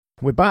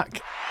We're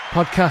back.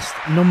 Podcast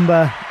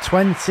number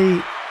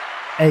 28.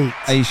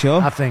 Are you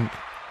sure? I think.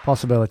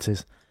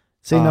 Possibilities.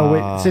 See, no,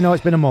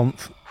 it's been a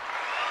month.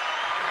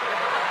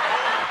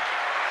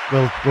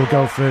 We'll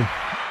go through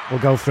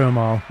them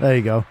all. There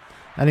you go.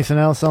 Anything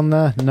else on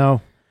there?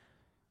 No.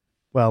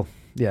 Well,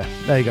 yeah,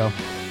 there you go.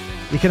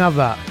 You can have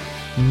that.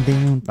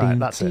 Right,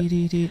 that's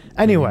it.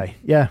 Anyway,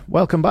 yeah,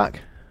 welcome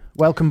back.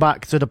 Welcome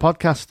back to the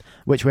podcast,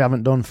 which we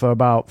haven't done for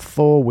about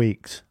 4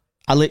 weeks.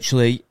 I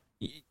literally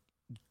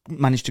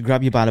managed to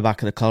grab you by the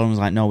back of the collar and was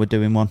like, no, we're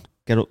doing one.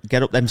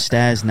 Get up them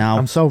stairs now.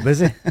 I'm so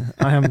busy.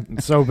 I am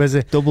so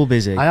busy. Double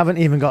busy. I haven't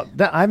even got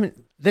that.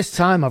 This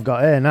time I've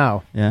got here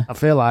now. Yeah. I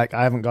feel like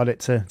I haven't got it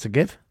to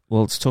give.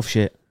 Well, it's tough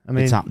shit. I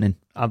mean, it's happening.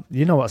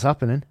 You know what's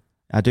happening.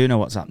 I do know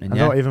what's happening. I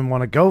don't even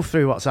want to go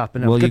through what's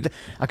happening. Well,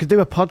 I could do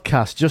a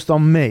podcast just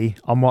on me,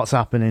 on what's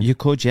happening. You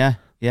could, yeah.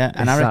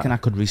 And I reckon I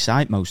could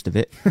recite most of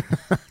it.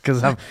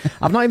 Because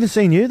I've not even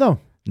seen you, though.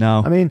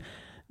 No. I mean,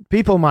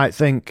 people might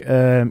think,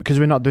 because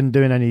we're not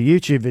doing any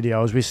YouTube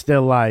videos,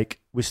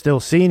 we're still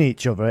seeing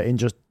each other in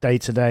just day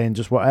to day and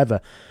just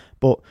whatever.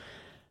 But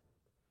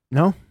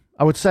no,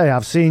 I would say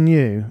I've seen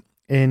you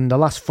in the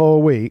last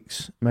 4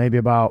 weeks, maybe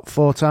about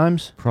 4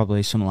 times.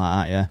 Probably something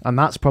like that, yeah. And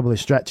that's probably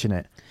stretching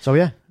it. So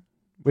yeah,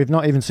 we've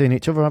not even seen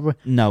each other, have we?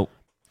 No,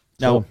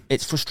 So-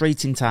 it's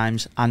frustrating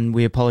times, and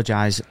we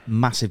apologise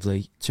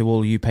massively to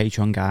all you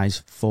Patreon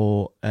guys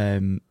for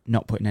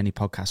not putting any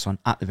podcasts on,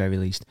 at the very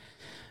least.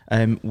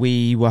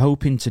 We were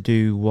hoping to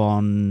do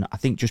one, I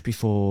think, just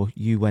before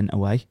you went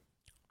away.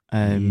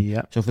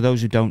 Yeah. So for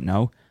those who don't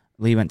know,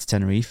 Lee went to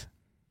Tenerife.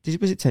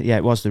 Yeah,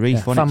 it was the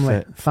Reef, wasn't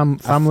it?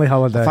 Family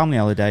holiday. Family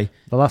holiday.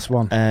 The last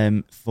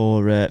one.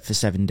 For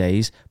 7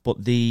 days.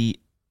 But the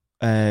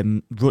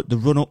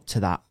run up to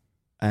that,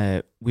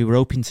 we were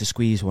hoping to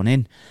squeeze one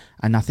in,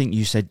 and I think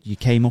you said you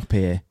came up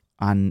here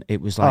and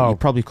it was like you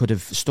probably could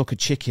have stuck a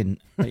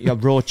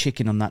raw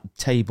chicken on that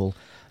table,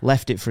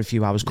 left it for a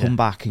few hours, come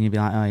back, and you'd be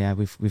like, oh yeah,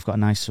 we've got a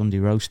nice Sunday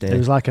roast here. It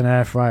was like an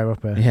air fryer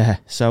up here. Yeah,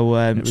 so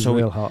it was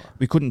real hot.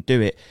 We couldn't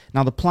do it.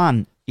 Now the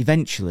plan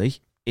eventually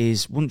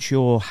is, once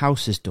your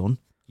house is done,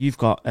 you've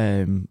got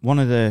one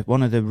of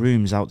the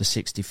rooms out the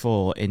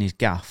 64 in his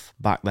gaff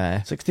back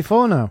there.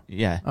 64 now?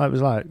 Yeah. Oh, it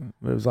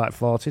was like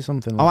 40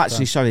 something. Oh,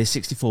 actually, sorry, there's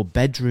 64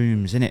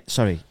 bedrooms in it.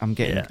 Sorry, I'm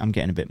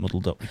getting a bit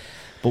muddled up.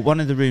 But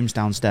one of the rooms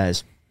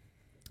downstairs,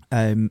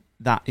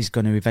 that is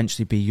going to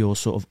eventually be your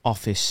sort of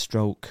office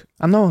stroke.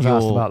 And no one's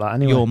asked about that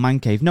anyway. Your man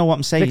cave. No, what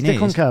I'm saying they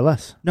couldn't care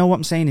less. No, what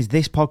I'm saying is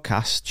this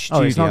podcast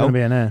studio. It's not going to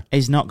be in here.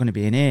 It's not going to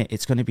be in here.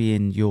 It's going to be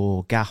in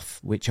your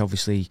gaff, which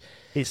obviously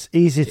it's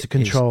easy to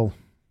control.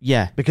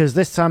 Yeah, because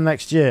this time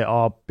next year,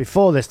 or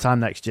before this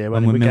time next year,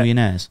 when we're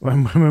millionaires,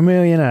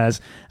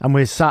 and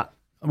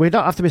we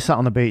don't have to be sat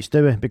on the beach,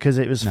 do we? Because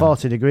it was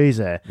 40 degrees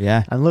there.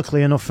 Yeah. And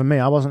luckily enough for me,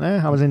 I wasn't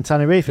there. I was in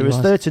Tenerife. It was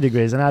 30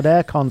 degrees and I had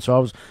aircon,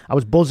 so I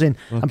was buzzing.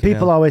 And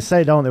people always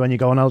say, don't they, when you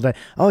go on holiday,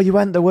 oh, you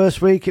went the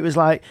worst week. It was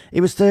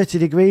 30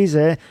 degrees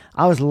here.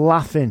 I was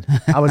laughing.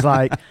 I was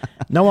like,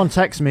 no one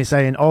texted me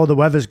saying, oh, the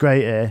weather's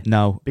great here.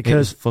 No,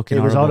 because it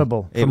was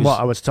horrible from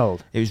what I was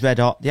told. It was red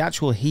hot. The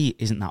actual heat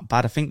isn't that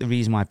bad. I think the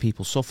reason why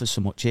people suffer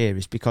so much here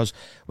is because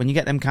when you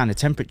get them kind of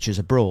temperatures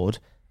abroad,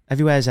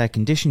 everywhere's air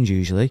conditioned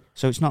usually,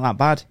 so it's not that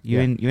bad.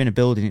 You're in a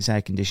building, it's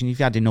air conditioned. If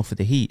you had enough of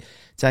the heat,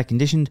 it's air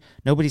conditioned.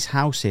 Nobody's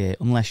house here,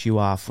 unless you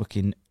are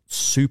fucking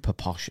super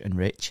posh and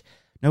rich,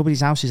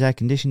 nobody's house is air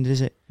conditioned,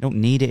 is it? You don't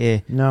need it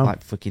here,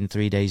 like fucking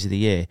 3 days of the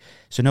year.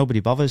 So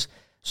nobody bothers.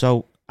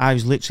 So I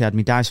was literally had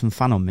my Dyson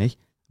fan on me,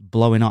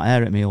 blowing hot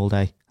air at me all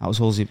day. That was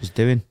all it was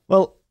doing.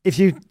 Well, if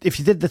you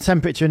did the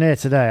temperature in here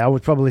today, I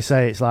would probably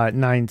say it's like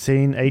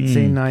 19,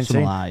 18,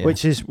 19, like,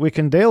 which is, we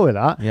can deal with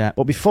that. Yeah.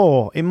 But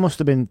before, it must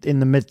have been in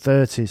the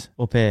mid-30s.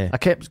 Up here. I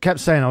kept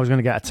saying I was going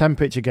to get a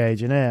temperature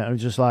gauge in here. I was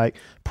just like,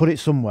 put it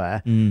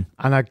somewhere, and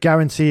I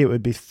guarantee it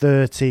would be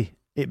 30.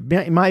 It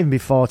might even be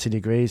 40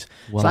 degrees.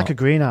 Well, it's like a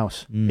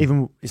greenhouse.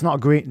 Even it's not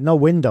no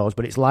windows,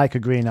 but it's like a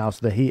greenhouse,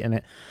 the heat in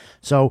it.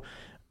 So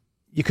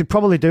you could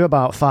probably do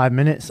about 5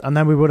 minutes, and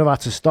then we would have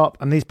had to stop.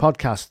 And these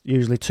podcasts,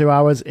 usually 2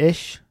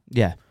 hours-ish.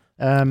 Yeah.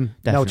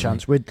 No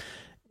chance. We'd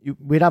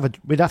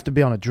have to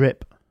be on a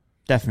drip.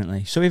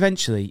 Definitely. So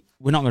eventually,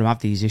 we're not going to have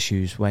these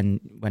issues when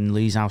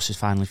Lee's house is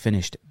finally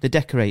finished. The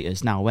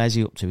decorators now, where's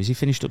he up to? Is he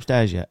finished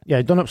upstairs yet?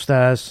 Yeah, done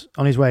upstairs,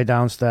 on his way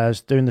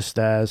downstairs, doing the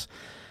stairs.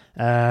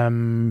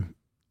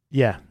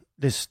 Yeah,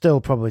 there's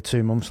still probably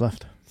 2 months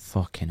left.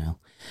 Fucking hell.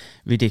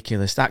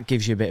 Ridiculous. That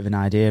gives you a bit of an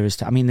idea as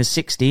to... I mean, there's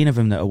 16 of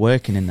them that are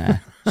working in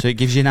there. So it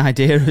gives you an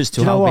idea as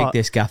to how big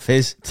this gaff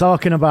is.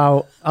 Talking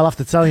about... I'll have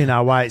to tell you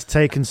now why it's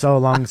taken so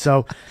long.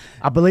 So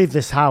I believe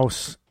this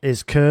house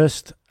is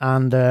cursed,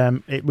 and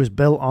it was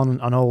built on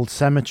an old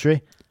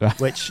cemetery,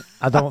 which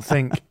I don't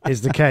think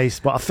is the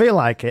case, but I feel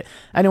like it.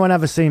 Anyone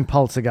ever seen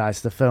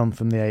Poltergeist, the film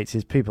from the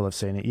 80s? People have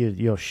seen it.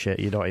 You're shit.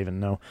 You don't even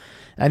know.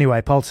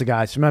 Anyway,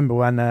 Poltergeist. Remember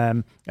when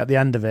at the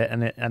end of it,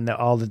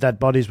 all the dead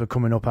bodies were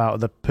coming up out of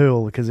the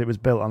pool because it was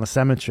built on a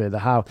cemetery. The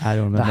house. I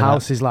don't remember. The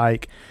house is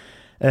like,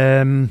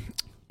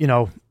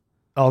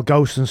 all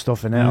ghosts and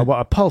stuff in it, or what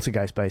a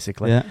poltergeist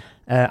basically. Yeah.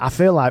 I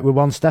feel like we're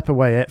one step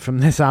away from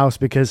this house,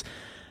 because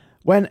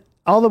when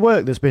all the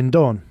work that's been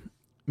done,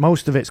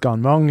 most of it's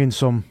gone wrong in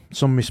some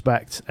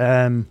respect.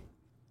 I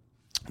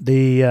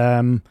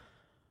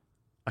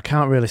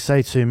can't really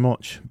say too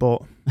much,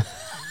 but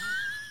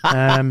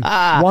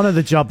one of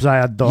the jobs I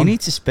had done. You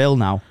need to spill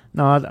now.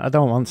 No, I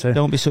don't want to.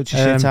 Don't be such a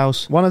shit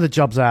house. One of the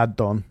jobs I had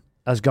done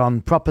has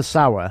gone proper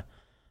sour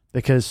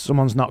because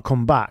someone's not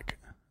come back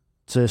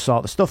to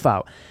sort the stuff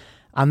out.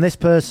 And this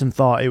person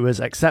thought it was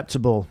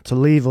acceptable to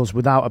leave us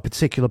without a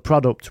particular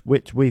product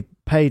which we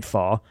paid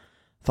for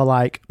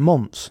like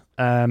months.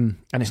 And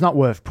it's not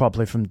worked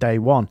properly from day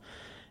one.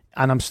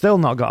 And I'm still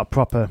not got a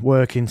proper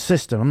working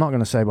system. I'm not going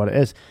to say what it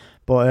is,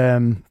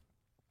 but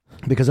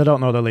because I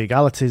don't know the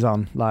legalities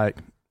on like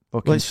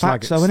fucking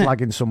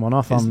slagging someone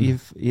off on.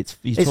 It's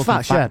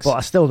facts, yeah, but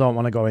I still don't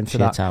want to go into shit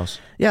that. House.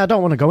 Yeah, I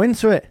don't want to go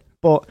into it.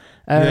 But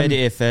you heard it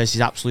here first.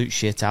 He's absolute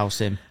shit house.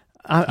 Him.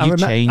 I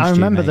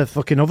remember the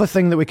fucking other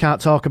thing that we can't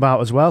talk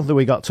about as well, that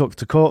we got took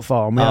to court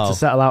for, and we had to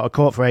settle out of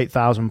court for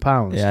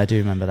 £8,000. Yeah, I do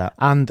remember that.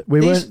 And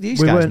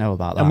these guys know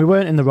about that, and we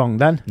weren't in the wrong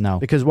then. No,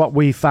 because what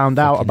we found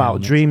out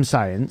about dream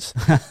science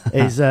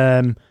is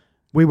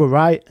we were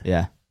right.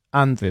 Yeah,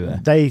 and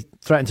they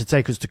threatened to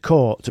take us to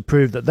court to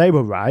prove that they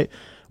were right.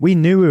 We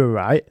knew we were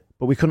right,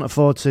 but we couldn't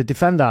afford to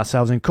defend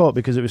ourselves in court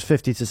because it was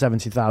 £50,000 to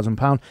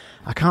 £70,000.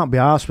 I can't be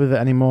arsed with it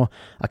anymore.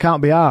 I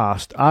can't be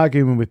arsed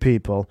arguing with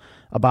people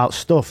about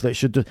stuff that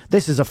should.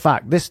 This is a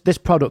fact. This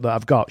product that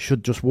I've got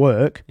should just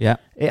work. Yeah,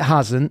 it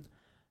hasn't.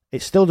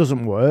 It still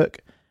doesn't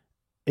work.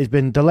 It's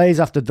been delays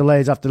after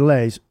delays after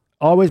delays.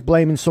 Always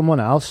blaming someone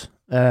else,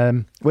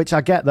 which I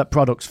get that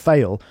products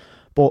fail,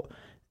 but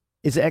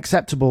is it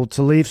acceptable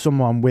to leave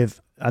someone with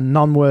a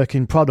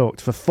non-working product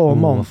for 4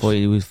 months? I thought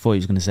he was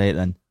going to say it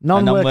then.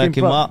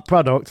 Non-working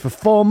product for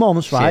 4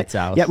 months, right?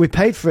 Yeah, we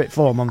paid for it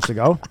 4 months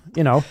ago,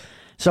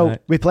 So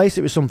replace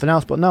it with something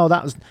else. But no,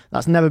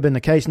 that's never been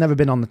the case, never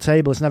been on the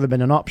table. It's never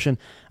been an option.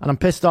 And I'm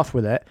pissed off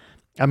with it.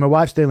 And my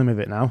wife's dealing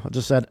with it now. I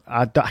just said,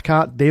 I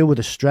can't deal with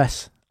the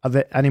stress of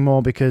it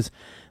anymore, because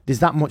there's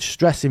that much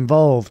stress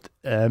involved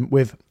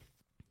with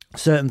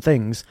certain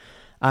things.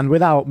 And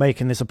without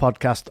making this a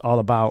podcast all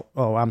about,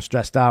 I'm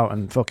stressed out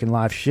and fucking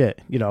life's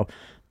shit,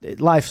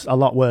 life's a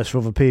lot worse for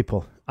other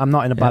people. I'm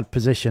not in a bad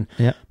position.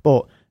 Yeah.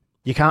 But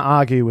you can't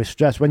argue with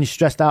stress. When you're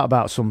stressed out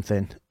about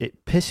something,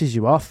 it pisses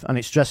you off and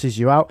it stresses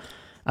you out.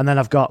 And then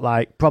I've got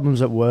like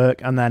problems at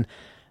work, and then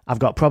I've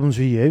got problems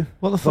with you.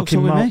 What the fuck's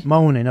up with me?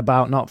 Moaning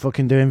about not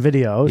fucking doing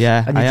videos.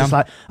 Yeah, and you're just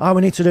like,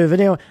 we need to do a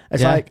video.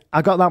 It's like,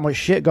 I got that much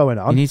shit going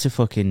on. You need to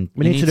fucking.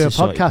 We need to do a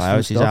podcast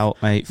and stuff.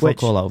 Out, mate.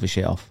 Fuck all that other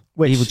shit off.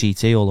 Evil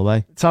GT all the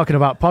way. Talking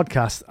about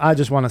podcasts, I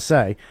just want to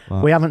say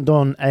we haven't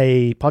done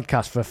a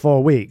podcast for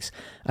 4 weeks,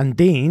 and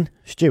Dean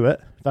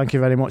Stewart, thank you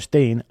very much,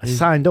 Dean,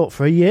 signed up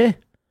for a year.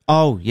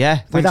 Oh yeah,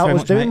 thanks without very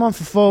us much, doing mate. one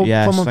for 4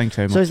 months. Thanks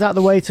very much. So is that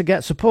the way to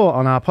get support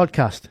on our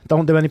podcast?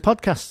 Don't do any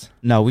podcasts.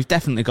 No, we've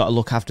definitely got to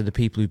look after the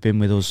people who've been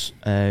with us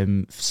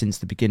since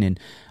the beginning.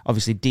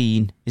 Obviously,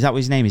 Dean, is that what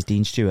his name is?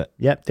 Dean Stewart.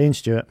 Yep, Dean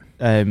Stewart.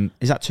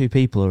 Is that 2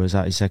 people, or is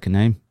that his second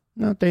name?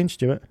 No, Dean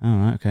Stewart. Oh,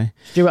 right, okay.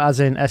 Stewart as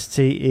in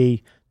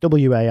STEWART.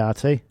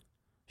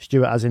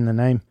 Stewart as in the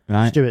name.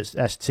 Right. Stewart's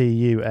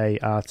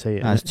STUART.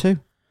 There's 2.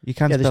 You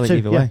can't spell it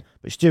either way.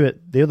 But Stewart,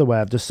 the other way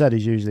I've just said,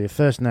 is usually a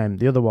first name.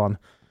 The other one,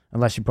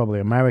 unless you're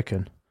probably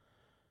American,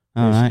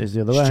 is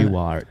the other way.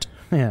 Stewart.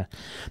 Yeah.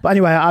 But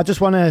anyway, I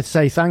just want to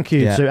say thank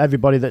you to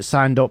everybody that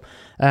signed up.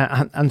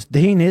 And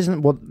Dean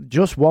isn't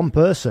just one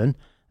person.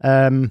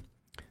 There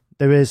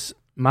is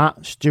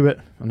Matt Stewart,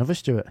 another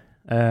Stewart,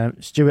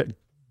 Stewart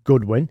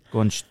Goodwin. Go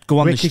on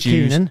Ricky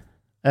the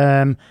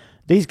Keenan.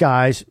 These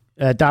guys,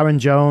 Darren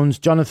Jones,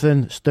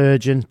 Jonathan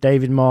Sturgeon,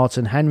 David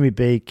Morton, Henry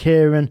B,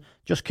 Kieran,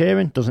 just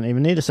Kieran, doesn't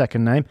even need a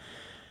second name.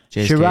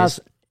 Cheers, Shiraz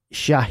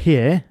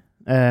Shahir,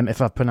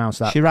 if I've pronounced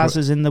that. Shiraz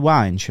is in the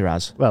wine,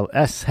 Shiraz. Well,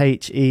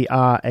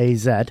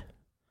 Sheraz.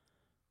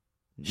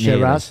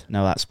 Shiraz.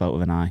 No, that's spelled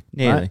with an I.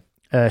 Nearly.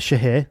 Right.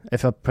 Shahir,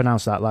 if I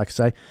pronounce that like I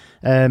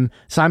say.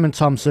 Simon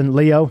Thompson,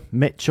 Leo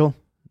Mitchell,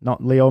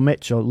 not Leo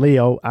Mitchell,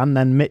 Leo and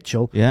then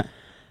Mitchell. Yeah.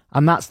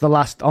 And that's the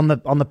last on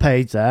the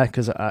page there,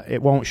 because it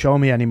won't show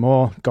me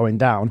anymore going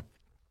down.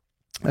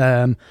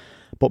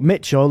 But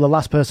Mitchell, the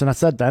last person I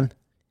said then,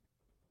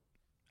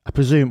 I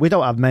presume we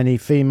don't have many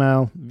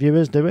female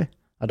viewers, do we?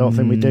 I don't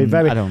think we do.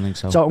 I don't think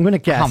so. So I'm going to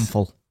guess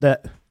handful.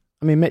 That.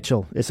 I mean,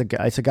 Mitchell. It's a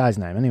guy's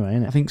name anyway,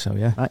 isn't it? I think so.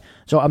 Yeah. Right.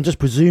 So I'm just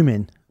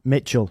presuming,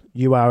 Mitchell,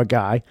 you are a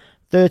guy.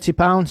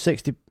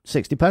 £30,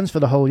 60 pence for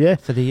the whole year.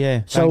 For the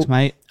year. Thanks,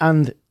 mate.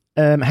 And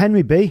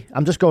Henry B,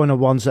 I'm just going to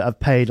ones that have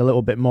paid a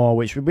little bit more,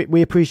 which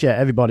we appreciate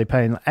everybody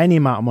paying any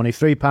amount of money,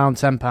 £3,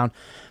 £10.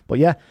 But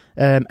yeah,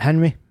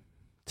 Henry,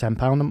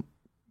 £10.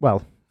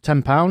 Well,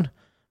 £10,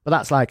 but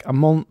that's like a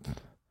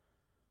month.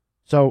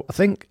 So I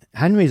think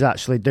Henry's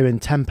actually doing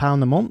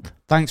 £10 a month.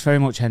 Thanks very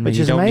much, Henry. Which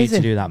you is don't amazing.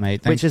 need to do that,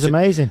 mate. Which is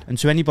amazing. And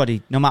to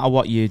anybody, no matter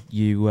what you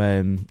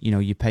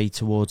pay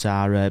towards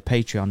our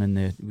Patreon,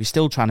 and we're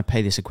still trying to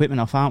pay this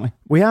equipment off, aren't we?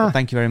 We are. But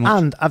thank you very much.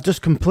 And I've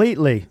just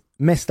completely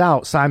missed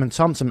out Simon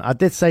Thompson. I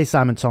did say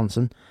Simon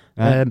Thompson,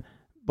 Right.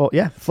 but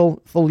yeah,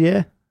 full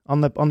year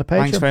on the Patreon.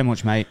 Thanks very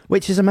much, mate.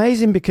 Which is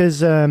amazing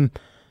because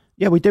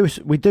we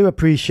do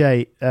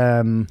appreciate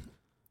the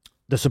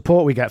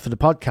support we get for the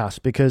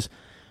podcast because,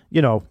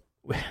 you know,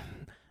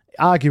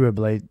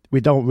 arguably we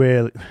don't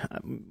really.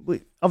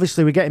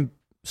 Obviously, we're getting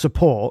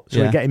support, so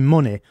we're getting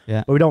money,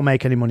 but we don't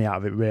make any money out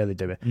of it, really,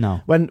 do we?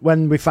 No.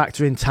 When we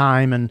factor in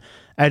time and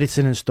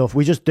editing and stuff,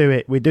 we just do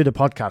it. We do the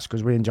podcast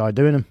because we enjoy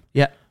doing them.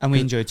 Yeah, and we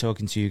enjoy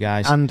talking to you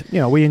guys. And, you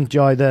know, we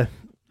enjoy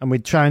and we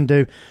try and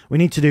we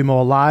need to do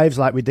more lives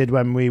like we did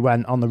when we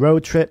went on the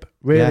road trip.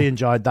 Really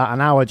enjoyed that.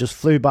 An hour just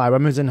flew by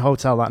when we was in the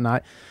hotel that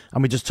night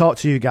and we just talked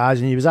to you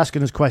guys and you was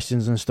asking us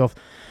questions and stuff.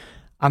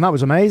 And that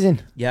was amazing.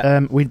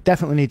 Yeah. We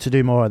definitely need to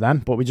do more of them,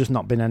 but we've just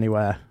not been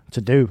anywhere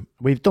to do.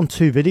 We've done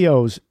 2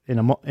 videos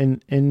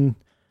in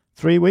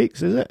 3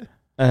 weeks, is it?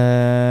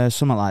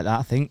 Something like that,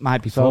 I think.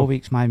 Might be 4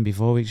 weeks, might be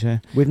 4 weeks, yeah.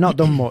 We've not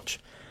done much.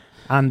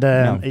 And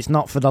it's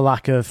not for the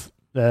lack of...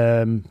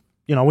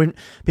 you know, when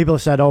people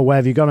have said, "Oh, where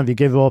have you gone? Have you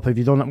given up? Have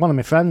you done it?" One of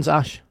my friends,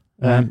 Ash,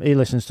 he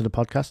listens to the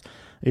podcast.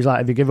 He's like,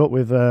 "Have you given up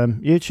with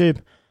YouTube?"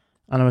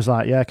 And I was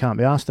like, "Yeah, I can't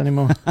be asked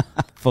anymore."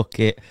 Fuck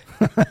it.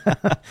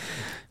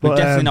 We're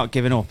definitely not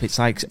giving up. It's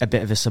like a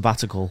bit of a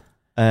sabbatical.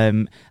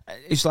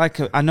 It's like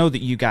I know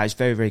that you guys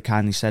very, very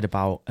kindly said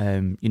about,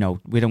 you know,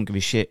 we don't give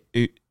a shit.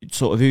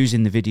 Sort of who's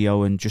in the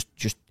video and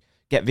just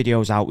get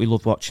videos out. We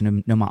love watching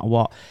them no matter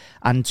what.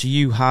 And to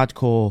you,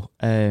 hardcore.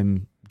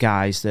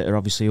 Guys that are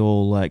obviously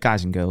all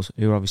guys and girls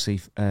who are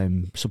obviously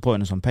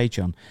supporting us on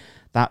Patreon.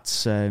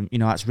 That's you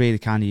know, that's really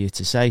kind of you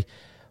to say.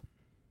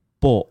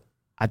 But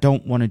I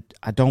don't want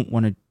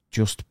to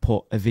just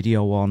put a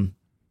video on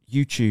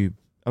YouTube.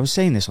 I was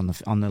saying this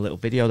on the little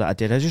video that I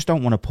did. I just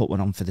don't want to put one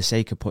on for the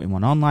sake of putting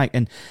one on. Like,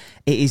 and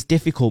it is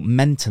difficult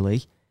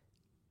mentally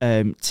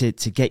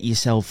to get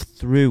yourself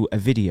through a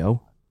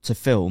video to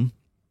film,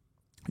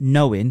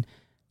 knowing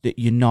that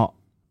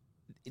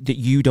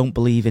you don't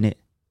believe in it.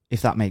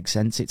 If that makes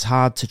sense. It's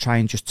hard to try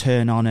and just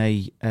turn on a,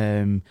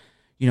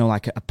 you know,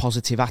 like a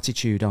positive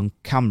attitude on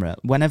camera.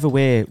 Whenever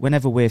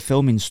we're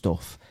filming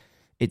stuff,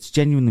 it's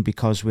genuinely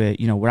because we're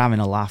having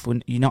a laugh.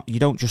 You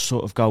don't just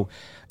sort of go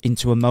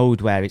into a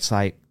mode where it's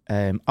like,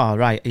 oh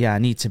right, yeah, I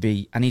need to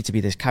be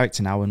this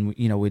character now, and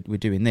you know we're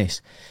doing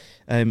this.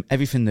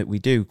 Everything that we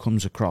do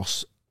comes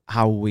across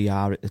how we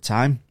are at the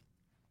time,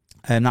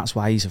 and that's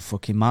why he's a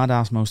fucking mad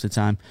ass most of the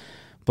time.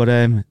 But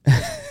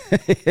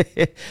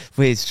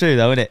but it's true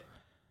though, isn't it?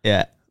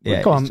 Yeah.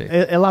 Well, go on,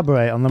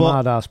 elaborate on the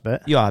mad ass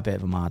bit. You are a bit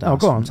of a mad ass. Oh,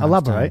 go on,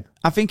 elaborate.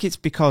 I think it's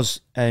because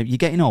you're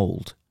getting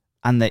old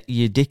and that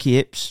your dicky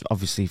hips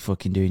obviously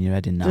fucking doing your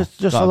head in now.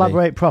 Just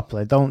elaborate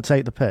properly. Don't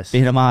take the piss.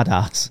 Being a mad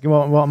ass.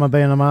 What am I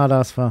being a mad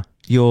ass for?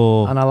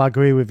 And I'll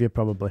agree with you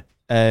probably.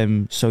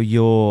 So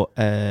your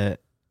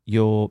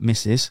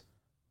missus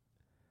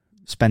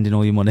spending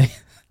all your money.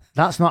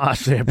 That's not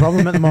actually a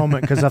problem at the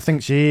moment because I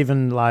think she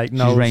even like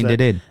knows she's reined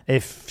it in.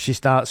 If she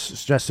starts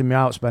stressing me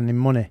out spending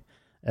money.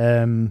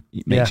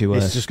 It makes you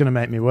worse. It's just going to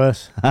make me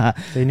worse. So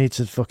you need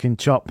to fucking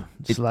chop.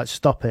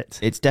 Stop it.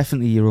 It's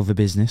definitely your other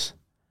business.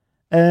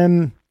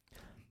 That's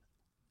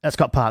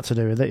got part to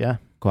do with it, yeah.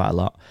 Quite a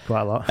lot.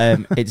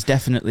 It's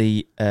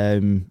definitely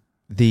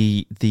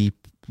the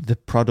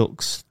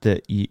products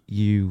that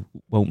you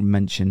won't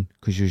mention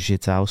because you're a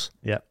shit house.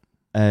 Yeah.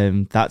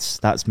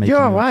 That's making.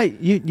 You're all right.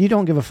 You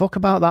don't give a fuck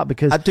about that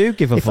because I do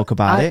give a fuck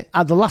about it.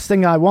 The last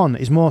thing I want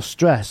is more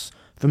stress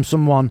from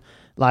someone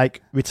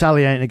like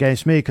retaliating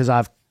against me because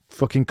I've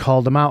fucking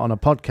called them out on a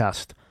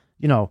podcast.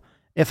 You know,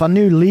 if I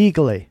knew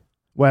legally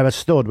where I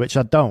stood, which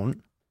I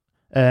don't,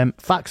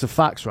 facts are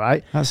facts,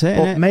 right? That's it.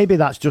 But maybe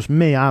that's just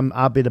me.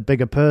 I'll be the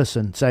bigger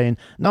person saying,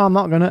 no, I'm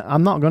not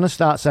gonna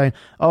start saying,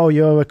 oh,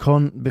 you're a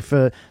cunt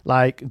before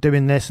like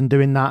doing this and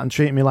doing that and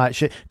treating me like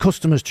shit.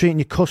 Treating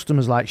your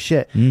customers like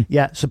shit.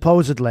 Yeah,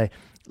 supposedly.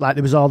 Like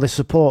there was all this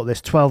support,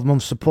 this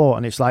 12-month support,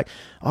 and it's like,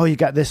 oh, you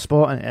get this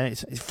support, and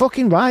it's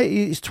fucking right.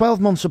 It's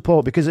 12-month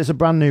support because it's a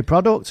brand new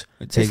product.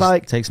 It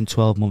takes them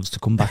 12 months to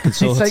come back and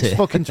sort it. Takes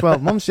fucking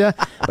 12 months, yeah.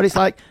 But it's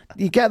like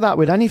you get that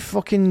with any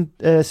fucking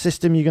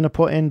system you're going to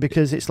put in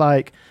because it's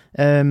like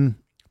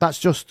that's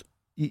just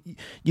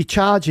you're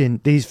charging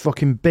these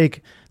fucking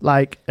big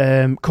like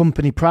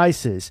company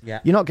prices. Yeah.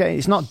 You're not getting.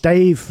 It's not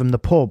Dave from the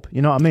pub.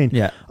 You know what I mean?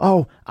 Yeah.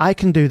 Oh, I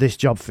can do this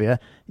job for you.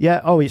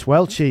 Yeah. Oh, it's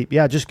well cheap.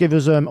 Yeah. Just give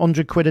us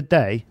 £100 a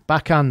day,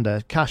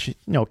 backhander, cash.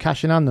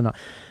 Cash in hand and that.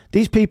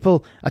 These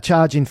people are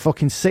charging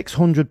fucking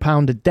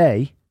 £600 a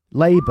day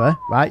labour,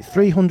 right?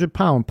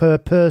 £300 per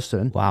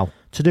person. Wow.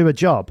 To do a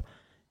job.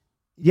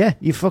 Yeah,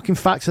 you fucking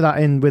factor that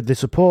in with the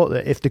support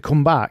that if they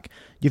come back,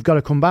 you've got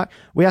to come back.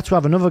 We had to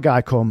have another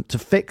guy come to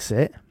fix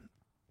it,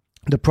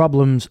 the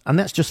problems, and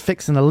that's just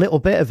fixing a little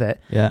bit of it.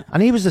 Yeah.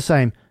 And he was the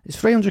same.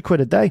 It's £300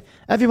 a day.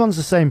 Everyone's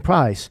the same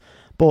price.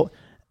 But,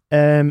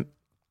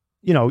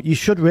 you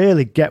should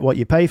really get what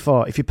you pay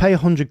for. If you pay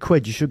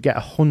 £100, you should get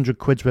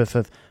 £100 worth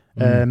of...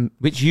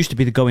 which used to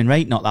be the going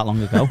rate not that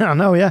long ago. I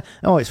know, yeah.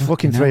 Oh, it's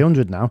fucking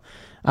 300 now.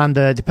 And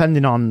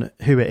depending on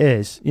who it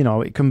is,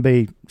 it can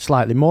be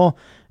slightly more.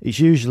 It's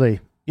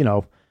usually,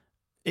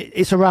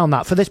 it's around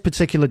that for this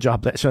particular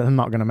job that I'm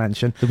not going to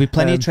mention. There'll be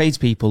plenty of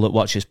tradespeople that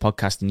watch this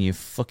podcast, and you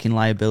fucking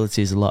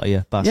liabilities, a lot of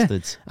you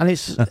bastards. Yeah. And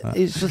it's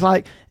just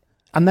like,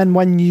 and then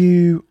when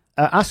you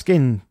are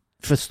asking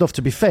for stuff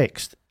to be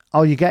fixed,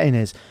 all you're getting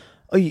is,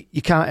 oh,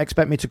 you can't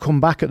expect me to come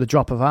back at the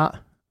drop of a hat.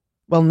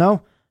 Well,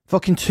 no,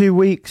 fucking 2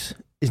 weeks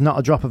is not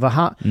a drop of a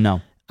hat.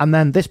 No. And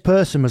then this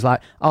person was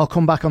like, I'll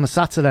come back on the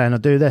Saturday and I'll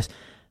do this.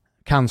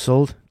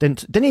 Cancelled.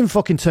 Didn't even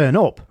fucking turn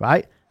up,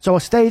 right? So I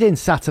stayed in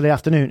Saturday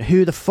afternoon.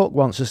 Who the fuck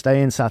wants to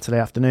stay in Saturday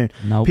afternoon?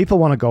 Nope. People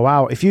want to go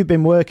out. If you've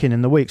been working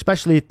in the week,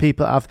 especially if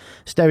people have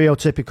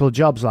stereotypical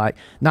jobs like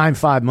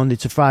 9-5 Monday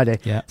to Friday,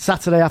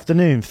 Saturday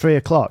afternoon, 3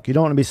 o'clock, you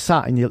don't want to be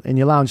sat in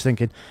your lounge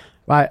thinking,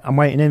 right, I'm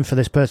waiting in for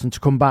this person to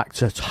come back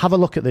to have a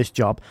look at this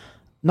job,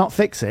 not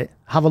fix it,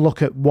 have a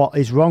look at what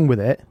is wrong with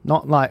it,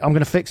 not like, I'm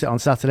going to fix it on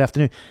Saturday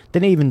afternoon.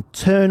 Didn't even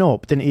turn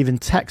up, didn't even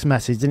text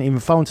message, didn't even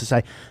phone to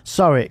say,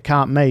 sorry,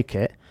 can't make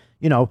it,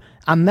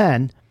 and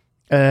then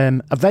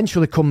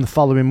eventually come the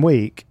following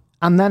week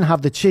and then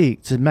have the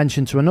cheek to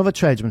mention to another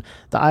tradesman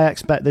that I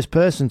expect this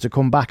person to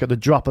come back at the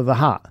drop of a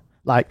hat.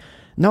 Like,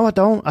 no, I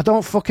don't. I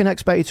don't fucking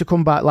expect you to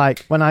come back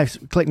like when I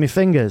click my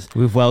fingers.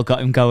 We've well got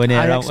him going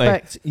here, haven't we? I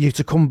expect you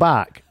to come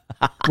back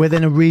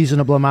within a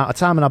reasonable amount of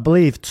time. And I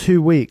believe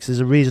 2 weeks is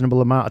a reasonable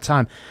amount of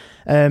time.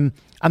 And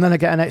then I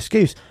get an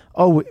excuse.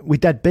 Oh, we're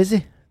dead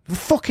busy.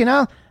 Fucking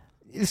hell.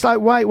 It's like,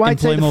 why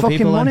take the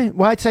fucking money? Then?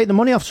 Why take the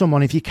money off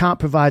someone if you can't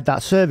provide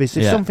that service?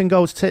 If something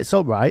goes tits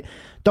up, right?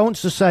 Don't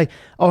just say,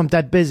 "Oh, I'm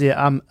dead busy.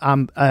 I'm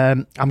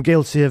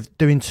guilty of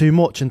doing too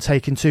much and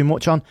taking too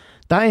much on."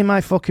 That ain't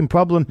my fucking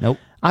problem. Nope.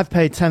 I've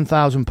paid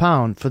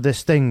 £10,000 for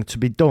this thing to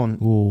be done.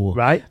 Ooh,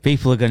 right?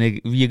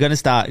 You're gonna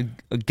start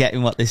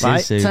getting what this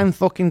is soon.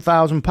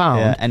 £10,000.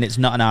 Yeah, and it's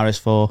not an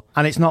RS4,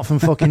 and it's not from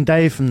fucking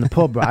Dave from the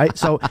pub, right?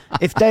 So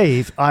if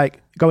Dave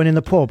going in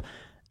the pub.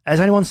 Has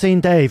anyone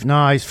seen Dave?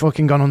 No, he's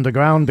fucking gone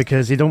underground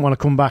because he don't want to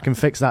come back and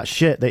fix that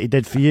shit that he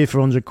did for you for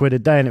 100 quid a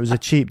day and it was a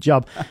cheap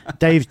job.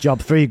 Dave's job,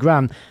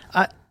 $3,000.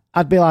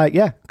 I'd be like,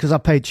 yeah, because I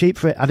paid cheap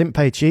for it. I didn't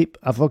pay cheap.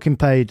 I fucking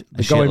paid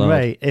the going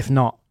rate, if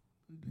not,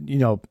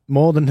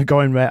 more than the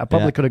going rate. I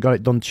probably could have got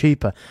it done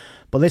cheaper.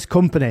 But this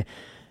company,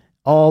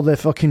 all the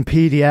fucking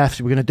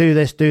PDFs, we're going to do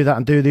this, do that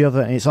and do the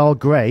other, and it's all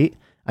great.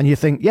 And you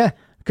think, yeah,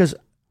 because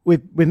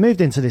we've moved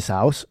into this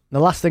house.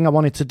 The last thing I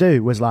wanted to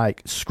do was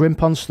like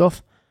scrimp on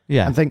stuff.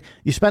 Yeah. And think,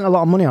 you spent a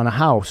lot of money on a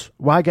house.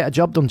 Why get a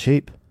job done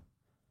cheap?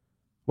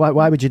 Why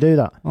would you do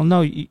that? Well,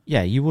 no,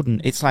 you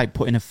wouldn't. It's like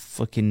putting a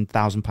fucking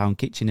 £1,000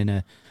 kitchen in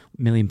a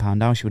 £1 million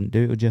house. You wouldn't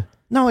do it, would you?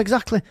 No,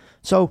 exactly.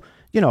 So,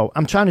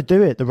 I'm trying to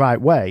do it the right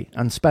way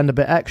and spend a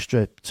bit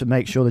extra to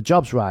make sure the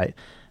job's right.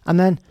 And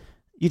then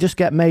you just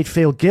get made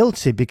feel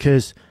guilty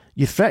because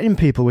you're threatening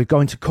people with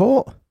going to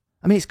court.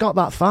 I mean, it's got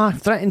that far.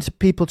 Threatening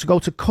people to go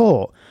to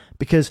court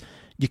because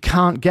you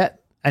can't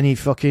get any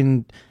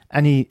fucking...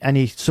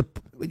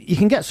 you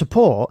can get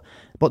support,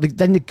 but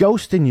then they're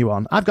ghosting you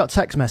on. I've got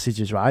text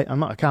messages, right?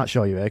 I can't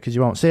show you here because you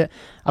won't see it.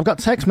 I've got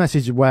text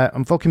messages where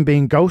I'm fucking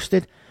being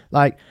ghosted,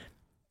 like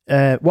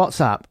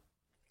WhatsApp,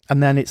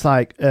 and then it's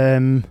like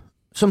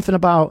something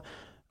about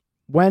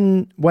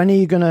when are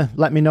you gonna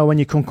let me know when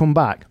you can come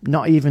back?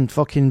 Not even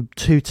fucking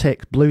 2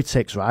 blue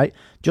ticks, right?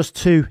 Just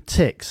 2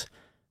 ticks,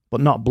 but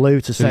not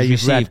blue to say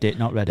you've received it,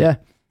 not read it. Yeah.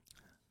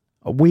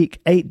 A week,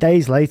 8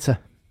 days later,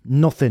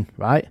 nothing,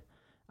 right?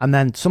 And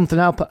then something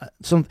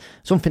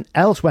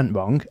else went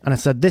wrong, and I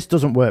said, this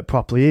doesn't work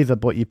properly either,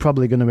 but you're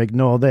probably going to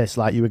ignore this,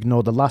 like you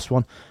ignored the last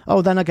one.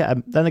 Oh, then I get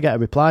a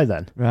reply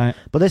then. Right.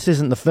 But this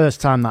isn't the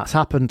first time that's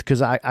happened,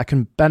 because I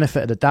can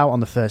benefit of the doubt on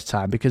the first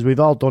time, because we've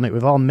all done it.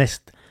 We've all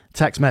missed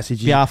text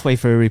messages. Be halfway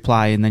through a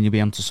reply, and then you'll be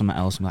onto something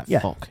else, and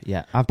fuck.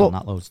 Yeah, I've done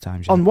that loads of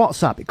times. Yeah. On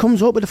WhatsApp, it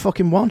comes up with a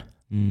fucking one.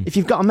 If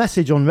you've got a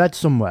message unread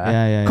somewhere,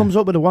 it comes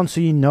up with a one, so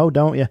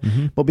don't you?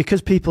 Mm-hmm. But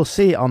because people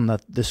see it on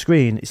the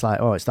screen, it's like,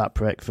 oh, it's that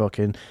prick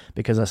fucking,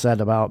 because I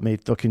said about me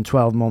fucking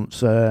 12 months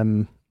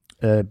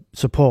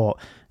support.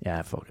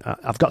 Yeah, fuck,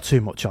 I've got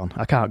too much on.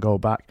 I can't go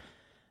back.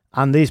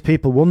 And these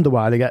people wonder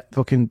why they get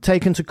fucking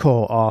taken to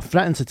court or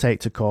threatened to take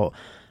to court.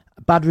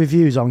 Bad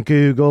reviews on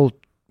Google,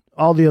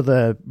 all the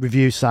other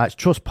review sites,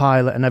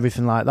 Trustpilot and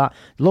everything like that.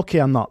 Lucky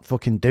I'm not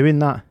fucking doing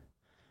that.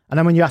 And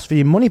then when you ask for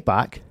your money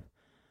back,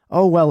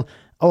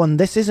 and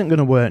this isn't going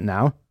to work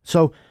now.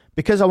 So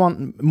because I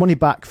want money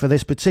back for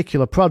this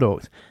particular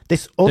product,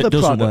 this other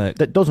product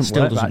that doesn't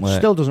work,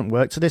 still doesn't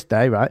work to this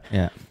day, right?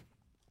 Yeah.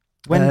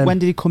 When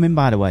did he come in,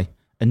 by the way,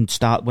 and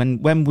start?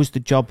 When was the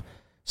job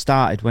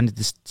started? When did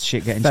this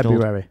shit get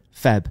installed?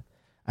 February.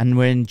 And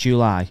we're in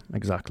July.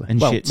 Exactly.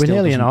 And we're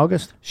nearly in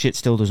August. Shit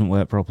still doesn't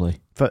work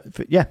properly.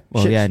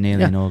 Nearly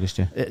in August,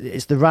 yeah.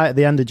 It's right at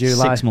the end of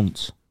July. 6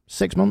 months.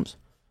 6 months.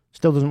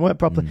 Still doesn't work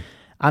properly.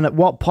 And at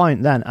what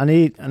point then,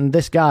 and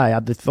this guy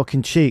had the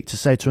fucking cheek to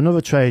say to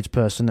another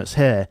tradesperson that's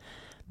here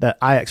that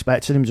I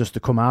expected him just to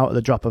come out at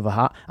the drop of a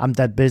hat, I'm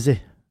dead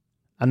busy.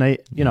 And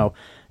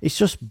it's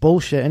just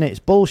bullshit, innit? It's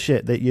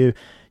bullshit that you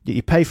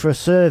pay for a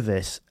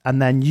service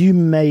and then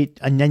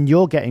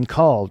you're getting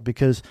called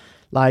because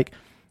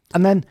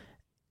and then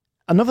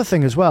another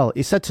thing as well,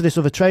 he said to this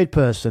other trade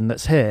person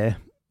that's here,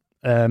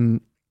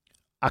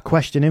 I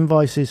question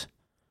invoices.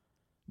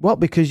 What?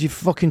 Because you're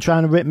fucking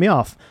trying to rip me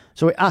off.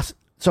 So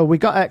we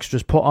got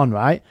extras put on,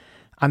 right?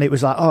 And it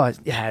was like, oh,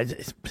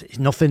 it's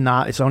nothing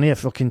that. It's only a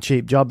fucking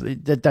cheap job.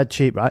 They're dead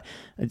cheap, right?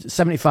 It's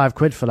 75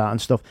 quid for that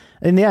and stuff.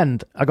 In the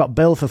end, I got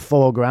billed for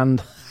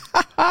 $4,000.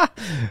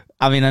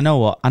 I mean, I know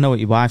what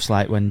your wife's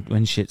like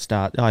when shit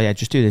starts. Oh yeah,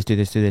 just do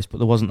this. But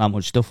there wasn't that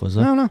much stuff, was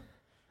there? No.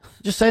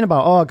 Just saying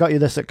about, I got you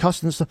this at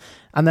cost and stuff.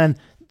 And then,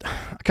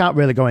 I can't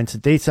really go into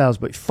details,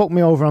 but he fucked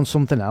me over on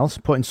something else,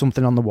 putting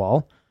something on the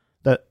wall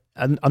that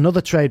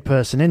another trade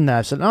person in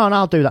there said,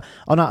 I'll do that.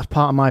 Oh, no, that's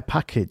part of my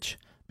package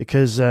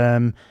because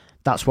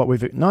that's what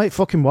we've... No, it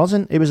fucking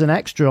wasn't. It was an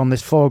extra on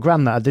this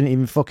 $4,000 that I didn't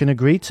even fucking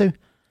agree to.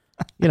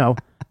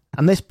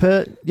 And this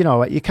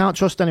you can't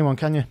trust anyone,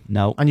 can you?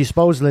 No. And you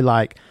supposedly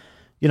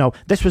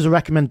this was a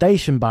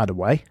recommendation, by the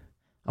way.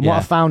 And what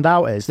I found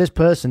out is this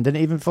person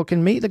didn't even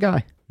fucking meet the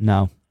guy.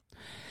 No.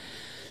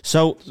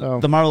 So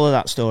the moral of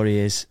that story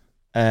is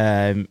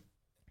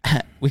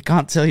we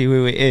can't tell you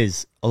who it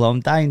is, although I'm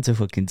dying to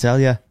fucking tell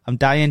you. I'm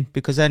dying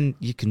because then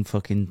you can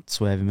fucking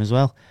swerve him as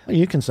well.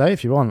 You can say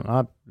if you want.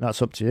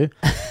 That's up to you.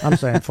 I'm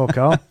saying fuck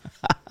all.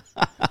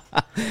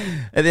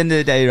 At the end of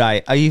the day,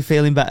 right, are you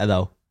feeling better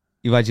though?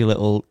 You've had your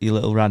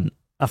little rant.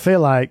 I feel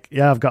like,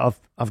 I've got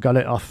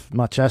it off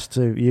my chest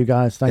to you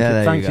guys.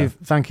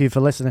 Thank you for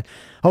listening.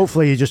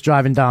 Hopefully you're just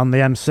driving down the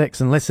M6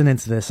 and listening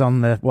to this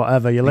on the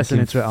whatever you're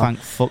listening to it on. Thank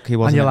fuck he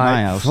wasn't at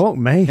my house. Fuck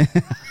me.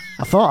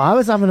 I thought I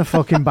was having a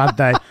fucking bad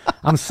day.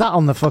 I'm sat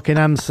on the fucking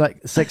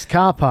M6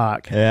 car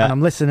park and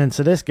I'm listening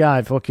to this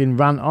guy fucking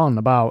rant on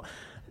about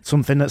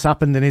something that's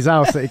happened in his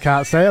house that he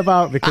can't say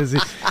about because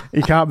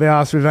he can't be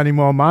arsed with any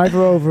more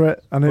mither over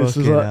it. And it's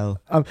just like,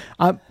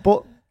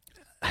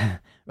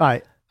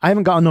 right, I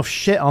haven't got enough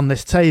shit on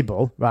this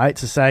table, right,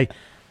 to say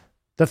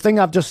the thing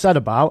I've just said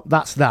about,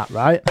 that's that,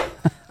 right?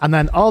 And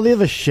then all the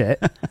other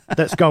shit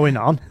that's going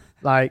on,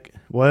 like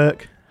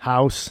work,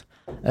 house,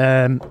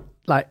 I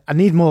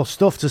need more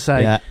stuff to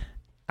say. Yeah.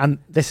 And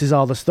this is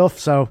all the stuff.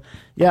 So,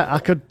 I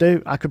could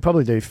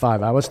probably do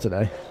 5 hours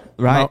today.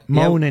 Right.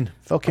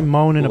 Fucking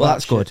moaning about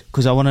that's good,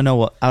 because I want to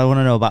know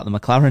about the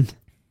McLaren.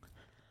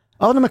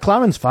 Oh, the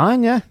McLaren's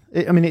fine, yeah.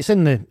 It's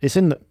in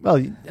the.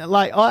 Well,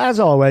 like as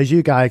always,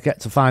 you guys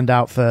get to find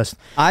out first.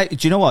 Do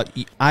you know what?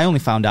 I only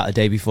found out a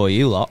day before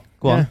you lot.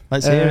 Go on,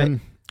 let's hear it.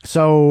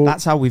 So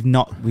that's how we've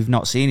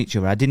not seen each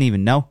other. I didn't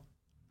even know.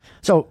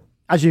 So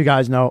as you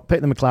guys know,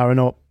 picked the McLaren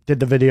up, did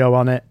the video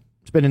on it.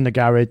 It's been in the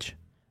garage,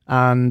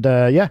 and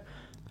I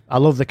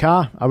love the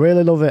car. I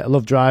really love it. I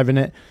love driving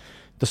it.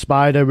 The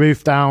Spider,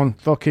 roof down,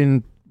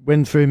 fucking.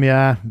 Wind through my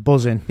hair,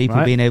 buzzing.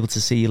 People being able to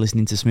see you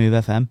listening to Smooth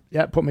FM.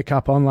 Yeah, put my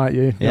cap on like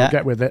you. Yeah.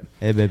 Get with it.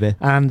 Hey, baby.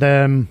 And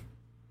I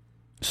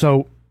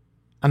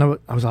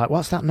was like,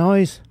 what's that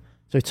noise?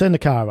 So he turned the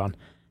car on.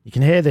 You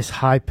can hear this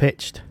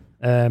high-pitched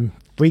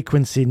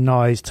frequency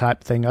noise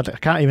type thing. I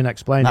can't even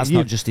explain That's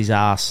not just his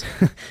ass.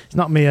 It's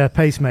not me a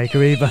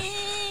pacemaker either.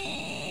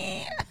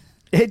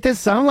 It does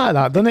sound like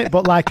that, doesn't it?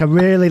 But like a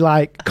really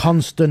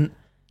constant.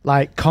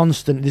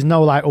 There's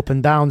no up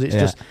and downs. It's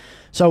just...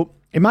 So...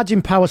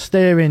 Imagine power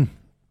steering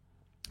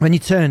when you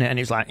turn it and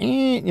it's like,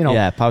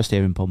 Yeah, power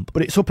steering pump.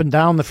 But it's up and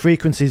down, the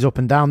frequency's up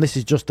and down. This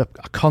is just a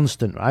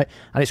constant, right?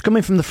 And it's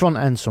coming from the front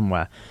end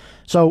somewhere.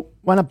 So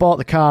when I bought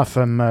the car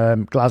from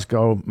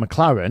Glasgow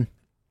McLaren,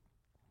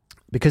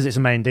 because it's a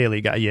main dealer,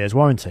 you get a year's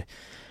warranty,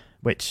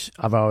 which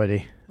I've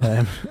already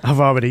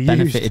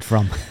benefited used.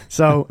 from.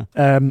 So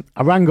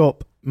I rang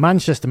up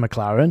Manchester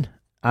McLaren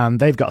and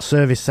they've got a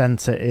service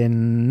centre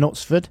in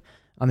Knutsford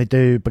and they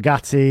do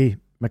Bugatti,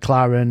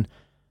 McLaren...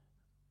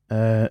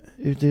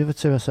 who's the other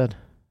two I said?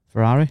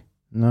 Ferrari?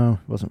 No,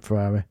 it wasn't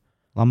Ferrari.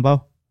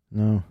 Lambo?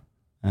 No.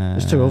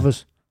 There's two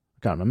others. I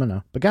can't remember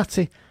now.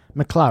 Bugatti,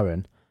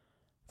 McLaren.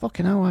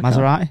 Fucking hell.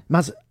 Maserati?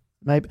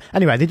 Maybe.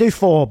 Anyway, they do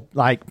 4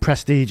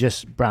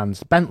 prestigious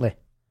brands. Bentley.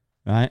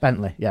 Right.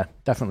 Bentley, yeah.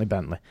 Definitely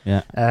Bentley.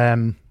 Yeah.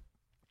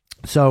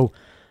 So,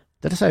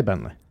 did I say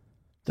Bentley?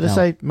 Did I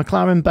say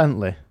McLaren,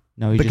 Bentley?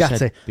 No, you Bugatti. just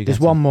said Bugatti. There's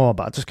one more,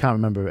 but I just can't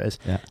remember who it is.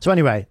 Yeah. So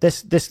anyway,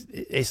 this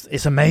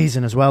it's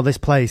amazing as well. This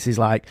place is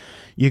like,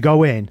 you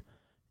go in,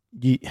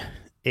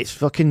 it's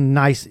fucking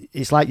nice.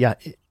 It's like, I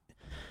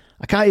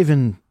can't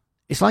even.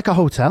 It's like a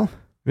hotel.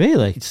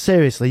 Really?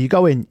 Seriously, you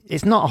go in.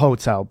 It's not a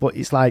hotel, but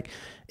it's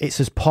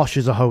as posh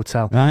as a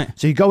hotel. Right.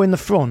 So you go in the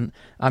front,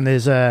 and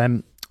there's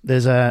a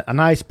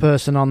nice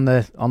person on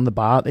the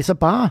bar. It's a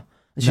bar.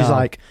 And she's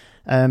like,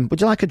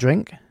 would you like a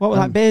drink? What,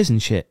 like beers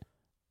and shit?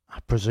 I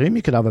presume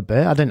you could have a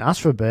beer. I didn't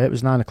ask for a beer. It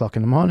was 9 o'clock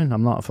in the morning.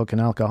 I'm not a fucking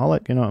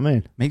alcoholic. You know what I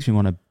mean? Makes me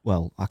want to.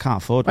 Well, I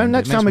can't afford one.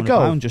 Next time we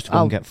go, just to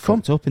go and get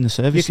fucked up in the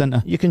service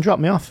centre. You can drop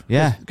me off.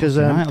 Yeah, because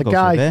the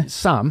guy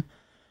Sam.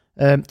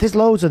 There's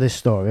loads of this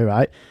story,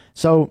 right?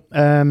 So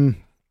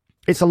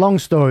it's a long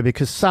story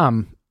because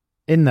Sam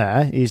in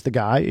there, he's the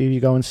guy who you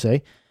go and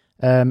see.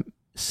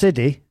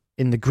 Siddy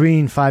in the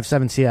green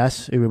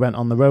 570S, who we went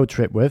on the road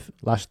trip with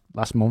last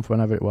month,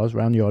 whenever it was,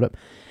 around Europe.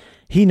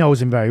 he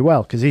knows him very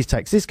well because he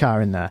takes his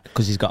car in there.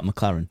 Because he's got a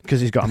McLaren. Because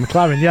he's got a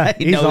McLaren, yeah.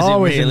 He he's knows him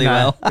always really in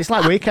there. well. It's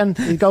like weekend.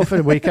 You go for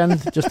the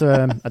weekend, just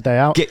a day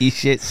out. Get your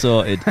shit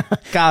sorted.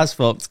 Car's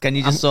fucked. Can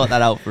you just sort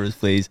that out for us,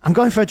 please? I'm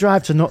going for a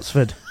drive to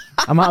Knutsford.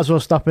 I might as well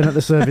stop in at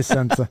the service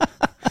centre.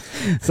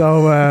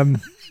 So,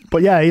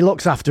 but yeah, he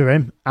looks after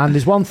him. And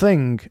there's one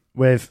thing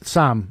with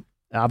Sam.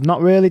 I've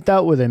not really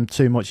dealt with him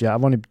too much yet.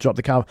 I've only dropped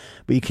the car.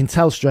 But you can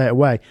tell straight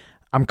away,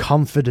 I'm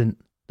confident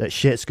that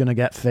shit's going to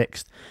get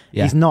fixed.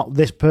 Yeah. He's not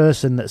this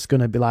person that's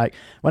going to be like,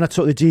 when I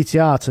took the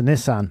GTR to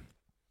Nissan,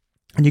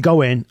 and you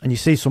go in and you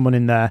see someone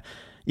in there,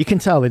 you can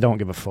tell they don't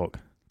give a fuck.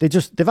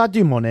 They've had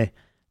your money.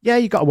 Yeah,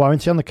 you got a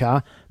warranty on the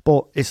car,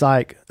 but it's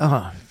like,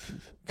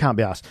 can't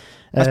be asked.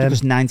 That's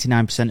because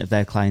 99% of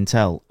their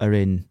clientele are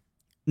in,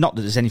 not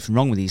that there's anything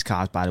wrong with these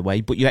cars, by the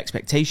way, but your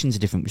expectations are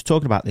different. We were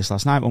talking about this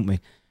last night, weren't we?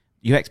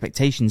 Your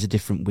expectations are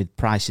different with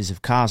prices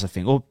of cars, I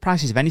think, or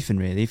prices of anything,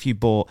 really. If you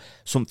bought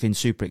something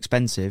super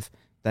expensive,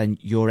 then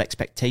your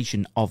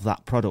expectation of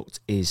that product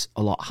is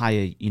a lot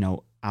higher,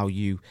 how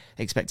you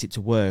expect it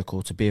to work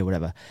or to be or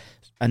whatever.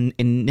 And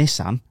in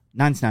Nissan,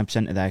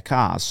 99% of their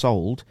cars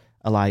sold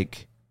are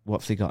like,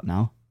 what have they got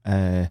now?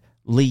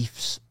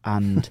 Leafs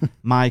and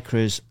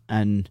Micras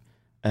and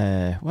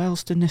what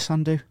else did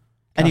Nissan do?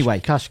 Anyway,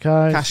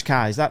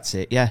 Qashqais, that's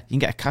it. Yeah, you can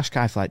get a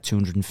Qashqai for like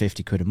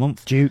 250 quid a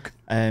month. Dukes.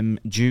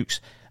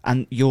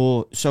 And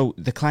so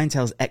the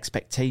clientele's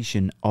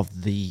expectation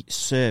of the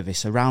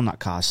service around that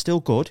car is still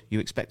good. You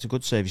expect a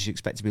good service, you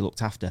expect to be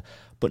looked after,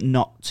 but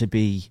not to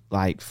be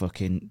like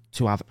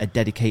to have a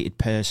dedicated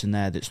person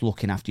there that's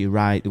looking after you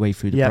right the way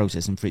through the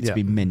process and for it to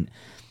be mint.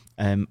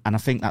 And I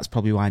think that's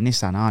probably why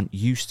Nissan aren't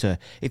used to.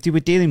 If they were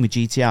dealing with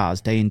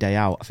GTRs day in, day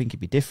out, I think it'd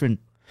be different.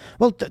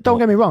 Well, don't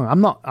get me wrong.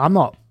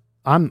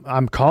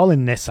 I'm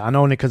calling Nissan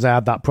only because I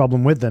had that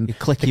problem with them. Your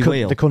clicky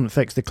wheel. They couldn't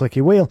fix the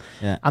clicky wheel.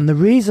 Yeah. And the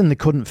reason they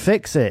couldn't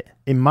fix it,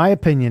 in my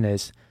opinion,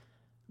 is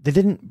they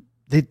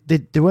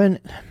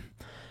weren't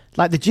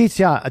like the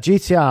GTR. A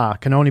GTR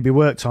can only be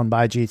worked on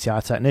by a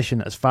GTR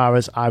technician, as far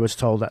as I was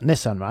told at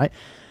Nissan, right?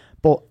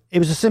 But it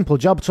was a simple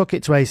job. Took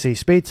it to AC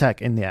Speed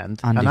Tech in the end,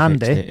 and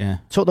Andy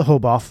took the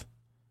hub off,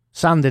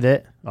 sanded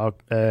it, or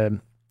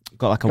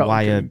got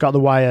the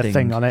wire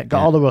thing on it,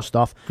 got all the rust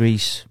off,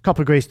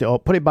 copper greased it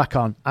up, put it back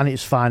on, and it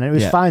was fine. And it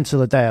was fine till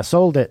the day I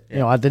sold it.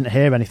 I didn't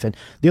hear anything.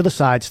 The other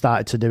side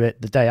started to do it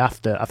the day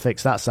after I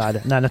fixed that side,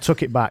 and then I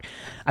took it back,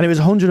 and it was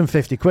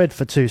 150 quid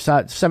for two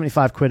sides,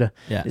 75 quid.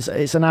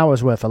 It's an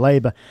hour's worth of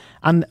labour,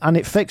 and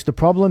it fixed the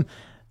problem.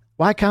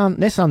 Why can't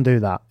Nissan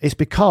do that? It's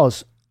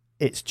because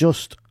it's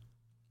just,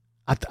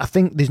 I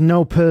think there's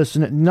no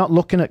person not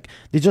looking at.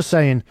 They're just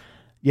saying,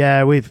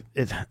 yeah,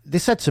 they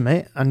said to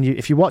me, and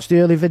if you watch the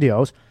early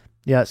videos,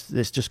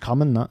 it's just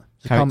common, that.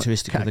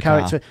 Characteristic of the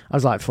car. I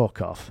was like,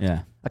 fuck off.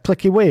 Yeah. A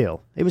clicky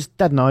wheel. It was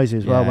dead noisy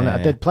as well.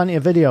 I did plenty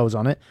of videos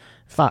on it.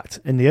 In fact,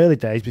 in the early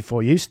days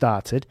before you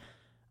started,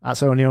 that's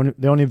the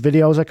only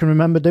videos I can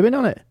remember doing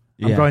on it.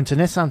 I'm going to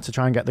Nissan to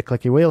try and get the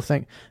clicky wheel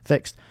thing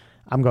fixed.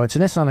 I'm going to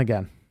Nissan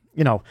again.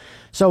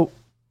 So,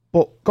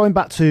 but going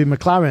back to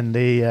McLaren,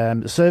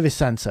 the service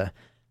centre,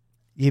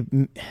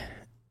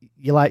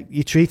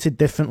 you're treated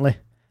differently.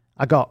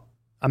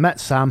 I met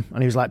Sam,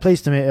 and he was like,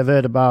 pleased to meet you. I've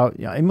heard about,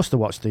 he must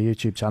have watched the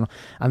YouTube channel,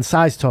 and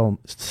Size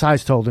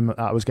told him that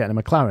I was getting a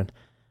McLaren,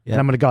 and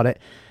I'm going to got it.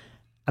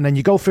 And then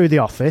you go through the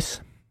office.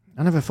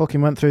 I never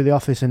fucking went through the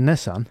office in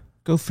Nissan.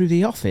 Go through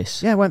the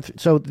office? Yeah, I went through.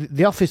 So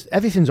the office,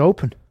 everything's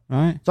open.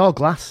 Right. It's all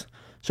glass.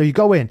 So you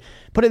go in.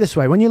 Put it this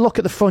way, when you look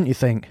at the front, you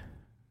think,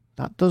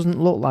 that doesn't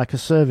look like a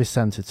service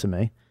centre to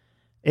me.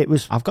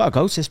 I've got to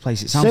go to this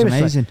place. It sounds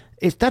amazing.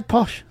 It's dead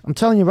posh. I'm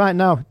telling you right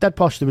now, dead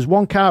posh. There was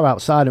one car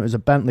outside, and it was a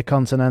Bentley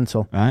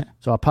Continental. Right.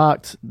 So I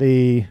parked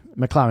the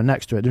McLaren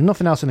next to it. There was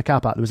nothing else in the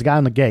car park. There was a guy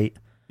on the gate,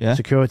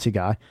 security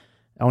guy,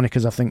 only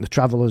because I think the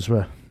travellers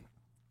were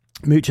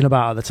mooching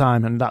about at the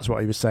time, and that's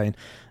what he was saying.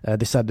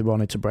 They said they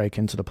wanted to break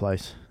into the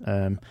place.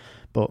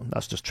 But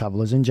that's just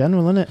travellers in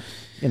general, isn't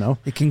it?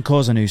 It can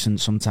cause a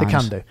nuisance sometimes. It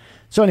can do.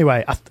 So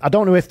anyway, I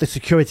don't know if the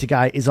security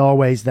guy is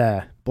always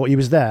there, but he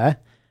was there.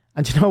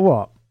 And you know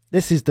what?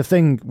 This is the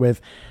thing with,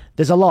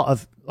 there's a lot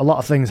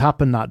of things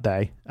happened that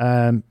day.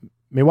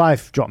 My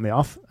wife dropped me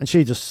off, and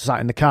she just sat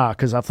in the car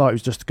because I thought it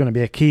was just going to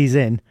be a keys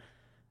in.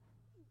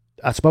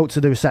 I spoke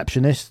to the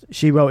receptionist.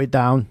 She wrote it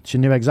down. She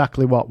knew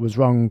exactly what was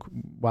wrong,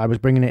 why I was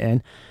bringing it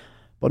in.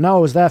 But no, I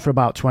was there for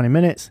about 20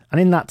 minutes. And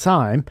in that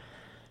time,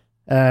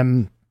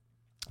 the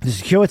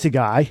security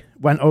guy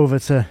went over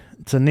to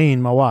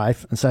Neen, my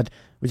wife, and said,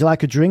 would you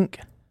like a drink?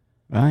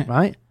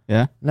 Right?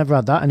 Yeah. Never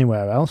had that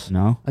anywhere else.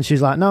 No. And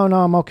she's like, no,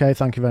 I'm okay,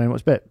 thank you very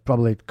much. But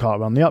probably caught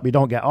her on the up. You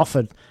don't get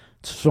offered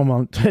to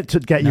someone to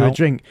get you a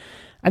drink.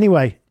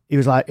 Anyway, he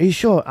was like, are you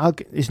sure?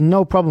 It's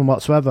no problem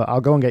whatsoever.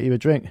 I'll go and get you a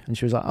drink. And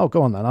she was like, oh,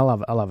 go on then.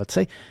 I'll have a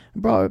tea.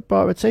 And brought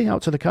her a tea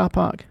out to the car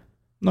park.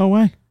 No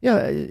way. Yeah,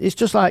 it's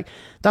just like,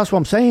 that's what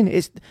I'm saying.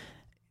 It's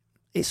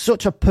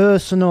such a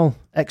personal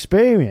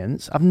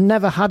experience. I've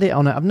never had it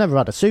on it. I've never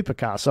had a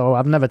supercar, so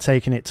I've never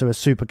taken it to a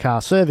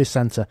supercar service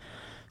centre.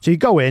 So you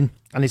go in,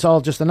 and it's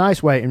all just a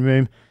nice waiting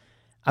room,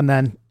 and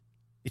then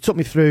he took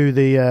me through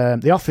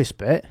the office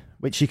bit,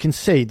 which you can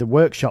see the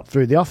workshop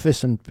through the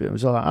office, and it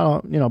was all like,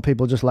 oh, you know,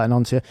 people just letting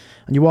on to you.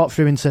 And you walk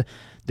through into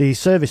the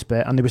service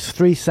bit, and there was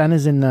 3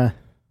 Sennas in there.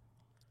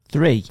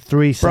 3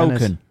 Sennas.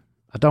 broken.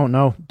 I don't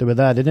know. They were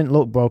there. They didn't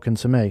look broken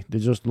to me. They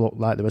just looked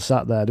like they were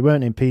sat there. They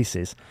weren't in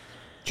pieces.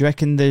 Do you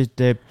reckon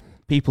the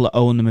people that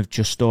own them have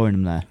just storing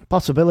them there?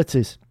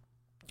 Possibilities.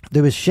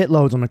 There was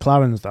shitloads of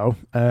McLarens though.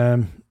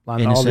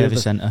 In a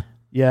service centre.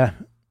 Yeah.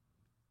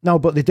 No,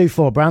 but they do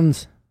 4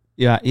 brands.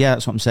 Yeah,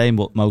 that's what I'm saying,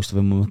 but most of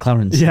them were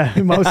McLarens.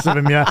 Yeah, most of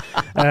them, yeah.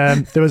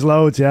 There was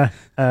loads, yeah.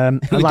 We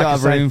don't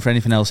have room for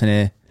anything else in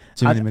here.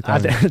 Too many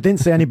McLarens. I didn't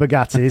see any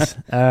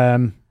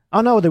Bugattis. Oh,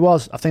 no, there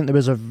was. I think there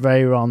was a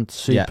Veyron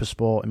Super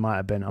Sport, it might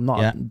have been. I'm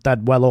not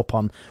dead well up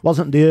on.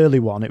 Wasn't the early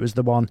one, it was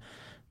the one.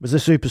 Was the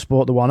Super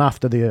Sport the one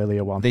after the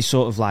earlier one? They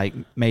sort of like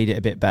made it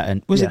a bit better.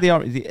 Was it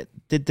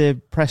did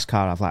the press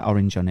car have like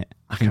orange on it?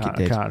 I think it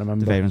did. I can't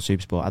remember. The Veyron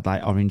Super Sport had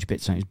like orange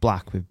bits on it. It was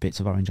black with bits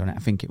of orange on it. I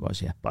think it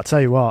was, yeah. But I tell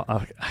you what,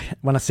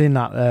 when I seen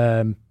that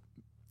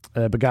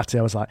Bugatti,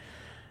 I was like,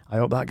 I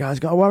hope that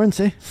guy's got a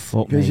warranty.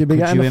 Fuck me. Because you'd be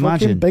getting a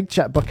fucking big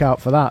checkbook out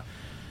for that.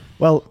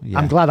 Well,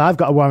 I'm glad I've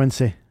got a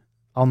warranty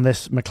on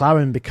this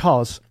McLaren,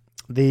 because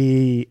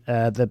the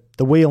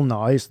wheel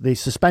noise, the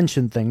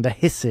suspension thing, the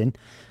hissing,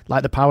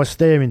 like the power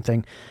steering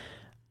thing.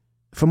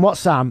 From what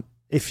Sam,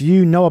 if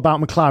you know about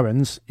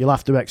McLarens, you'll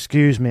have to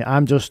excuse me.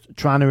 I'm just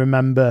trying to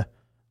remember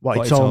what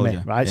he told me,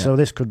 right? Yeah. So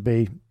this could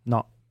be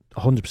not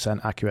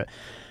 100% accurate.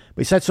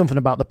 But he said something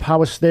about the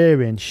power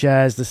steering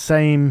shares the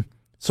same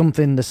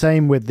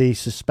with the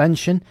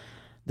suspension.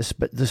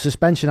 The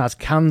suspension has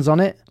cans on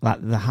it. Like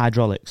the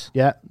hydraulics.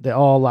 Yeah, they're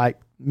all like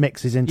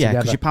mixes in together. Yeah,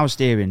 because your power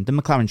steering, the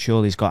McLaren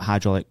surely's got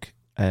hydraulic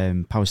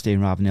power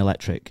steering rather than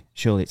electric.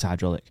 Surely it's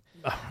hydraulic.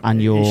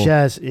 And your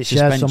it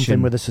shares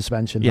something with the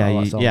suspension. Yeah,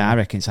 I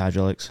reckon it's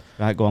hydraulics.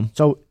 Right, go on.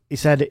 So he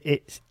said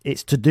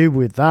it's to do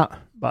with that.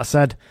 But I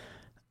said,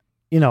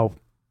 you know,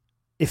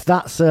 if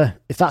that's a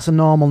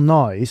normal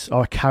noise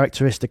or a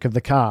characteristic of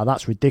the car,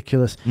 that's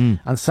ridiculous.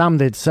 And Sam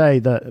did say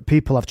that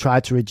people have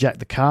tried to reject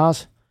the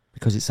cars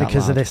because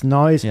of this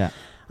noise. Yeah.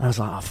 And I was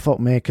like, oh, fuck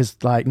me, because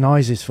like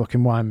noises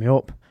fucking wind me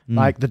up.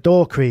 Like the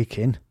door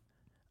creaking.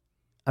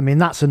 I mean,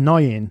 that's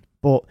annoying,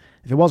 but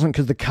if it wasn't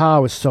because the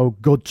car was so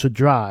good to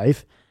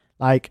drive,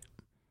 like,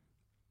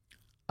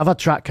 I've had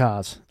track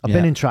cars. I've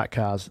been in track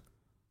cars.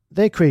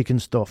 They creak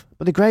and stuff,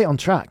 but they're great on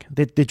track.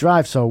 They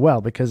drive so well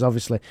because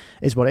obviously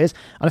it's what it is.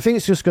 And I think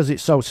it's just because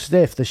it's so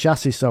stiff, the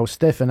chassis is so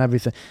stiff and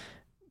everything.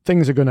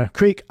 Things are going to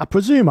creak. I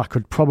presume I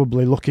could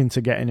probably look into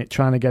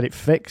trying to get it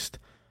fixed,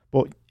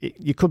 but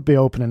you could be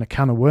opening a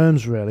can of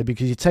worms really,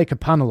 because you take a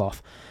panel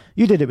off.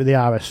 You did it with the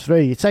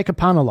RS3. You take a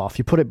panel off,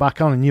 you put it back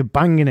on and you're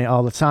banging it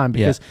all the time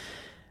because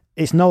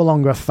it's no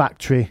longer a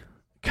factory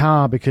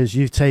car, because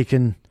you've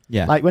taken...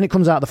 Yeah. Like when it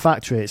comes out of the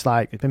factory, it's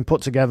like it's been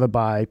put together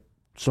by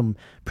some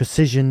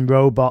precision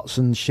robots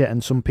and shit,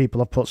 and some people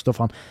have put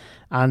stuff on.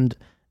 And,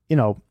 you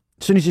know,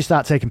 as soon as you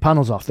start taking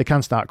panels off, they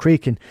can start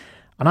creaking.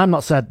 And I'm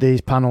not said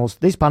these panels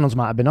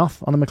might have been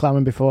off on the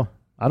McLaren before.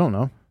 I don't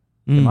know.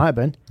 They might have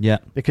been. Yeah.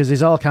 Because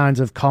there's all kinds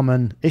of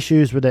common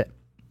issues with it.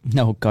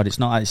 No, God, it's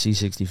not like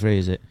C63,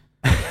 is it?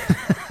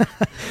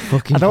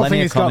 Fucking I don't plenty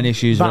think of it's common got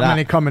issues that with that.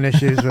 many common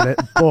issues with it,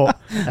 but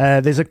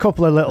there's a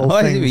couple of little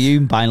What things. is it with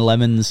you buying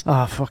lemons?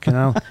 Oh, fucking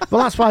hell.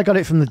 Well, that's why I got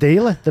it from the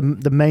dealer,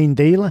 the main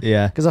dealer.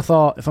 Yeah. Because I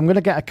thought, if I'm going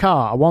to get a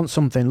car, I want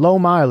something low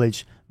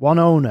mileage, one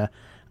owner,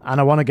 and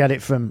I want to get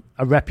it from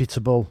a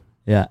reputable...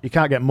 Yeah. You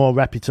can't get more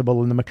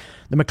reputable than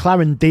the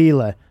McLaren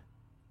dealer.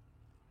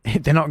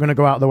 They're not going to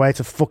go out of the way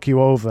to fuck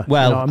you over.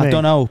 Well, you know what I mean?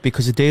 don't know,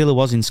 because the dealer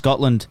was in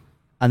Scotland,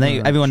 and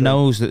everyone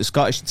knows that the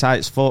Scottish are tight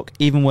as fuck,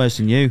 even worse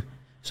than you.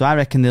 So I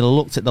reckon they'll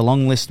looked at the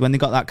long list when they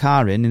got that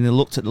car in, and they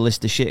looked at the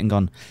list of shit and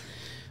gone,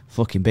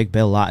 fucking big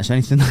bill, that. Is there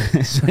anything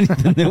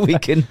that we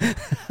can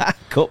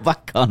cut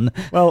back on?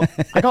 Well,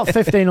 I got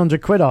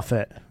 1,500 quid off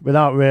it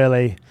without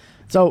really...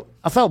 So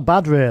I felt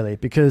bad, really,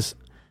 because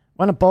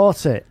when I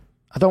bought it,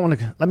 I don't want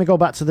to... Let me go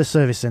back to the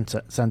service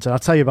centre. I'll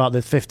tell you about the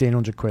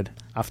 1,500 quid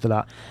after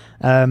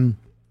that.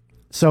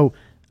 So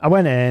I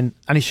went in,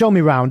 and he showed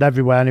me round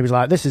everywhere, and he was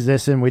like, this is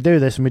this, and we do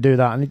this, and we do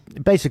that. And he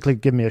basically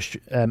gave me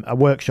a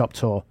workshop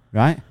tour.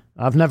 Right.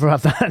 I've never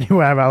had that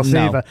anywhere else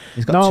either.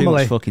 He's got too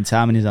much fucking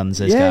time in his hands,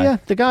 this guy. Yeah,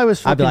 the guy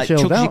was fucking I'd be like,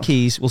 chilled out. chuck your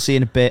keys, we'll see you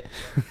in a bit.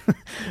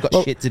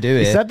 Got shit to do here.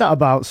 He said that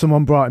about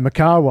someone brought him a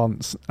car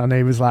once, and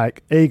he was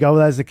like, here you go,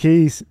 there's the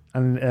keys.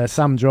 And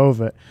Sam drove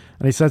it.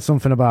 And he said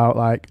something about,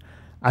 like,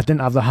 I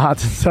didn't have the heart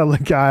to tell the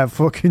guy I've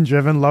fucking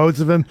driven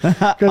loads of them.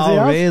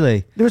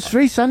 Really? There was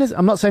 3 Sennas.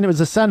 I'm not saying it was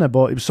a Senna,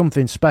 but it was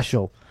something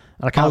special.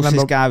 And I can't remember.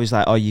 This guy was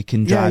like, you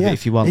can drive it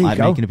if you want, like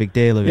making a big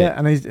deal of it. Yeah,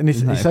 and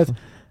he said,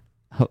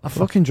 I've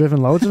fucking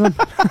driven loads of them.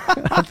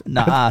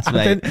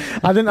 Mate.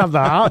 I didn't have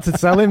the heart to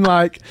tell him,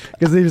 like,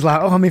 because he was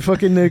like, my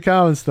fucking new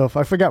car and stuff.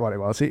 I forget what it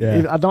was.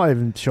 I'm not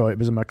even sure it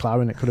was a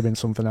McLaren. It could have been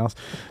something else.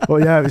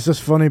 But yeah, it's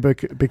just funny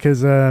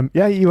because,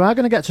 you are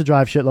going to get to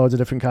drive shitloads of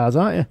different cars,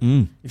 aren't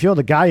you? If you're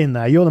the guy in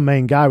there, you're the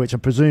main guy, which I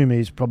presume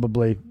he's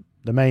probably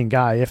the main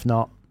guy, if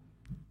not,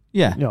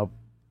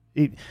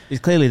 He's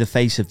clearly the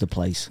face of the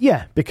place.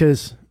 Yeah,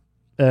 because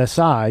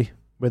Si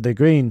with the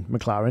green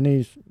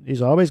McLaren,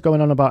 he's always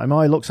going on about him.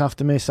 Oh, he looks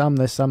after me, Sam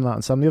this, Sam that,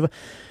 and Sam the other.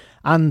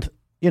 And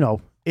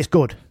it's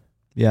good.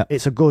 Yeah,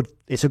 it's a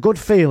good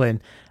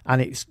feeling,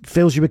 and it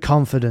fills you with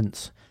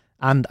confidence.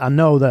 And I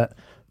know that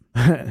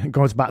it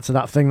goes back to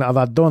that thing that I've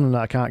had done and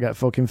that I can't get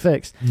fucking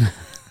fixed.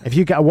 If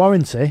you get a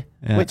warranty,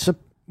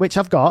 which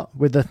I've got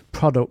with the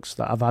products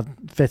that I've had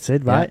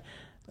fitted, right?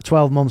 A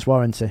 12 months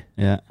warranty.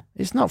 Yeah.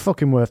 It's not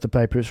fucking worth the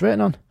paper it's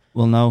written on.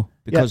 Well, no,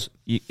 because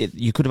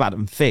you could have had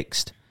them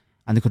fixed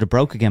and they could have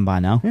broke again by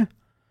now. Yeah,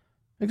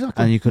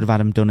 exactly. And you could have had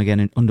them done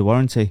again under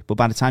warranty. But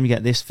by the time you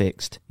get this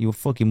fixed, your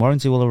fucking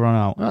warranty will have run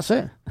out. That's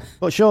it.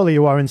 But surely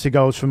your warranty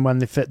goes from when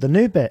they fit the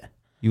new bit.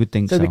 You would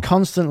think so. So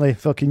constantly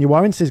fucking, your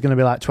warranty is going to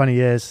be like 20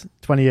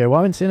 year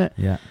warranty, isn't it?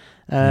 Yeah.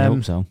 I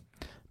hope so.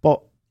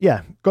 But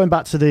yeah, going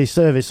back to the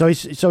service. So he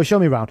showed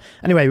me around.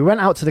 Anyway, we went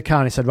out to the car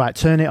and he said, right,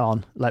 turn it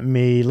on. Let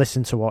me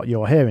listen to what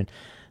you're hearing.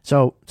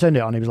 So turned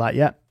it on. He was like,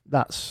 yeah,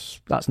 that's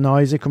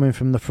noisy coming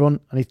from the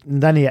front. And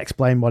then he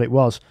explained what it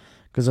was.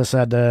 Because I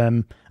said,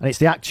 and it's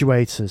the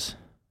actuators.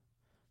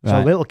 Right.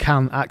 So little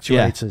can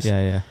actuators.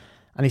 Yeah.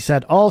 And he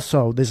said,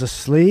 also, there's a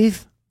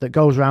sleeve that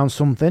goes around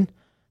something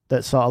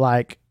that sort of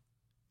like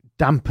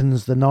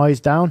dampens the noise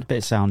down. Bit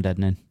of sound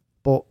deadening.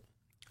 But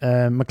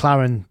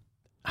McLaren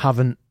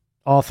haven't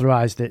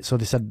authorised it, so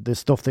they said the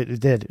stuff that they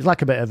did, it's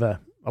like a bit of a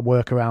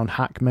workaround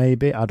hack,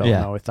 maybe. I don't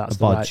know if that's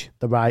the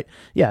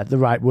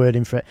right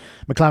wording for it.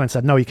 McLaren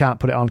said, no, you can't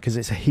put it on because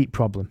it's a heat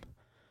problem.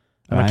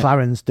 And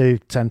McLarens do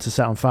tend to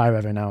set on fire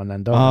every now and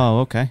then, don't they? Oh,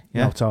 okay.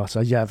 Yeah. No,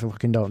 so yeah,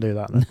 fucking don't do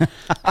that then.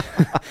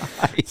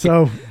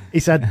 So he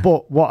said,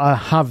 but what I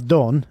have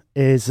done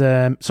is, so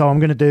I'm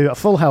going to do a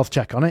full health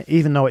check on it,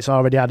 even though it's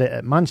already had it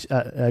at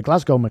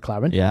Glasgow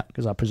McLaren. Yeah.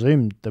 Because I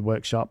presumed the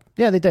workshop.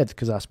 Yeah, they did,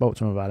 because I spoke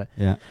to them about it.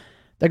 Yeah.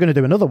 They're going to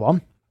do another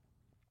one.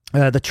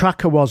 The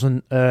tracker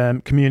wasn't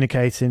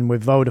communicating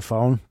with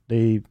Vodafone,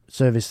 the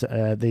service,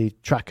 the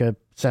tracker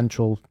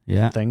central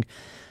thing.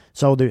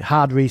 So they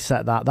hard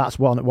reset that. That's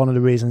one of the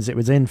reasons it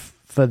was in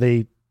for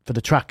the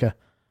tracker,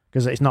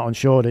 because it's not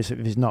insured if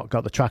it's not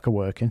got the tracker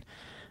working.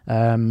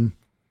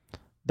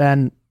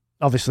 Then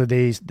obviously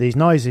these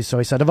noises. So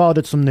he said, I've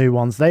ordered some new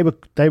ones. They were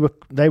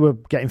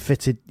getting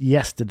fitted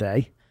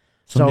yesterday.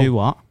 Some new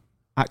what?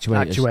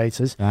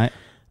 Actuators. Right.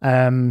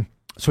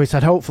 So he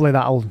said, hopefully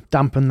that'll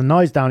dampen the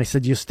noise down. He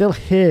said, you still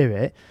hear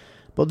it,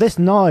 but this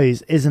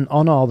noise isn't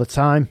on all the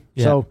time.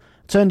 Yeah. So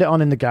I turned it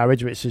on in the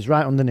garage, which is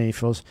right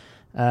underneath us.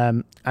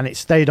 And it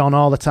stayed on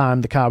all the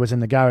time. The car was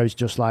in the garage,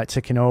 just like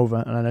ticking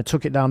over. And then I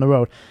took it down the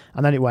road,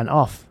 and then it went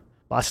off.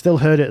 But I still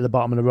heard it at the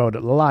bottom of the road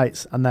at the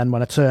lights. And then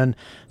when I turned,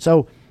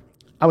 so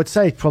I would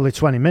say probably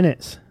 20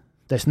 minutes,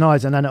 this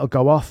noise, and then it'll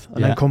go off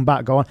and then come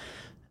back, go on.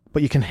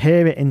 But you can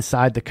hear it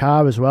inside the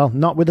car as well.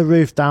 Not with the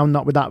roof down,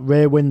 not with that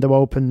rear window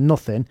open,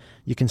 nothing.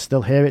 You can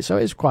still hear it. So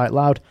it's quite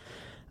loud.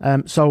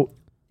 So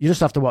you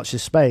just have to watch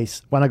this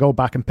space. When I go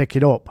back and pick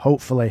it up,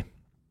 hopefully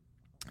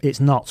it's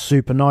not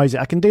super noisy.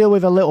 I can deal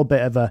with a little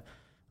bit of a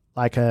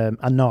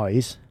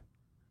noise,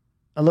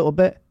 a little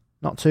bit,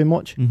 not too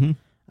much.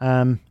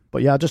 Mm-hmm.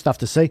 But yeah, I just have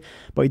to see.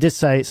 But he did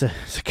say it's a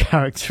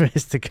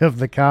characteristic of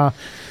the car,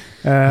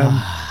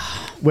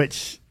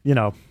 which,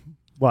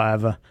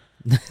 whatever.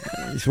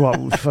 It's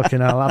what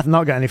fucking hell. I've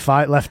not got any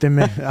fight left in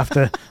me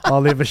after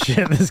all the other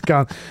shit that's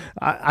gone.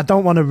 I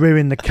don't want to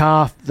ruin the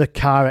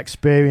car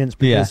experience,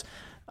 because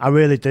I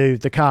really do.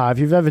 The car, if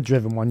you've ever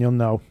driven one, you'll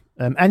know.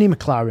 Any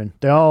McLaren,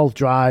 they all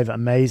drive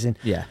amazing.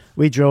 Yeah.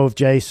 I drove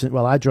Jason's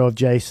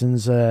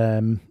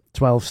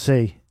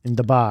 12C in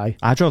Dubai.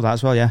 I drove that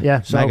as well, yeah. Yeah,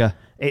 so mega.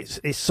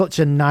 It's such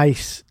a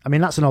nice, I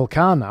mean, that's an old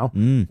car now.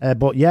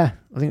 But yeah,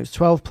 I think it's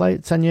 12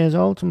 plate, 10 years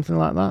old, something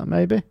like that,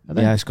 maybe. I think.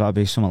 Yeah, it's got to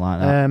be something like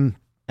that.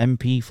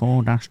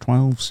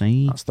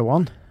 MP4-12C. That's the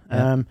one.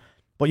 Yeah.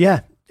 But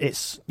yeah,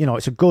 it's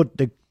it's a good.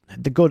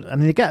 The good. I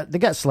mean, they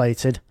get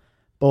slated,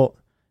 but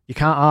you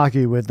can't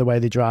argue with the way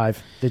they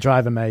drive. They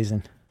drive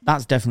amazing.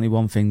 That's definitely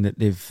one thing that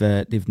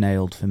they've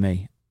nailed for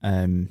me.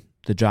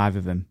 The drive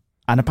of them,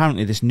 and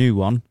apparently this new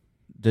one,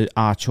 the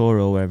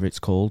Arturo, whatever it's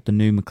called, the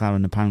new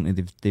McLaren. Apparently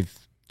they've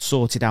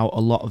sorted out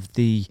a lot of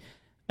the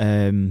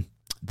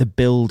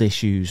build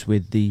issues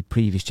with the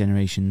previous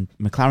generation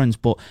McLarens.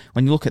 But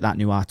when you look at that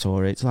new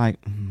Artura, it's like,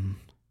 it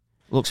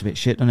looks a bit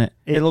shit, doesn't it?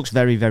 It looks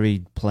very,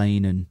 very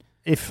plain. And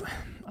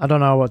I don't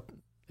know what,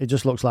 it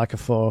just looks like a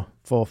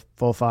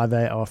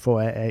 458 or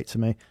 488 to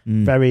me.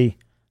 Very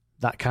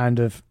that kind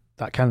of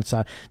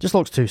side. Just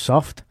looks too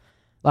soft.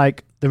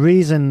 Like, the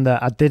reason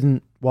that I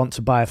didn't want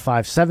to buy a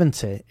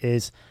 570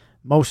 is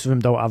most of them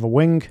don't have a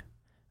wing,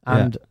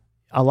 and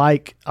I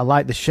like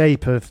the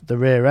shape of the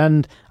rear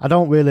end. I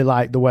don't really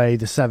like the way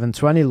the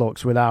 720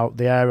 looks without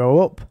the aero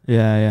up.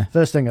 Yeah.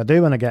 First thing I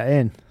do when I get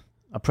in,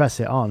 I press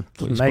it on.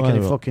 Doesn't make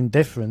any fucking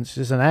difference.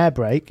 It's an air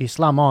brake. You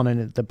slam on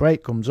and the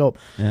brake comes up.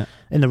 Yeah.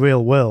 In the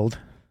real world,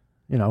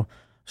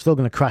 still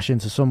going to crash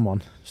into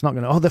someone. It's not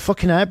going to, oh, the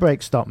fucking air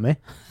brake stopped me.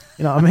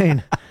 You know what I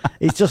mean?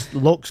 It just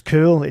looks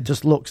cool. It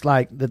just looks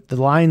like the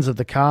lines of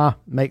the car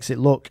makes it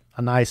look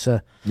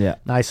nicer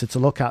to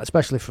look at,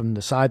 especially from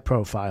the side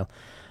profile.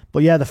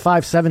 But yeah, the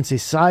 570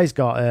 size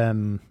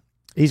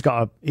he's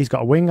got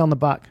a wing on the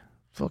back.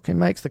 Fucking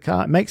makes the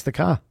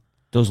car.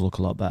 Does look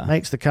a lot better.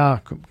 Makes the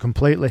car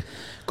completely.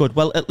 Good.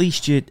 Well, at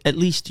least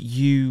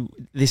you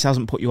this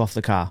hasn't put you off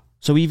the car.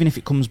 So even if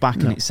it comes back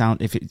and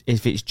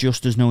if it's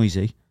just as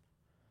noisy,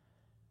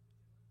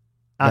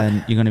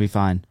 then you're going to be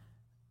fine.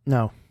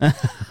 No.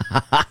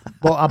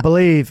 But I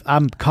believe,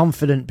 I'm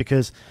confident,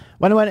 because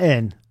when I went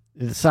in,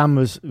 Sam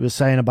was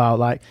saying about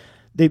like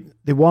they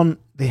want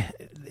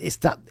it's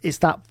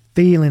that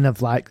feeling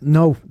of like,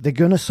 no, they're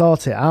gonna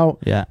sort it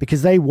out,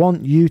 because they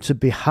want you to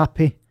be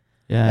happy.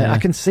 I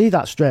can see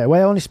that straight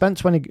away. I only spent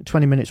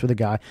 20 minutes with a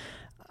guy.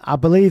 I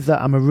believe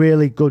that I'm a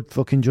really good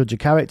fucking judge of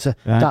character.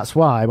 Right. That's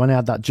why when I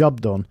had that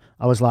job done,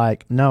 I was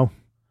like, no.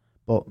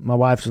 But my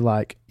wife was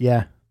like,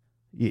 yeah,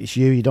 it's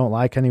you don't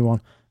like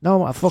anyone.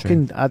 No,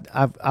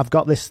 I've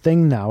got this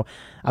thing now.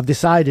 I've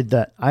decided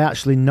that I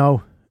actually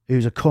know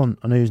who's a cunt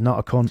and who's not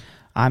a cunt.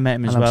 I met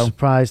him as well. I'm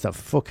surprised I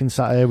fucking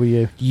sat here with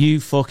you. You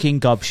fucking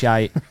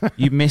gobshite.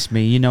 You miss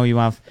me. You know you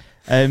have.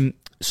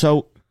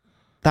 So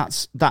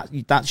that's your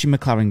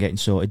McLaren getting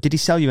sorted. Did he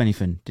sell you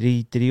anything? Did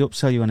he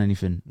upsell you on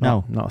anything?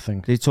 No, not a thing.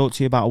 Did he talk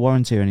to you about a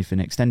warranty or anything?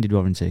 Extended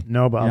warranty?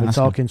 No, but I'll be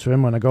talking to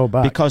him when I go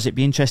back. Because it'd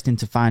be interesting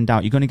to find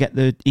out. You're going to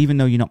get even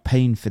though you're not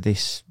paying for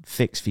this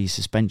fix for your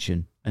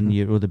suspension and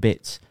your other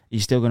bits, you're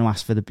still going to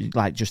ask for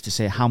just to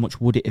say how much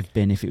would it have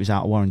been if it was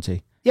out of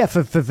warranty? Yeah,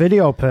 for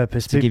video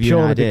purpose, to give you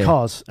an idea.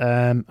 Because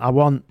I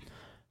want,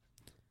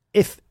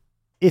 if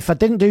I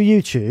didn't do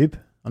YouTube,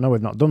 I know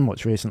we've not done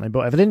much recently,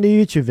 but if I didn't do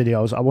YouTube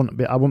videos, I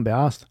wouldn't be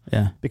asked.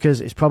 Yeah,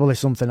 because it's probably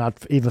something I'd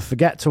either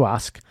forget to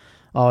ask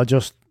or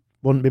just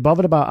wouldn't be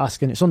bothered about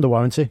asking. It's under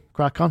warranty,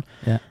 crack on.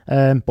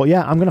 Yeah. But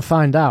yeah, I'm going to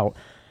find out.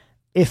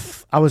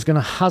 If I was going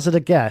to hazard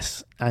a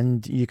guess,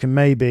 and you can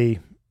maybe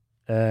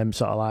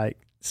sort of like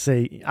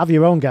have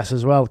your own guess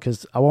as well,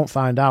 because I won't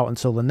find out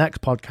until the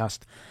next podcast.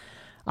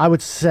 I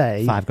would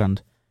say $5,000,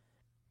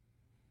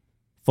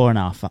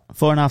 4.5 to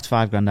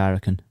 $5,000, I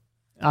reckon.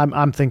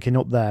 I'm thinking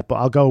up there, but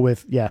I'll go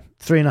with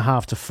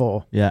 3.5 to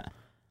 4. Yeah.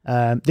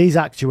 These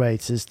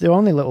actuators, they're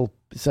only little,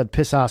 it said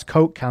piss ass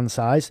Coke can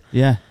size.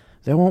 Yeah.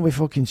 They won't be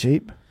fucking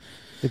cheap.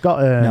 They've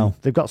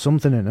got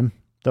something in them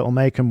that'll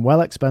make them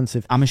well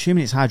expensive. I'm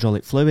assuming it's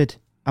hydraulic fluid.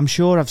 I'm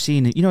sure I've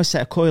seen it. You know, a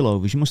set of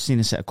coilovers. You must have seen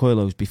a set of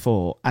coilovers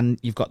before, and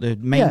you've got the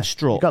main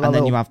strut, and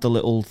then you have the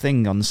little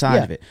thing on the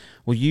side of it.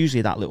 Well,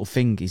 usually that little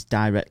thing is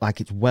direct, like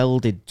it's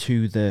welded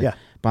to the. Yeah.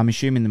 But I'm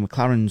assuming the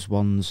McLaren's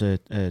ones are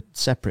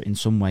separate in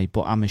some way.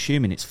 But I'm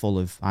assuming it's full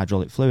of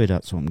hydraulic fluid.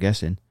 That's what I'm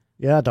guessing.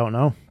 Yeah, I don't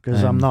know,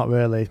 because I'm not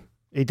really.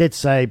 He did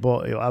say,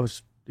 but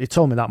he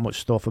told me that much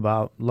stuff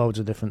about loads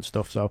of different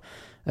stuff. So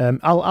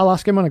I'll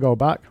ask him when I go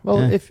back. Well,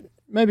 if.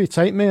 Maybe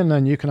take me and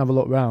then you can have a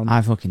look round.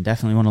 I fucking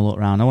definitely want to look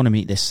round. I want to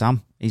meet this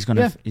Sam. He's going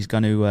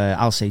to,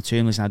 I'll say to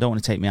him, listen, I don't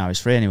want to take my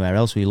RS3 anywhere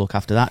else. Will you look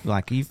after that?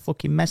 Like, are you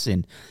fucking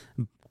messing?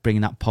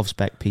 Bringing that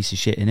POV-spec piece of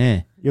shit in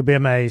here. You'll be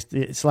amazed.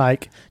 It's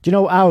like, do you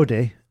know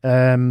Audi?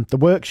 The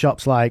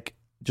workshop's like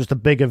just a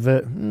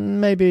bigger,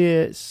 maybe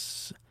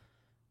it's,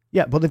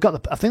 but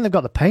I think they've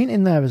got the paint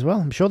in there as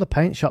well. I'm sure the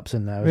paint shop's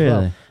in there as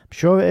well. I'm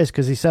sure it is,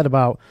 because he said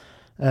about,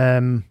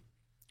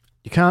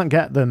 you can't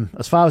get them,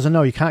 as far as I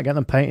know, you can't get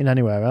them painted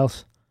anywhere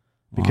else,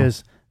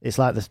 because it's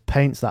like the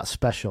paint's that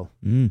special.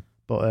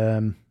 But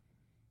and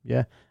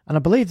I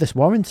believe this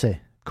warranty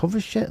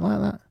covers shit like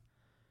that,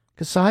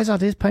 because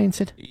Sizad is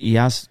painted. He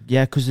has,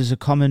 because there's a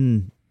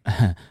common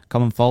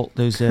fault.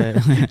 There's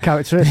a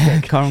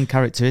common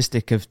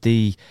characteristic of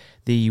the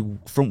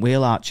front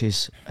wheel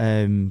arches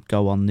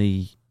go on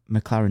the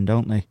McLaren,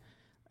 don't they?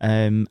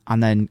 And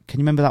then,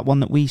 can you remember that one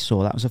that we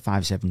saw? That was a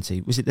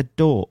 570. Was it the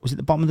door? Was it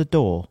the bottom of the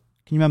door?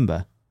 Can you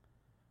remember?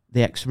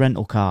 The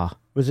ex-rental car.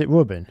 Was it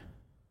rubbing?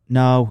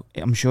 No,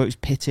 I'm sure it was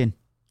pitting.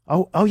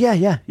 Oh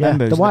yeah.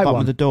 Remember, the white bottom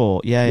one. Of the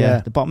door. Yeah.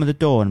 The bottom of the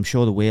door, and I'm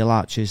sure the wheel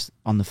arches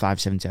on the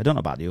 570. I don't know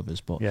about the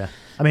others, but yeah.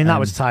 I mean, that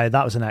was tired.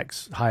 That was an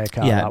ex-hire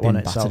car. Yeah, that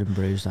wasn't battered and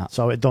bruised. That.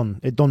 So it done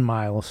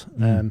miles.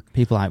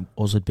 People like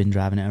us had been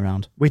driving it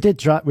around. We didn't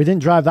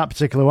drive that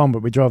particular one,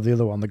 but we drove the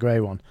other one, the grey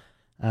one,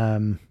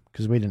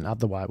 because we didn't have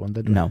the white one,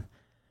 did we? No.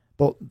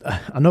 But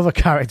another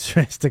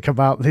characteristic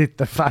about the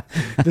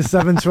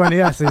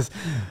 720S is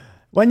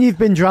when you've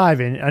been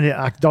driving, and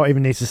I don't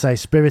even need to say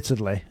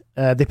spiritedly,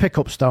 they pick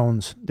up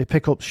stones, they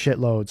pick up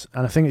shitloads,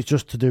 and I think it's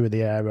just to do with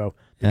the aero.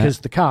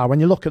 Because the car,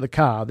 when you look at the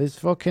car, there's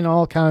fucking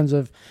all kinds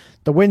of,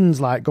 the wind's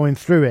like going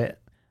through it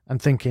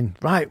and thinking,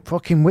 right,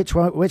 fucking which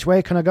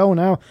way can I go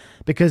now?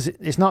 Because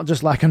it's not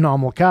just like a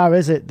normal car,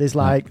 is it? There's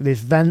like, there's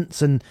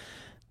vents and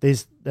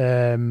there's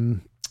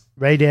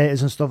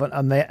radiators and stuff,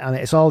 and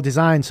it's all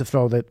designed to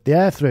throw the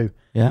air through.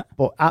 Yeah.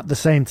 But at the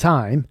same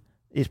time,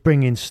 it's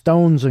bringing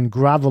stones and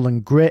gravel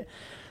and grit.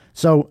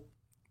 So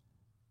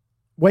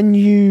when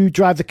you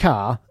drive the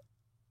car,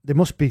 there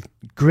must be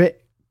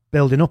grit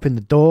building up in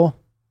the door.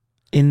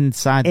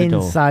 inside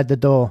the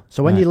door.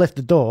 So when Right. you lift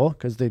the door,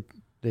 because they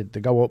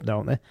go up,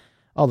 don't they?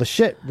 All the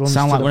shit runs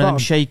Sound to like the one of bottom. them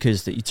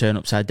shakers that you turn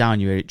upside down,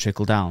 you hear it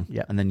trickle down,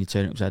 Yeah. and then you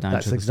turn it upside down.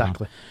 That's it trickles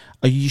exactly. Down.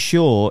 Are you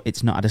sure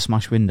it's not had a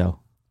smashed window?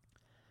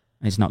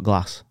 And it's not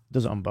glass?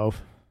 Does it on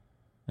both.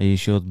 Are you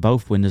sure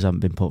both windows haven't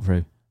been put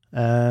through?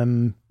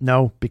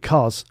 No,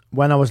 because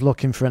when I was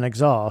looking for an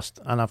exhaust,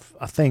 and I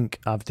think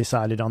I've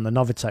decided on the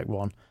Novitec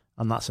one,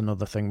 and that's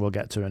another thing we'll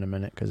get to in a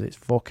minute because it's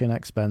fucking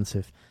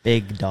expensive.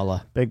 Big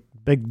dollar. Big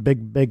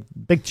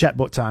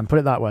checkbook time. Put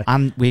it that way.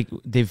 And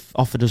they've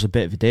offered us a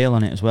bit of a deal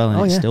on it as well,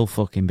 and it's still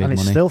fucking big and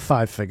it's money. still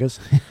 5 figures.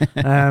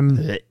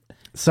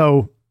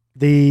 So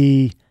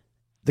the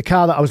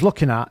car that I was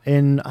looking at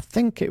I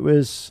think it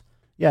was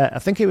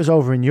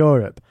over in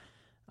Europe,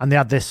 and they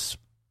had this.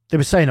 They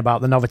were saying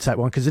about the Novitec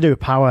one because they do a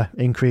power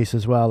increase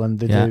as well, and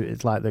they do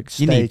it's like the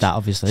you need that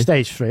obviously.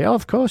 Stage 3. Oh,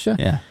 of course, yeah.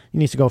 Yeah. You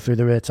need to go through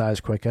the rear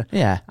tires quicker.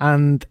 Yeah.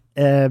 And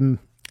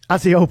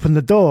as he opened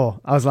the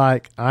door, I was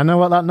like, I know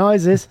what that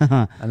noise is,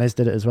 and his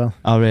did it as well.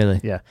 Oh, really?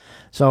 Yeah.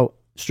 So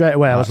straight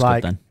away, I was That's good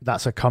like, then.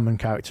 that's a common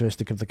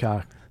characteristic of the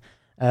car.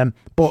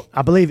 But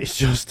I believe it's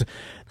just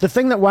the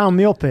thing that wound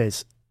me up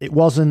is it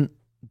wasn't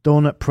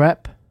done at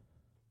prep.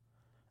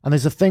 And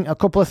there's a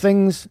couple of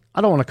things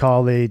I don't want to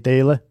call the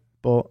dealer,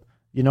 but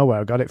you know where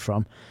I got it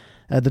from.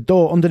 The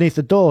door underneath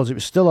the doors, it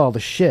was still all the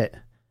shit.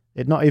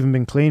 It'd not even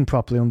been cleaned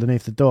properly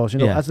underneath the doors. You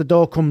know, as the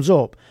door comes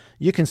up,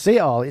 you can see it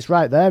all. It's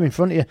right there in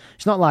front of you.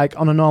 It's not like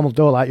on a normal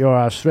door like your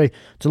RS3.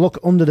 To look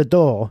under the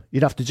door,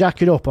 you'd have to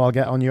jack it up or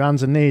get on your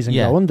hands and knees and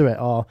go under it,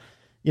 or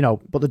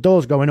but the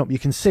door's going up, you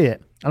can see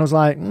it. And I was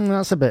like,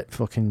 that's a bit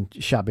fucking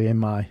shabby in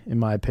my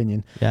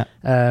opinion. Yeah.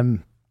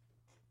 And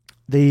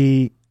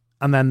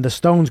then the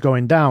stones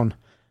going down.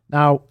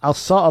 Now I'll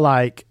sort of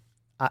like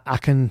I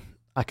can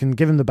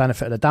give him the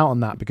benefit of the doubt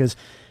on that because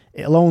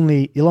you'll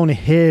only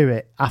hear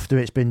it after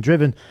it's been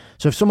driven.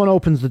 So if someone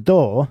opens the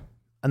door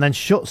and then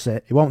shuts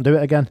it, he won't do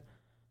it again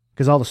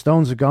because all the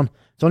stones are gone.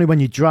 It's only when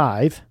you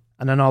drive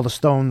and then all the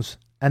stones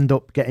end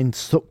up getting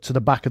stuck to the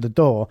back of the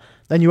door,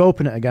 then you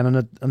open it again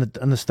and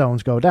the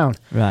stones go down.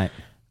 Right.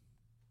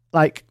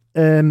 Like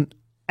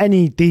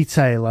any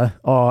detailer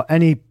or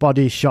any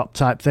body shop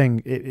type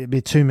thing, it'd be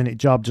a 2-minute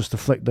job just to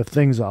flick the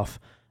things off.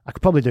 I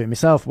could probably do it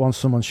myself once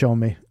someone showed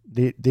me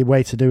the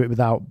way to do it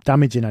without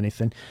damaging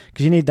anything,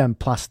 because you need them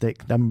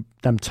plastic, them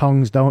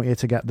tongs, don't you,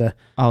 to get the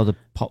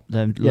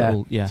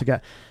little to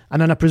get,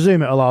 and then I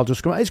presume it'll all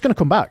just come. It's going to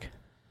come back.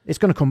 It's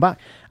going to come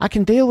back. I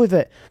can deal with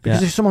it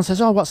because if someone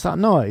says, "Oh, what's that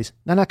noise?"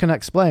 then I can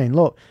explain.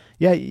 Look,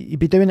 you'd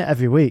be doing it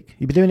every week.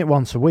 You'd be doing it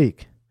once a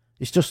week.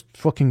 It's just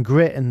fucking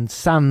grit and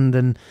sand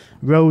and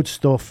road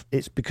stuff.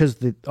 It's because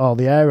all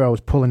the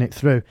aero's pulling it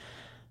through,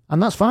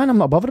 and that's fine. I'm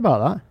not bothered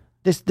about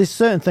that. There's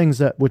certain things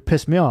that would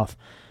piss me off.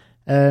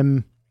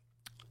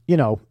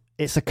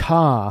 It's a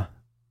car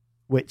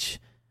which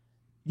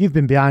you've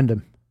been behind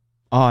them.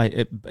 Oh,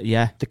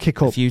 yeah. The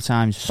kick up a few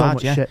times. so Bad,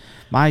 much yeah. shit.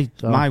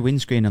 My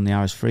windscreen on the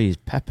RS3 is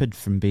peppered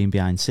from being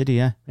behind City,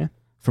 yeah.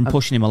 From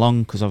pushing him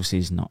along, because obviously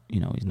he's not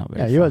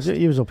very fast.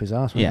 He was up his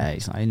ass. Yeah,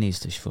 he's like, he needs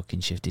to fucking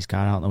shift his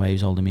car out of the way. He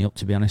was holding me up,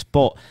 to be honest.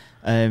 But,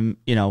 they're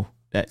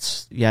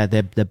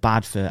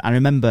bad for... I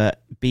remember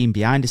being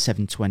behind a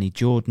 720,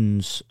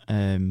 Jordan's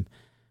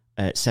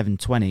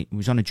 720. It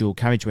was on a dual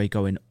carriageway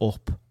going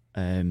up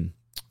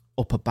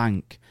a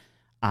bank,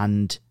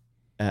 and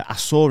I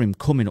saw him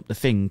coming up the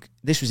thing.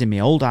 This was in my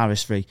old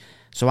RS3,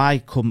 so I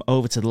come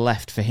over to the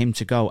left for him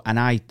to go, and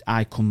I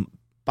come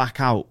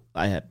back out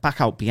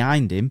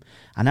behind him,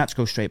 and I had to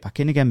go straight back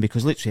in again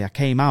because literally I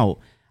came out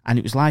and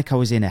it was like I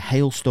was in a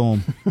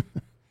hailstorm.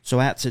 So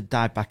I had to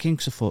dive back in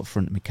because I thought the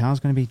front of my car's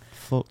going to be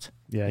fucked.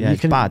 Yeah,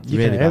 it's bad. You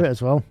really can hear bad. it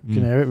as well. You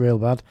can hear it real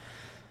bad.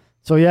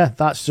 So yeah,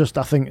 that's just.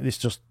 I think it's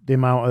just the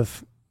amount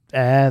of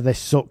air they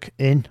suck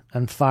in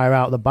and fire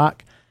out the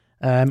back.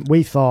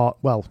 We thought,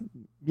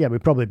 we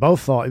probably both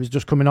thought it was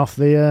just coming off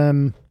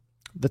the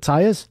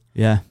tyres.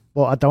 Yeah.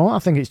 But I don't. I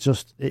think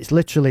it's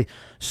literally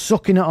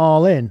sucking it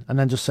all in and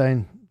then just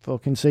saying,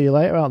 fucking see you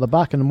later out the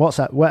back, and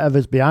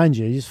whatever's behind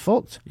you is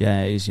fucked.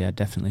 Yeah, it is, yeah,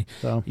 definitely.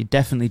 So you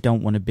definitely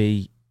don't want to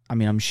be... I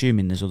mean, I'm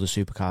assuming there's other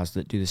supercars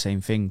that do the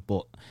same thing,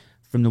 but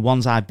from the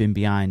ones I've been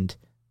behind,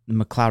 the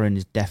McLaren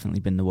has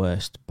definitely been the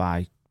worst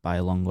by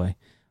a long way.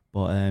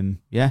 But,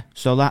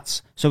 so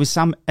is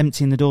Sam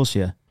emptying the doors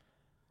here?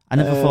 I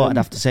never thought I'd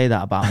have to say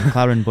that about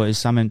McLaren, but is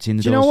Sam emptying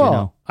the doors? Do you know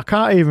what? I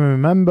can't even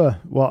remember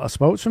what I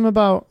spoke to him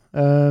about.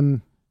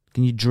 Can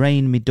you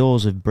drain me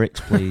doors of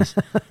bricks, please?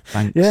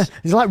 Thanks. Yeah,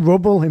 it's like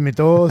rubble in my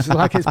doors. It's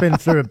like it's been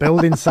through a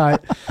building site.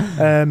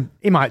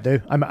 He might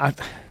do.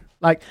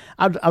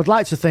 I'd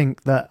like to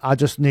think that I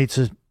just need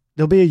to...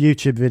 There'll be a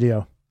YouTube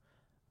video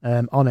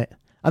on it.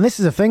 And this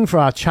is a thing for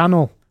our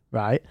channel,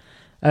 right?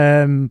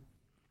 I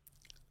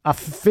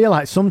feel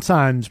like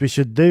sometimes we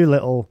should do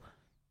little...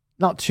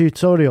 Not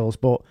tutorials,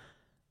 but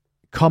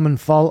common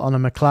fault on a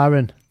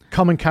McLaren,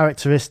 common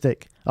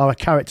characteristic, or a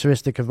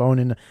characteristic of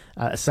owning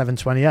a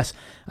 720S.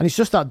 And it's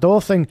just that door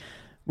thing.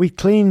 we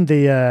cleaned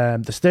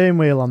the steering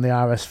wheel on the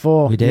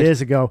RS4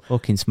 years ago.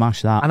 Fucking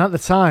smash that. And at the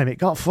time, it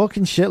got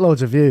fucking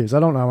shitloads of views. I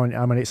don't know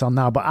how many it's on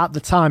now, but at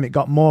the time, it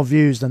got more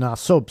views than our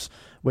subs,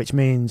 which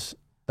means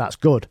that's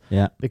good.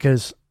 Yeah.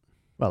 Because,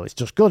 well, it's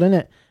just good, isn't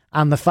it?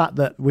 And the fact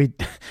that we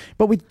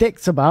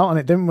dicked about on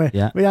it, didn't we?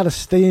 Yeah. We had a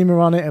steamer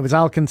on it. It was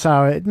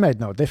Alcantara. It made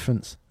no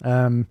difference.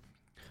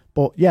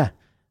 But yeah,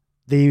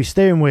 the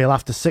steering wheel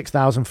after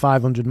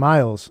 6,500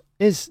 miles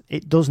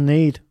it does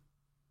need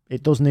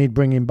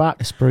bringing back.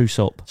 A spruce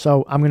up.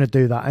 So I'm going to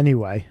do that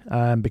anyway,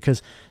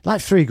 because like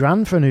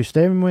 $3,000 for a new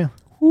steering wheel.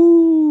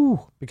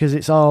 Woo! Because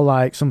it's all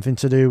like something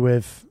to do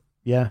with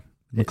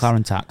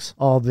McLaren tax.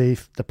 All the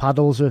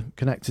paddles are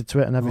connected to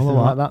it and everything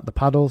like that. The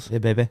paddles, Yeah,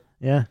 baby.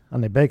 yeah,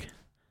 and they're big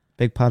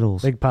Big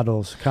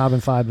paddles.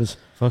 carbon fibers.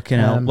 Fucking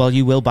hell. Well,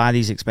 you will buy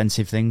these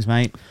expensive things,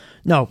 mate.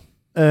 No,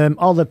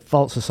 all the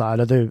faults aside,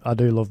 I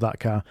do love that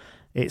car.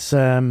 It's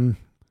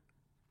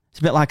It's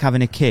a bit like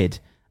having a kid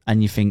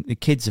and you think the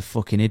kid's a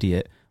fucking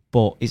idiot,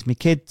 but it's my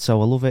kid,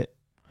 so I love it.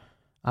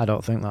 I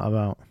don't think that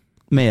about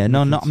Mia,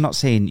 no, I'm not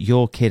saying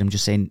your kid. I'm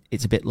just saying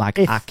it's a bit like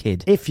a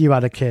kid if you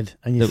had a kid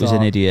and you that was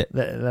an idiot.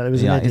 that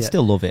was an idiot. I'd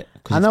still love it.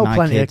 I know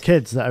plenty of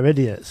kids that are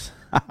idiots.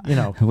 You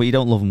know, Well, you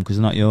don't love them because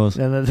they're not yours.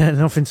 they're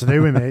nothing to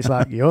do with me. It's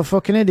like, you're a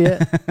fucking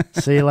idiot.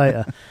 See you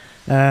later.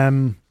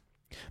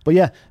 But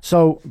yeah,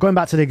 so going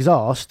back to the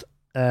exhaust,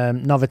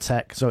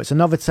 Novitec. So it's a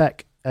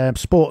Novitec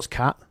Sports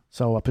Cat.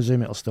 So I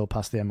presume it'll still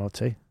pass the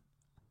MOT.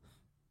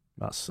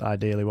 That's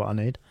ideally what I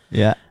need.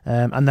 Yeah.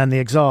 And then the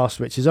exhaust,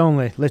 which is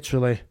only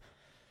literally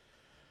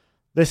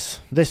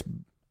this. I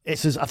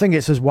think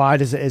it's as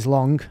wide as it is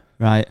long.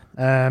 Right.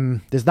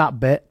 There's that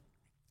bit,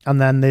 and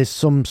then there's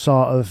some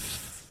sort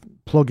of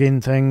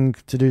plug-in thing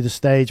to do the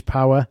stage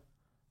power.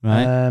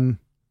 Right. And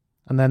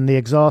then the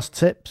exhaust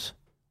tips,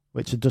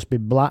 which would just be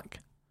black.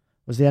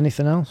 Was there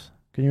anything else?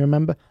 Can you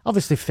remember?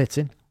 Obviously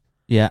fitting.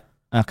 Yeah.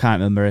 I can't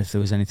remember if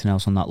there was anything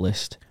else on that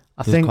list.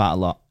 I There's think quite a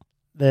lot.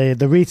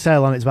 the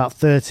retail on it's about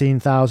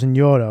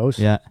 €13,000.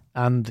 Yeah.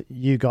 And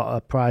you got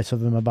a price of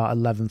them about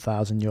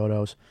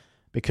 €11,000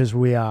 because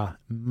we are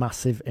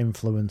massive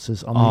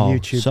influencers on the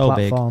YouTube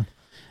platform. Big.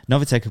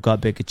 Novitec have got a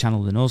bigger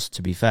channel than us,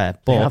 to be fair.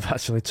 But they have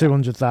actually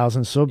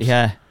 200,000 subs.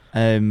 Yeah.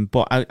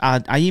 But I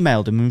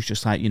emailed them and was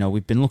just like,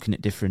 we've been looking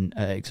at different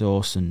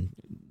exhausts and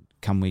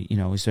can we,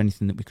 is there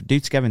anything that we could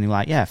do together? And they're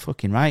like, yeah,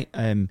 fucking right.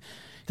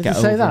 Did they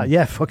say that?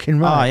 Yeah, fucking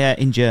right. Oh yeah,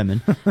 in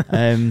German.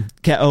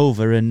 Get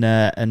over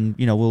and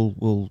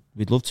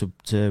we'd love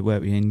to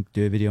work with you and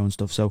do a video and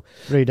stuff. So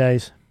 3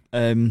 days.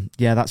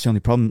 Yeah, that's the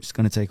only problem. It's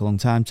going to take a long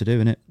time to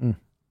do, innit?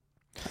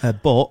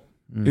 But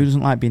who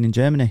doesn't like being in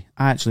Germany?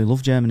 I actually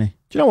love Germany.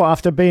 Do you know what?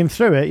 After being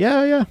through it,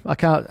 yeah.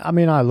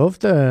 I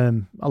loved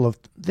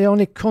the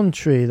only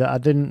country that I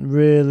didn't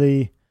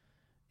really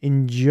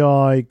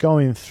enjoy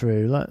going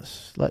through.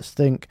 Let's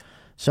think.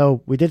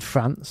 So we did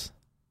France.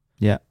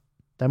 Yeah.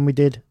 Then we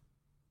did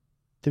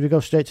we go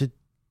straight to...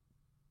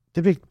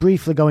 Did we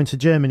briefly go into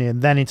Germany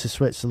and then into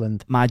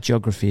Switzerland? My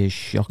geography is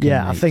shocking.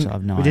 Yeah, mate, I think so I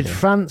have no we idea. did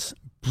France,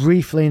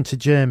 briefly into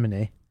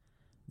Germany,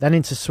 then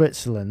into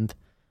Switzerland,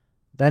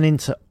 then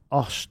into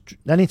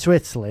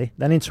Italy,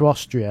 then into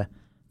Austria,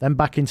 then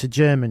back into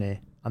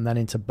Germany, and then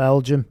into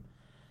Belgium.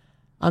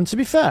 And to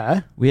be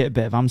fair... We ate a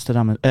bit of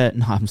Amsterdam. Not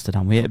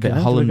Amsterdam. We ate a bit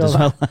of Holland as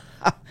well.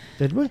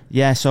 Did we?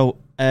 Yeah, so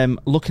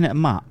looking at a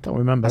map... Don't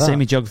remember I that. say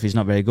my geography is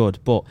not very good,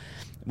 but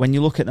when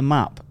you look at the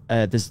map,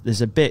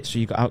 there's a bit,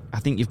 so I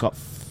think you've got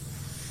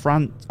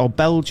France or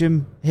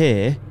Belgium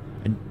here,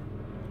 and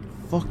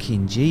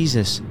fucking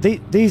Jesus.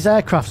 These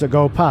aircraft that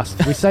go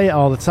past, we say it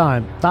all the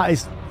time, that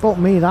is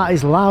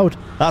loud.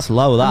 That's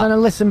low, that. And then I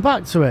listen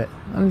back to it,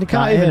 and you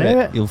can't even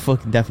hear it. You'll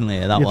fucking definitely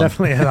hear that You'll one.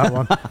 definitely hear that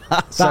one.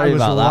 Sorry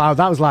about loud.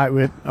 That was like,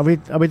 are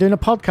we doing a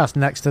podcast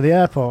next to the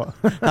airport?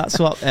 That's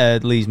what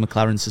Lee's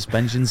McLaren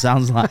suspension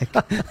sounds like.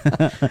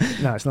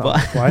 No, it's not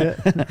quiet.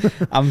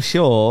 I'm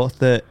sure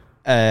that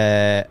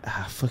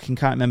I fucking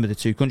can't remember the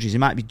two countries. It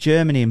might be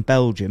Germany and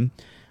Belgium.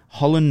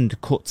 Holland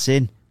cuts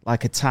in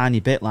like a tiny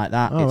bit like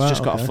that. It's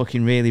just got a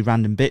fucking really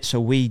random bit. So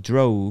we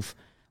drove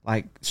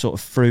like sort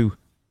of through.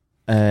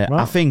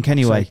 I think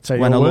anyway,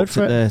 when I looked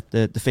at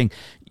the thing,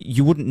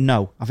 you wouldn't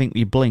know. I think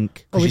you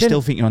blink because you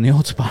still think you're on the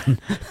autobahn.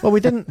 Well, we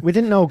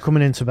didn't know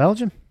coming into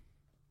Belgium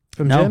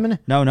from Germany.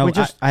 No.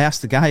 I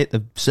asked the guy at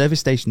the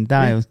service station.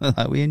 I was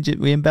like, we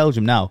in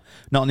Belgium now,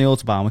 not on the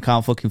autobahn. We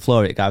can't fucking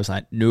floor it. The guy was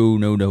like, no,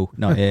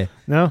 not here.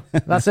 No,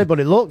 that's it. But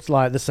it looked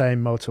like the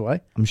same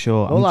motorway. I'm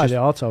sure. Or like the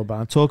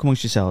autobahn. Talk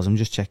amongst yourselves. I'm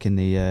just checking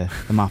the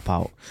map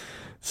out.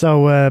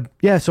 So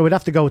so we'd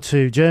have to go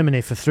to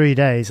Germany for 3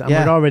 days, and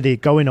we're already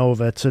going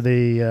over to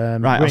the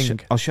ring.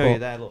 I'll show you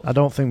there. Look. I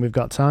don't think we've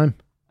got time.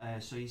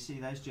 So you see,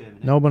 there's Germany.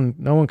 No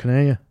one can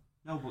hear you.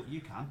 No, but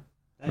you can.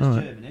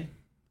 There's Germany.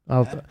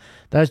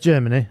 There's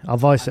Germany. I'll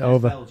voice it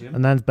over, Belgium.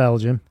 And then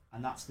there's And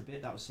that's the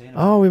bit that was saying.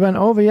 Oh, we went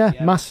over, yeah.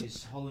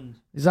 Is Holland.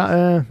 Is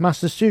that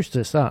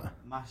Massachusetts? That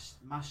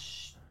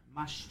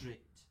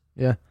Maastricht.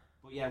 Yeah.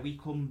 But yeah, we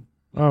come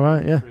All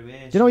right, yeah.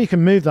 You know you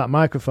can move that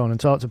microphone and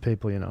talk to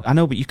people, you know. I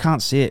know, but you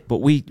can't see it. But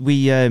we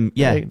yeah.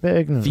 Bit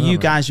ignorant, For you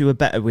guys who are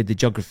better with the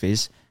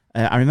geographies,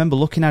 I remember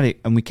looking at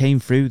it, and we came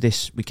through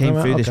this. We came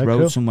through this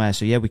road somewhere.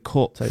 So yeah, we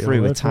cut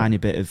through a tiny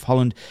bit of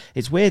Holland.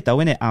 It's weird though,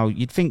 isn't it? How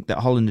you'd think that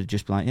Holland would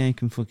just be like, yeah, you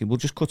can we'll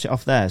just cut it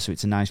off there, so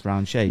it's a nice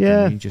round shape.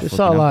 Yeah, and you just it's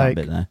sort of like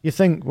that bit there. You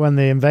think when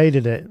they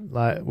invaded it,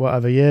 like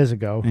whatever years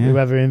ago,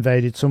 whoever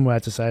invaded somewhere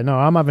to say, no,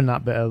 I'm having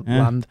that bit of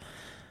land,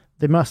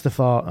 they must have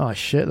thought, oh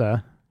shit,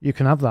 there, you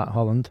can have that,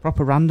 Holland.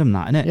 Proper random,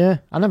 that, innit? Yeah,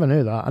 I never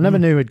knew that. I never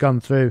knew we'd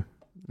gone through.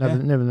 Never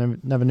knew.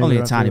 Only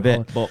a tiny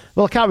bit, but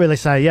well, I can't really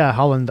say. Yeah,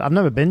 Holland. I've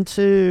never been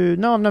to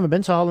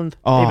Holland.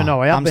 Even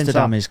though I have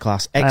Amsterdam been to is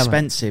class.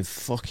 Expensive,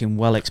 fucking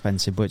well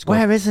expensive, but it's good.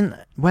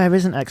 Where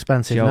isn't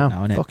expensive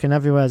now? Fucking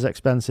everywhere's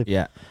expensive.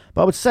 Yeah,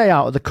 but I would say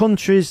out of the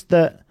countries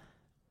that,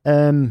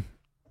 I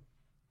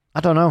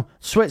don't know,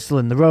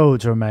 Switzerland, the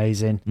roads are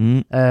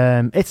amazing.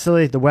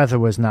 Italy, the weather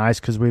was nice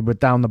because we were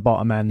down the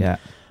bottom end. Yeah,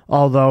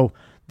 although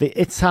the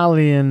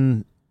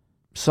Italian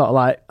sort of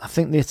like, I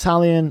think the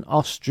Italian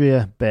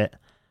Austria bit,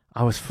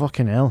 I was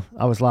fucking ill.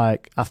 I was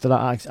like, after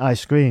that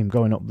ice cream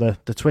going up the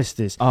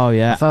twisties. Oh,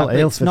 yeah. I felt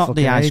ill. It's not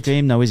the ice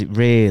cream, though, is it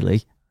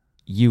really?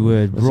 You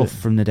were rough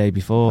from the day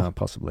before. Oh,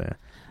 possibly,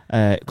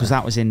 yeah. Because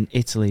that was in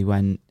Italy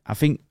when I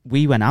think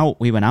we went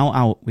out. We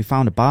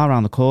found a bar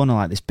around the corner,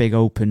 like this big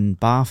open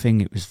bar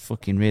thing. It was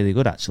fucking really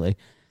good, actually.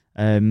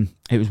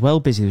 It was well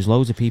busy. There was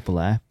loads of people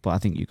there, but I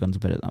think you'd gone to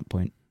bed at that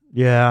point.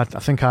 Yeah, I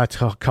think I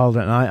called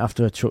it at night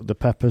after I chucked the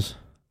peppers.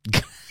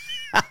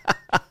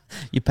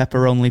 Your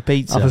pepperoni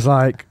pizza. I was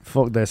like,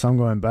 fuck this, I'm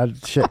going to bed.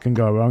 Shit can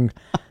go wrong.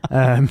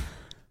 I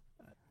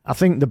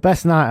think the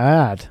best night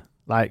I had,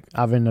 like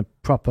having a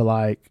proper,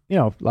 like, you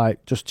know,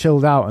 like just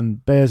chilled out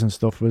and beers and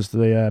stuff, was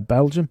the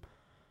Belgium.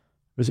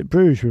 Was it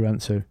Bruges we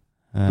went to?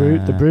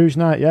 The Bruges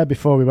night, yeah,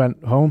 before we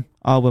went home.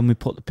 Oh, when we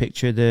put the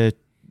picture of the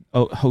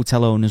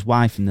hotel owner's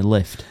wife in the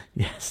lift.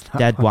 Yes.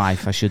 Dead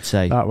wife, I should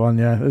say. That one,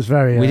 yeah. It was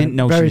very... we didn't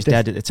know she was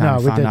dead at the time.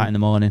 We found out in the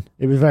morning.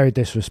 It was very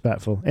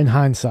disrespectful. In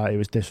hindsight, it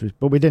was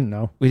disrespectful, but we didn't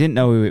know. We didn't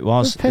know who it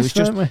was. Pissed,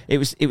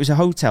 it was a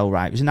hotel,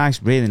 right? It was a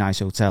nice, really nice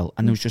hotel,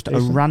 and there was just a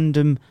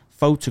random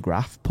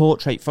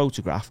portrait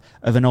photograph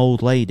of an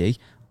old lady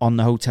on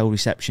the hotel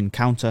reception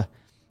counter.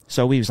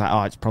 So we was like,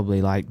 oh, it's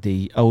probably like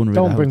the owner of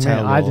the hotel. Don't bring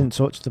me. I didn't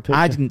touch the picture.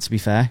 I didn't, to be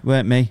fair.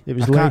 Weren't me. It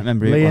was I can't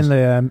remember who it was.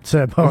 Lee in the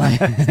turbo.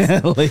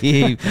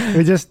 Lee.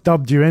 We just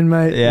dobbed you in,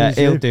 mate. Yeah,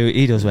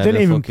 he does whatever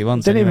the fuck he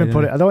wants. Didn't even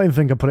put it. I don't even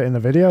think I put it in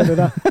the video, did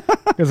I?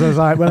 Because I was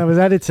like, when I was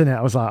editing it,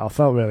 I was like, I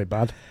felt really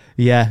bad.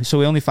 Yeah, so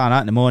we only found out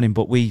in the morning,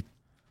 but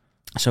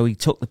so he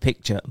took the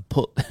picture and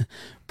put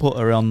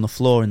her on the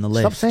floor in the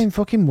lift. Stop saying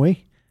fucking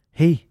we.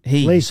 He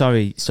took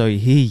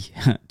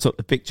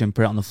the picture and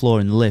put it on the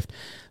floor in the lift.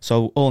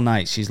 So all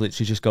night she's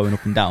literally just going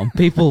up and down.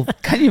 People,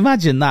 can you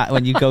imagine that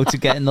when you go to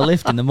get in the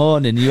lift in the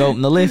morning, you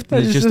open the lift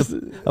and there's just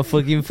a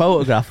fucking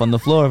photograph on the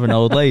floor of an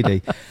old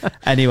lady.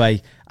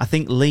 Anyway, I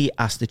think Lee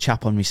asked the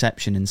chap on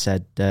reception and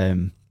said,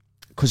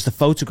 because the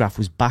photograph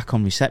was back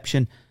on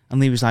reception, and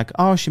Lee was like,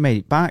 oh, she made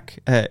it back.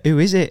 Who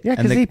is it? Yeah,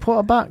 because he put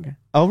her back.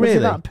 Oh, really?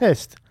 Was he that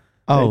pissed?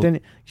 Oh,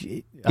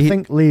 I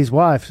think Lee's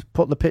wife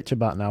put the picture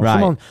back now.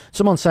 Right.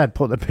 Someone said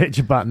put the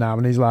picture back now,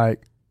 and he's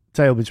like,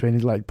 tail between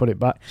his legs, put it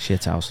back.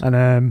 Shithouse.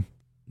 And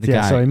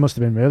so he must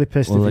have been really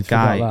pissed. Well, if the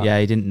guy, yeah,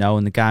 he didn't know,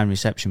 and the guy in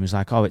reception was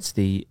like, oh, it's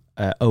the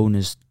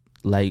owner's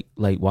late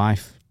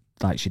wife,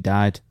 like she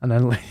died. And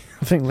then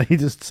I think Lee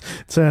just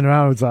turned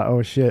around and was like,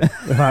 oh shit,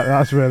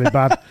 that's really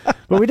bad.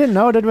 But we didn't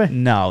know, did we?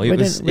 No, it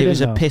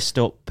was a pissed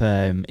up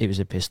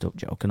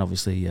joke, and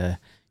obviously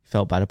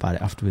felt bad about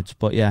it afterwards.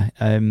 But yeah,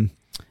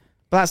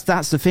 but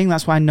that's the thing.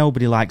 That's why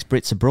nobody likes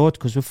Brits abroad,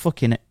 because we're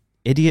fucking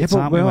idiots,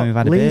 aren't we? When we've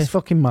had a beer. Lee's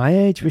fucking my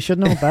age. We should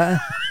know better.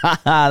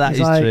 That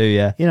is true.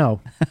 Yeah, you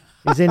know,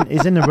 he's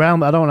in the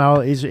realm. I don't know.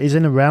 He's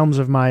in the realms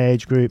of my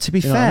age group. To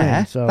be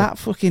fair,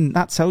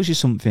 that tells you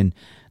something.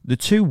 The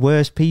two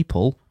worst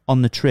people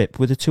on the trip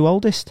were the two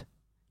oldest.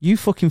 You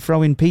fucking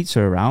throwing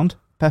pizza around,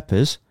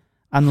 peppers,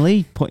 and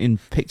Lee putting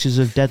pictures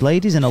of dead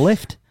ladies in a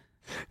lift.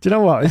 Do you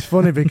know what? It's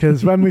funny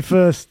because when we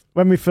first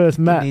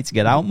met, you need to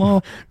get out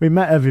more. We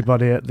met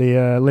everybody at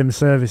the Lim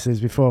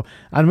Services before,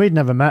 and we'd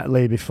never met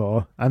Lee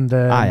before. And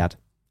I had.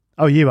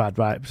 Oh, you had,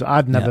 right? So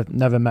I'd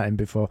never met him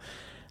before.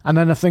 And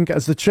then I think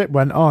as the trip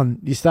went on,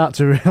 you start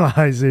to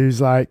realise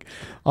who's like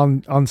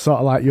on sort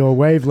of like your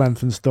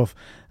wavelength and stuff.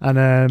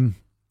 And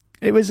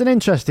it was an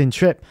interesting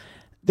trip.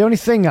 The only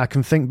thing I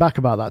can think back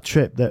about that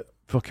trip that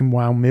fucking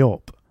wound me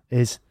up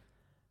is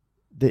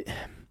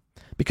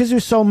because there were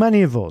so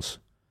many of us.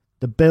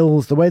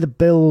 The way the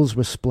bills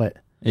were split.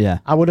 Yeah.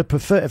 I would have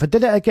preferred, if I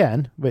did it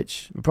again,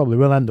 which I probably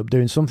will end up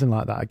doing something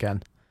like that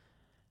again,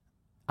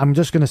 I'm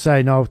just going to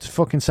say no, to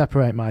fucking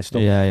separate my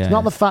stuff. Yeah, it's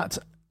not the fact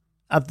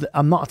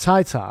I'm not a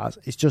tie-tart,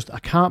 it's just I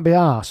can't be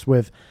arsed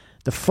with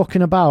the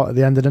fucking about at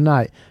the end of the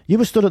night. You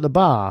were stood at the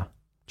bar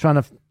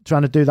trying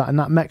to do that in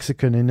that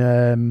Mexican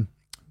in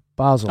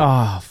Basel.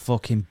 Oh,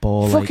 fucking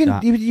ball like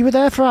that. You were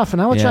there for half an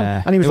hour.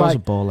 Yeah, and he was like, a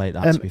ball like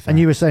that, to be fair. And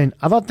you were saying,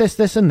 I've had this,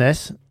 this and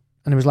this.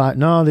 And he was like,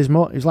 no, there's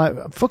more. He was like,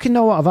 I fucking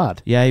know what I've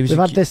had. Yeah, We've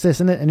had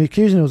this, and it. And he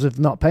accusing us of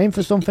not paying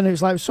for something. It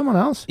was like someone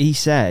else. He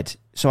said,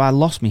 so I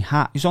lost my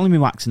hat. It was only my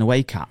waxing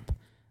away cap.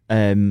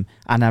 And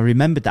I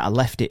remembered that I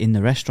left it in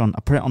the restaurant.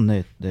 I put it on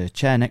the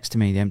chair next to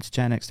me, the empty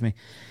chair next to me.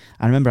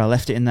 I remember I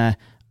left it in there.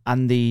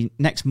 And the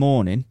next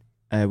morning,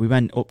 we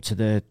went up to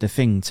the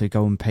thing to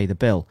go and pay the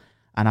bill.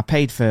 And I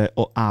paid for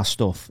our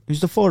stuff.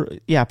 It was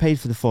I paid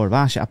for the 4 of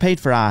our shit. I paid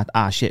for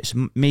our shit.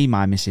 So me,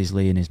 my missus,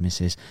 Lee and his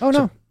missus. Oh,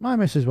 no, my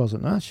missus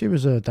wasn't there. She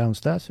was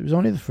downstairs. It was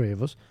only the 3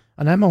 of us.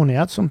 And Em only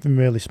had something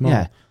really small.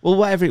 Yeah. Well,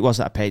 whatever it was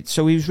that I paid.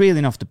 So he was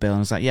reeling off the bill. And I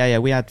was like, yeah,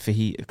 we had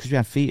fajita. Because we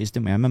had fajitas,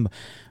 didn't we? I remember.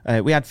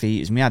 We had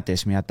fajitas, and we had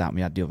this, and we had that, and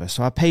we had the other.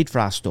 So I paid for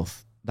our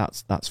stuff.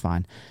 That's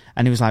fine.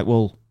 And he was like,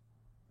 well,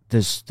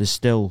 there's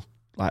still...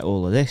 like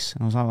all of this,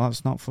 and I was like, well,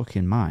 that's not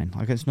fucking mine.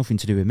 Like, it's nothing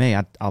to do with me.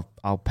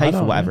 I'll pay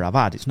for whatever I've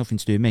had. It's nothing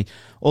to do with me.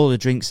 All the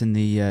drinks and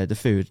the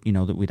food,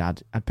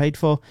 that I'd paid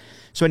for.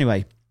 So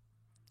anyway,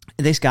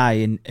 this guy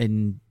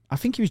in I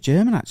think he was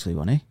German actually,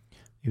 wasn't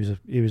he?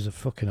 He was a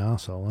fucking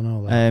arsehole, I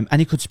know that.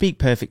 And he could speak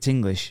perfect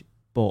English,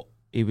 but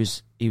he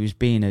was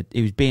being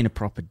a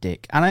proper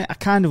dick. And I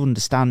kind of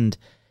understand.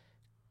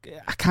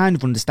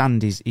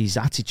 His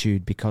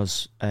attitude,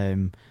 because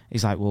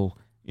he's like, well,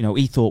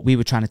 he thought we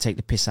were trying to take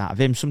the piss out of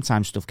him.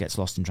 Sometimes stuff gets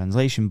lost in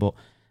translation,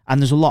 and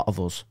there's a lot of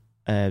us.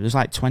 There's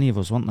like 20 of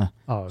us, wasn't there?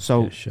 Oh,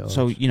 so sure.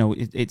 So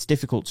it's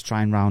difficult to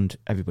try and round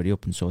everybody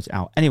up and sort it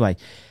out. Anyway,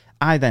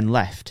 I then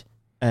left,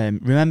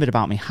 remembered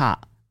about my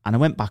hat, and I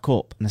went back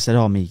up and I said,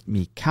 "Oh, me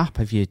cap.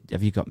 Have you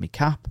got me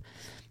cap?"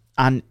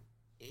 And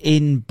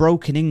in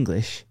broken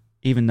English,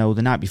 even though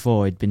the night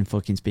before he'd been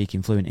fucking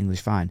speaking fluent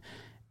English fine,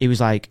 he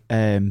was like,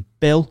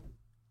 "Bill,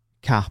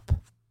 cap."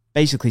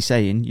 Basically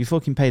saying, you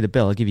fucking pay the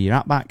bill, I'll give you your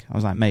hat back. I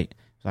was like, mate,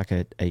 it's like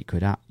a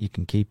 £8 hat, you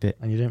can keep it.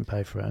 And you didn't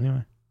pay for it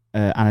anyway.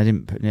 And I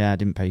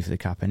didn't pay for the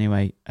cap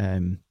anyway.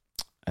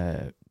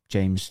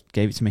 James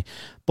gave it to me.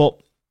 But,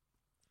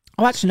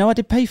 actually, no, I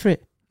did pay for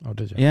it. Oh,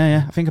 did you?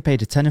 Yeah. I think I paid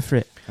 £10 for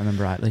it, if I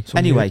remember rightly. It's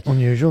anyway.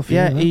 Unusual for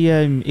you,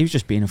 he was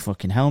just being a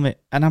fucking helmet.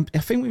 And I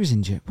think we was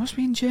in Germany. Was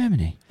we in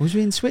Germany? Was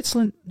we in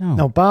Switzerland?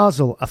 No,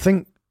 Basel. I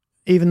think,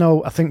 even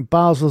though I think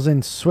Basel's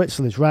in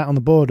Switzerland, it's right on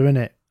the border, isn't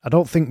it? I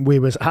don't think we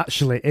was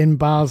actually in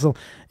Basel.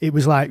 It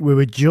was like we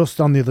were just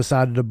on the other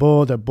side of the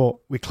border, but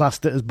we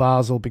classed it as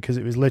Basel because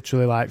it was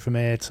literally like from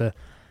here to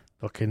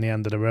fucking the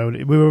end of the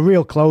road. We were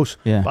real close,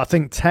 but I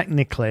think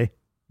technically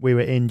we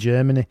were in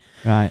Germany.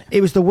 Right.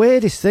 It was the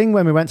weirdest thing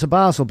when we went to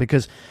Basel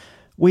because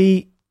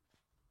we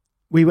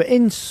were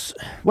in...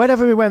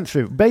 Wherever we went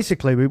through,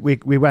 basically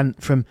we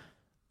went from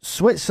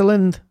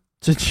Switzerland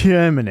to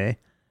Germany.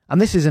 And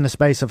this is in a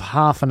space of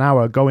half an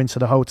hour going to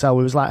the hotel.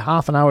 We was like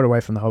half an hour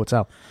away from the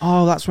hotel.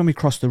 Oh, that's when we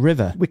crossed the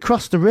river. We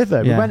crossed the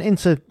river. Yeah.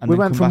 We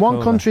went from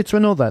one country to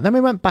another. Then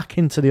we went back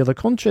into the other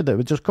country that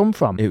we'd just come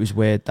from. It was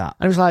weird, that.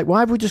 And it was like,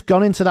 why have we just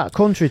gone into that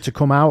country to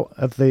come out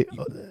of the...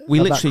 We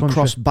literally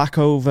crossed back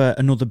over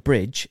another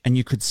bridge, and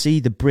you could see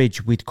the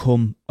bridge we'd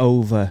come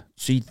over.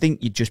 So you'd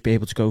think you'd just be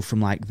able to go from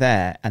like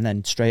there and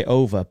then straight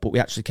over. But we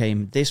actually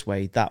came this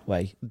way, that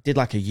way. Did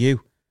like a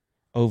U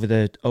over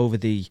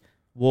the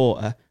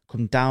water,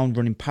 come down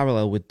running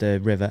parallel with the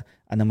river,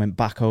 and then went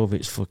back over.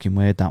 It's fucking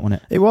weird, that,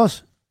 wasn't it? It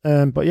was.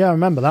 But yeah, I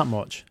remember that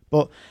much.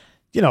 But,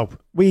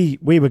 we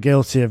were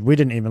guilty of... We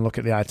didn't even look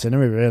at the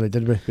itinerary, really,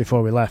 did we,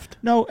 before we left?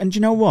 No, and do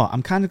you know what?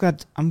 I'm kind of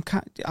glad...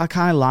 I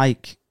kind of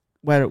like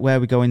where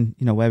we're going,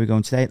 where we're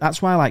going today.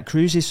 That's why I like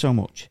cruises so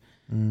much.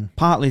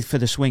 Partly for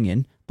the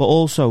swinging, but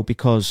also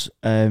because,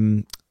 I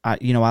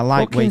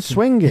like... Fucking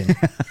swinging?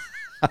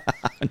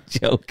 I'm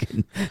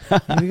joking.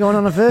 You're going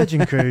on a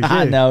Virgin cruise,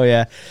 I know,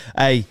 yeah.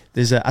 Hey,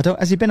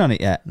 has he been on it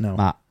yet? No,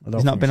 Matt.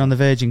 He's not been on the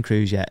Virgin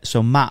cruise yet.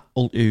 So Matt,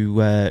 who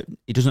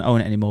he doesn't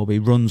own it anymore, but he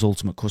runs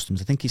Ultimate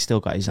Customs. I think he's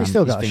still got his. He's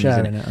still got a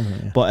share in it,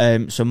 hasn't he?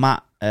 But so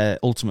Matt,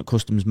 Ultimate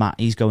Customs, Matt,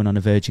 he's going on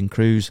a Virgin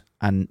cruise,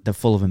 and they're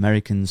full of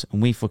Americans,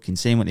 and we fucking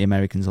seen what the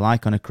Americans are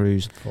like on a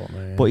cruise.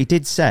 But he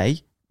did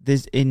say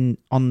there's in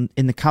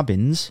the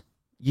cabins,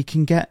 you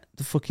can get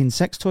the fucking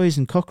sex toys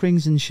and cock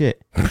rings and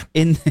shit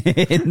in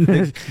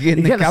the you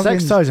get the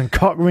sex toys and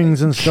cock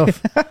rings and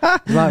stuff.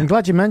 I'm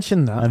glad you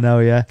mentioned that. I know,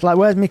 yeah. It's like,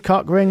 where's me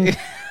cock ring?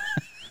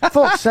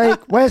 Fuck's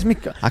sake, where's me...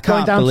 I can't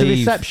going down believe...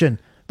 to reception.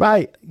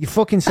 Right, you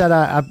fucking said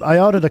I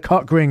ordered a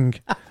cock ring.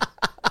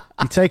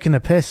 You're taking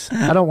a piss.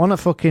 I don't want a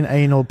fucking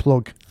anal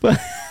plug.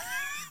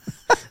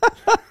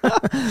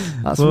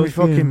 That's what we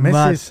fucking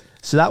misses.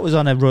 So that was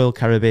on a Royal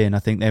Caribbean. I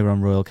think they were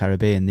on Royal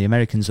Caribbean. The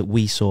Americans that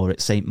we saw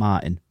at St.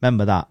 Martin.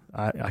 Remember that?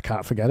 I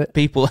can't forget it.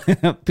 People,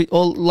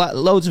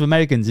 loads of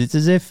Americans. It's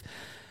as if,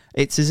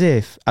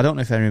 I don't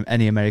know if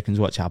any Americans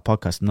watch our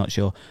podcast, I'm not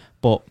sure.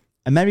 But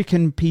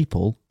American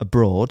people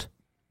abroad,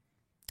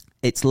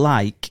 it's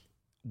like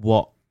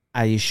what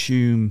I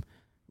assume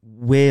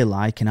we're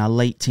like in our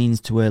late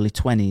teens to early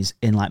 20s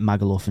in like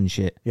Magaluf and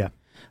shit. Yeah.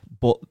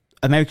 But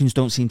Americans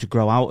don't seem to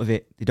grow out of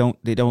it. They don't.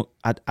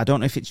 I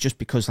don't know if it's just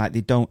because like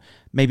they don't.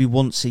 Maybe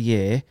once a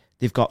year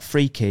they've got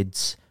 3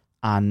 kids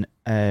and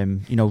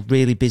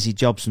really busy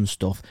jobs and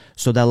stuff.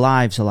 So their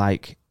lives are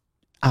like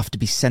have to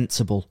be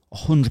sensible,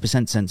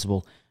 100%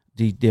 sensible.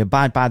 they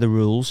abide by the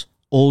rules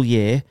all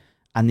year,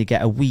 and they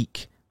get a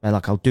week where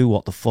like I'll do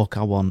what the fuck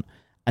I want,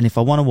 and if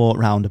I want to walk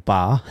around a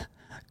bar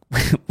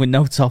with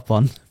no top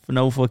on for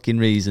no fucking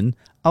reason,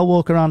 I'll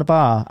walk around a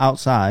bar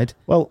outside.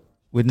 Well,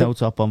 with no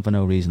top on for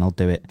no reason, I'll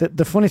do it.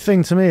 The funny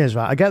thing to me is,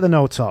 right, I get the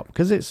no top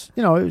because it's,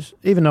 it was,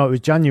 even though it was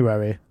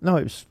January, no,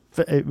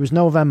 it was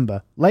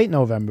November, late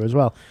November as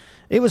well.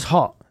 It was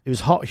hot. It was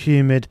hot,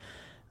 humid.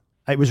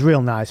 It was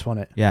real nice,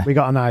 wasn't it? Yeah. We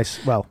got a nice,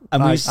 and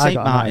I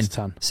got a nice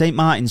tan. St.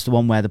 Martin's the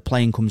one where the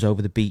plane comes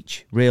over the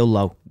beach, real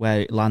low,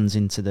 where it lands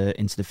into the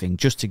thing,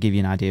 just to give you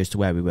an idea as to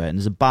where we were. And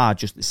there's a bar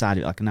just beside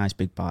it, like a nice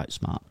big bar. It's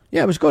smart.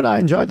 Yeah, it was good. I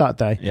enjoyed that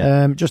day.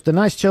 Yeah. Just a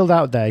nice chilled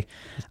out day.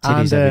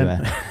 Titties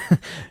everywhere.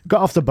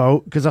 Got off the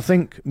boat because I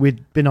think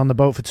we'd been on the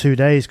boat for 2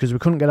 days because we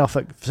couldn't get off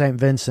at St.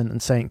 Vincent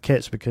and St.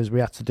 Kitts because we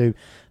had to do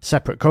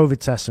separate COVID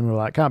tests, and we were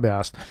like, can't be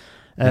asked.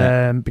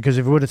 Because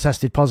if we would have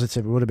tested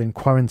positive, we would have been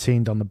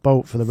quarantined on the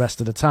boat for the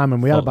rest of the time,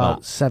 and we had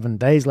about 7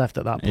 days left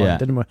at that point,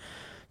 didn't we?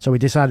 So we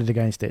decided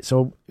against it.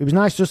 So it was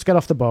nice just to get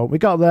off the boat. We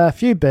got there, a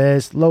few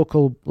beers,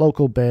 local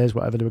beers,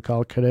 whatever they were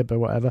called, Carib or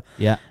whatever.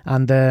 Yeah.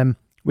 And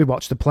we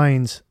watched the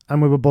planes,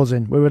 and we were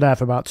buzzing. We were there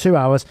for about 2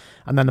 hours,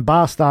 and then the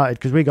bar started,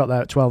 because we got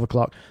there at 12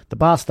 o'clock. The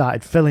bar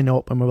started filling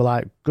up, and we were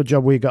like, good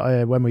job we got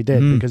here when we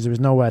did, because there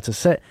was nowhere to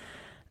sit.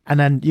 And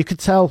then you could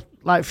tell,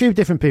 like, a few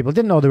different people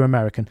didn't know they were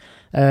American.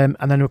 And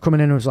then they were coming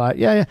in and was like,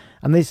 yeah.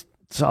 And these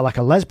sort of like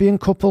a lesbian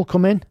couple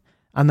come in,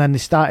 and then they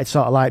started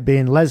sort of like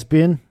being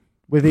lesbian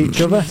with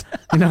each other.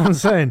 You know what I'm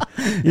saying?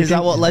 Is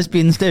that what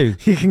lesbians do?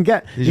 You can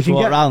get... You can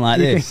walk around like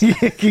this? You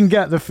can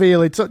get the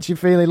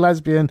touchy-feely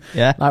lesbian.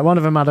 Yeah. Like, one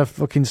of them had a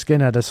fucking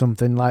skinhead or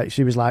something. Like,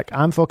 she was like,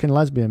 I'm fucking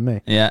lesbian,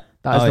 me. Yeah.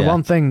 That is the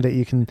one thing that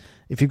you can...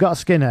 If you've got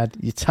a skinhead,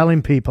 you're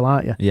telling people,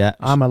 aren't you? Yeah.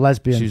 I'm a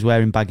lesbian. She was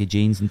wearing baggy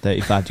jeans and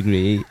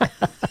 35-degree heat.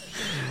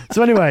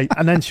 So anyway,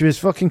 and then she was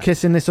fucking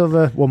kissing this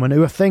other woman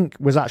who I think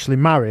was actually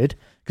married,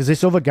 because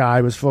this other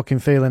guy was fucking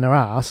feeling her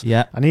ass.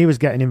 Yeah. And he was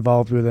getting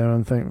involved with her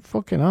and thinking,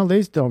 fucking hell,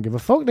 these don't give a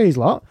fuck, these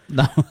lot.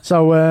 No.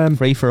 So...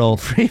 free for all.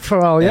 Free for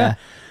all, yeah.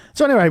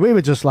 So anyway, we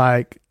were just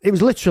like... It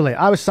was literally...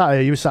 I was sat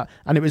here, you were sat...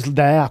 And it was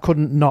there. I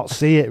couldn't not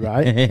see it,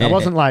 right? I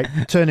wasn't like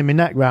turning my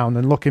neck round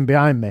and looking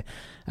behind me.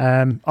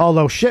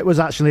 Although shit was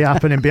actually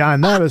happening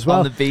behind there as well.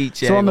 On the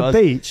beach, yeah. So on the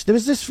beach, there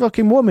was this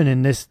fucking woman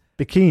in this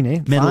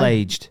bikini.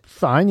 Middle-aged.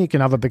 Fine, you can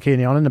have a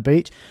bikini on the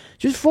beach.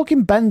 She was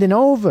fucking bending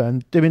over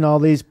and doing all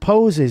these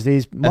poses,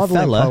 these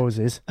modelling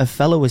poses. A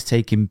fella was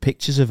taking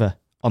pictures of her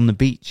on the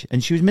beach,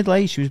 and she was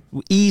middle-aged. She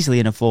was easily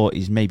in her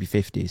 40s, maybe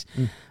 50s.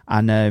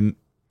 And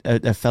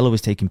a fella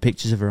was taking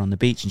pictures of her on the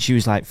beach, and she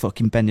was like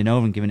fucking bending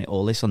over and giving it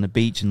all this on the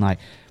beach, and like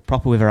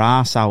proper with her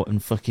arse out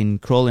and fucking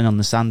crawling on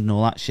the sand and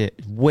all that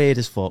shit. Weird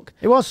as fuck.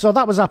 It was. So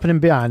that was happening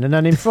behind, and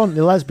then in front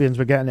the lesbians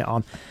were getting it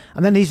on,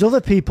 and then these other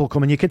people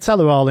come, and you could tell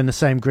they're all in the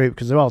same group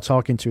because they're all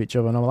talking to each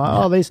other, and I'm like,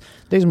 oh,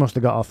 these must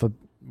have got off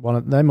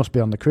they must be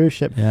on the cruise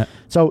ship. Yeah.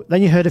 So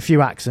then you heard a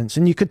few accents,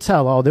 and you could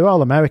tell, oh, they're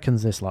all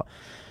Americans, this lot.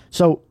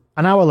 So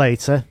an hour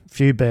later, a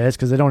few beers,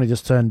 because they'd only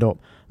just turned up,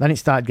 then it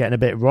started getting a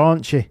bit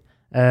raunchy.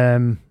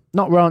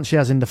 Not raunchy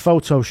as in the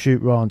photo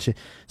shoot raunchy.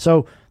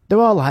 So they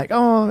were all like,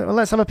 oh, well,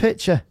 let's have a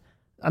picture.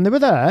 And they were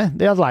there.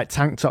 They had like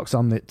tank tops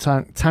on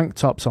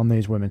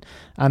these women,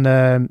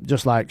 and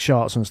just like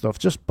shorts and stuff,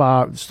 just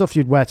stuff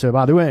you'd wear to a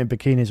bar. They weren't in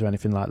bikinis or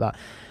anything like that.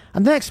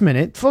 And next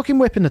minute, fucking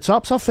whipping the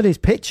tops off for these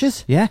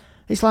pictures. Yeah,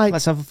 it's like,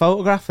 let's have a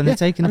photograph, and they're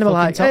taking. And the they were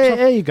like, tops hey, off.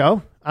 here you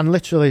go, and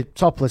literally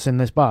topless in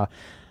this bar.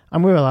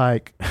 And we were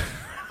like,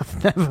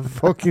 I've never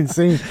fucking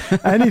seen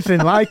anything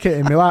like it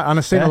in my life. And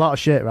I've seen a lot of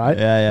shit, right?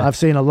 Yeah. I've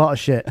seen a lot of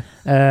shit,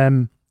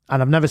 and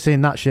I've never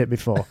seen that shit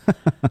before.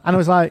 And I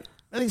was like,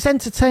 it's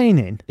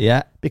entertaining,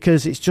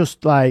 because it's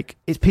just like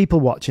it's people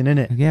watching,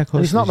 innit? Yeah, of course.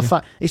 And it's not the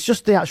fact; it's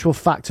just the actual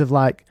fact of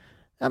like,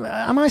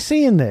 am I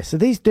seeing this? Are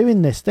these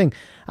doing this thing?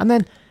 And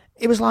then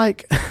it was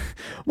like,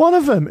 one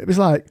of them, it was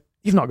like,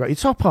 you've not got your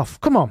top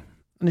off. Come on,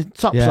 and the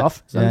top's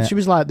off. And she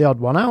was like the odd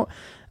one out.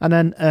 And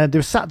then they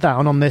were sat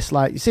down on this,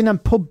 like, you seen them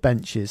pub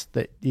benches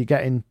that you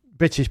get in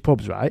British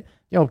pubs, right?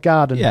 The old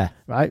garden,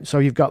 right? So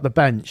you've got the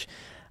bench,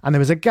 and there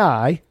was a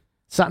guy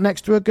sat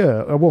next to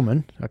a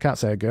woman. I can't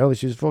say a girl.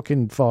 She was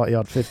fucking 40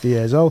 odd, 50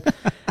 years old.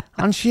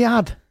 And she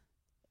had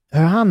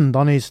her hand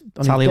on his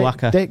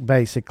dick,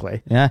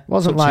 basically. Yeah.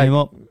 Wasn't like, him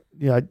up.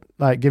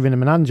 Like giving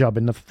him an hand job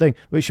in the thing.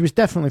 But she was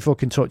definitely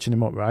fucking touching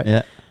him up, right?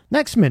 Yeah.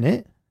 Next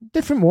minute,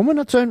 different woman.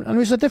 I turned, and it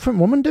was a different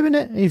woman doing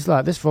it. He's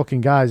like, this fucking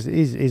guy's,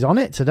 he's on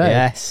it today.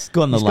 Yes.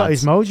 Go on, He's got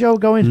his mojo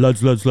going.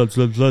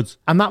 Lads.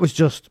 And that was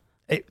just...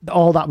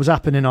 all that was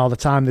happening all the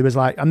time. There was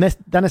like, and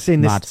then I seen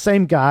this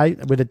same guy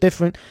with a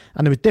different,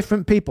 and there was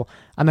different people,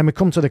 and then we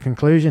come to the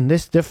conclusion: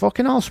 they're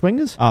fucking all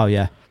swingers. Oh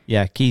yeah,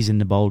 keys in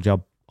the bowl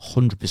job,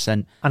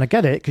 100%. And I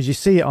get it because you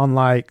see it on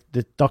like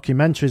the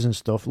documentaries and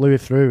stuff. Louis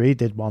Theroux, he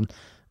did one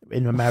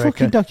in America. What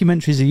fucking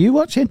documentaries are you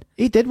watching?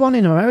 He did one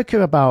in America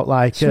about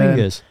like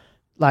swingers,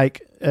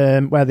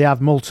 where they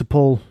have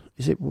multiple.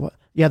 Is it what?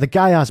 Yeah, the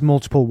guy has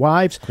multiple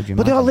wives,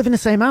 but they all live in the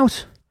same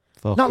house.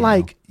 Fucking Not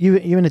like you're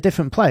in a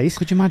different place.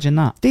 Could you imagine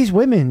that? These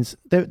women's,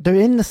 they're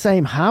in the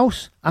same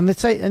house, and they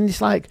say, and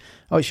it's like,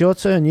 oh, it's your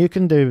turn, you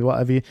can do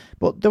whatever you.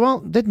 But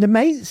they're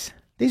mates.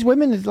 These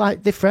women are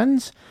like they're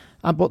friends,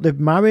 but they're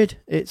married.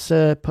 It's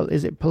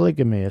is it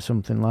polygamy or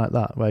something like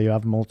that, where you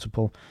have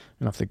multiple?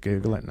 I have to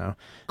Google it now.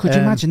 Could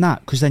you imagine that?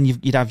 Because then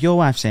you'd have your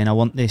wife saying, "I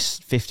want this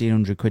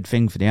 1,500 quid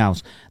thing for the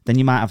house." Then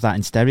you might have that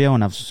in stereo,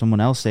 and have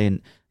someone else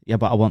saying, "Yeah,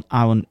 but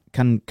I want.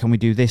 Can we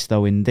do this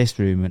though in this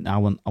room? And I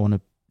want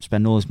to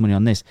spend all this money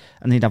on this."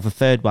 And they'd have a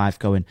third wife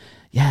going,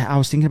 "Yeah, I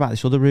was thinking about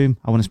this other room.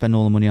 I want to spend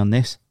all the money on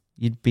this."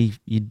 That's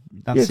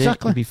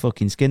exactly. it. You'd be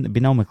fucking skint. There'd be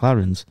no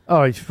McLarens.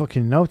 Oh, it's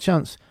fucking no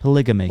chance.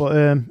 Polygamy. But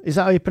is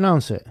that how you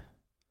pronounce it?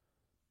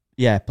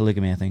 Yeah,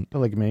 polygamy, I think.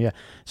 Polygamy, yeah.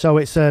 So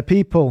it's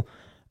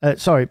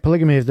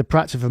polygamy is the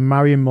practice of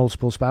marrying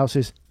multiple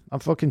spouses.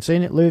 I've fucking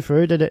seen it. Louis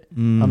Theroux did it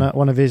on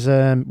one of his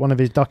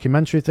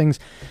documentary things.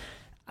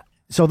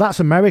 So that's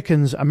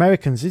Americans.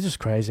 Americans, they're just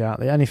crazy, aren't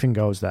they? Anything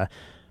goes there.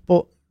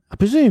 But I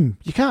presume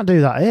you can't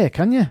do that here,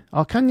 can you?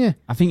 Or can you?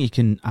 I think you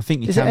can.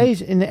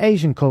 It in the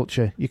Asian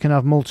culture, you can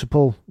have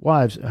multiple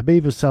wives.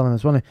 Habib was telling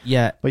us, wasn't he?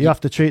 Yeah. But you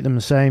have to treat them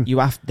the same.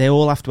 They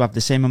all have to have the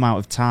same amount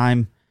of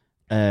time.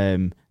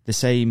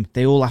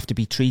 They all have to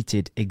be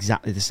treated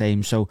exactly the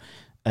same. So,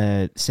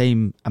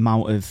 same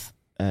amount of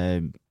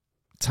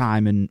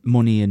time and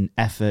money and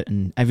effort,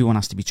 and everyone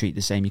has to be treated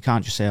the same. You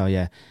can't just say, "Oh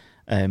yeah,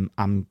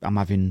 I'm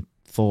having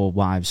 4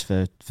 wives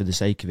for the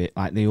sake of it."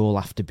 Like they all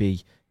have to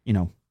be,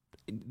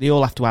 they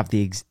all have to have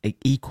the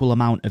equal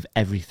amount of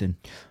everything,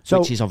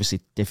 which is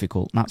obviously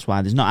difficult. And that's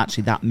why there's not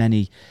actually that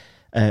many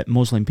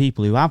Muslim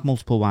people who have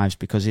multiple wives,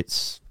 because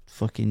it's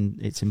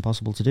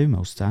impossible to do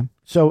most of the time.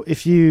 So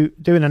if you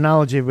do an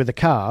analogy with the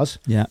cars,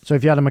 yeah. So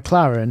if you had a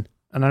McLaren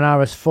and an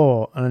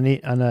RS4 and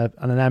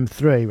an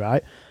M3,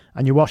 right,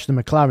 and you wash the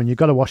McLaren, you've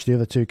got to wash the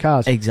other 2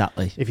 cars.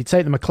 Exactly. If you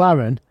take the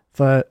McLaren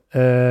for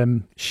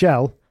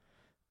Shell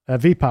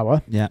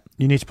V-Power, yeah,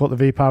 you need to put the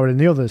V-Power in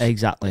the others.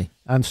 Exactly.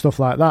 And stuff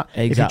like that.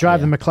 Exactly, if you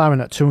drive the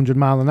McLaren at 200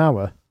 mile an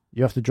hour,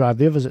 you have to drive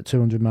the others at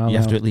 200 mile an hour. You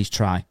have to at least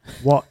try.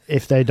 What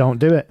if they don't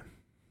do it?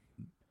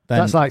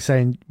 That's like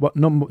saying what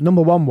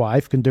number 1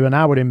 wife can do an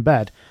hour in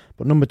bed,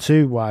 but number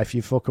 2 wife,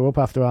 you fuck her up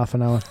after half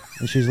an hour.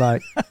 And she's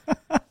like,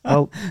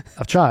 well,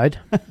 I've tried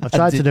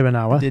to do an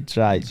hour. I did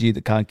try. It's you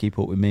that can't keep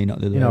up with me, not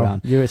the other way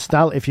around.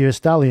 If you're a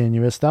stallion,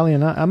 you're a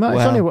stallion. I'm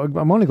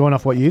only going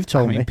off what you've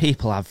told me.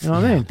 People have,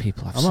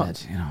 people have said.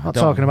 Not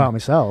talking about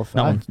myself.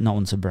 Not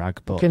one to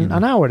brag, but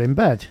an hour in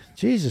bed.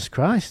 Jesus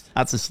Christ.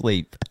 That's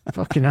asleep.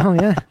 Fucking hell,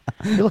 yeah.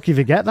 You're lucky if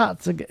you get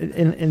that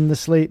in the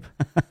sleep.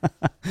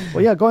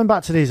 Well, yeah, going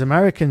back to these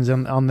Americans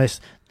on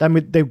this, then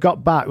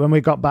when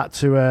we got back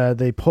to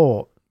the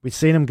port, we'd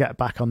seen them get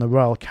back on the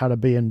Royal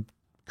Caribbean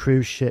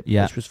cruise ship,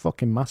 which was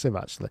fucking massive,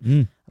 actually.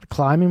 The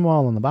climbing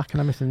wall on the back and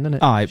everything, didn't it?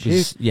 Oh, it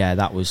was, yeah,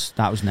 that was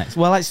next.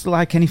 Well, it's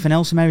like anything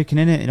else American,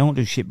 innit? They don't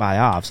do shit by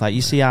halves. Like,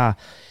 you see our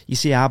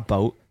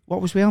boat.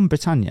 What was we on?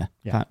 Britannia?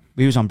 Yeah.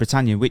 We was on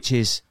Britannia, which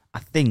is, I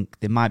think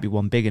there might be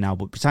one bigger now,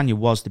 but Britannia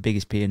was the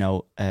biggest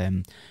P&O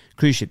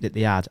cruise ship that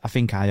they had. I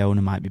think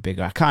Iona might be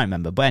bigger. I can't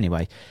remember. But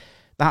anyway,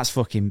 that's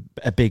fucking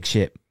a big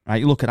ship,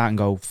 right? You look at that and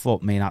go,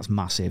 fuck me, that's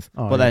massive.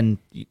 Oh, but then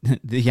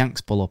the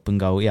Yanks pull up and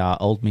go, yeah,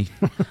 hold me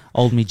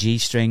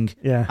G-string,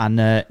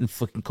 and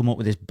fucking come up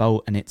with this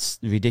boat, and it's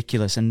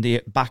ridiculous. And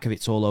the back of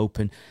it's all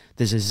open.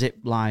 There's a zip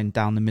line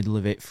down the middle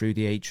of it through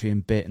the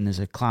atrium bit, and there's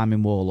a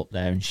climbing wall up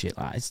there and shit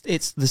like that.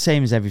 It's the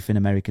same as everything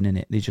American in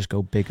it. They just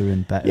go bigger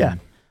and better. Yeah.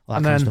 And all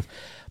that kind of stuff.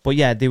 But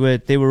yeah, they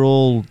were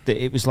all.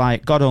 It was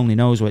like God only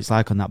knows what it's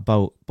like on that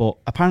boat. But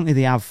apparently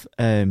they have.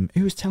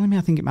 Who was telling me?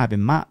 I think it might have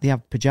been Matt. They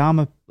have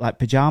pajama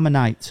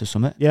nights or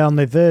something. Yeah, on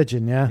the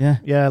Virgin. Yeah.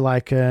 Yeah.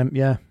 Like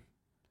yeah.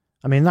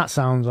 I mean, that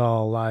sounds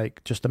all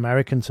like just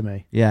American to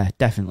me. Yeah,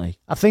 definitely.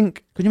 I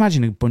think. Could you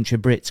imagine a bunch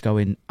of Brits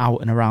going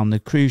out and around the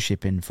cruise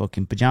ship in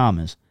fucking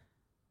pajamas?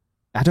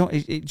 I don't.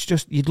 It's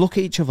just you'd look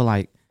at each other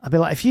like. I'd be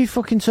like, if you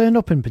fucking turned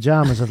up in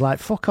pajamas, I'd like,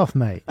 fuck off,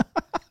 mate.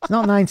 It's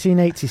not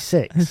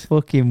 1986. It's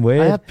fucking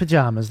weird. I had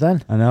pajamas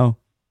then. I know.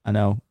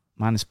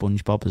 Mine is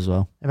SpongeBob as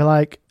well. I'd be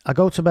like, I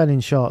go to bed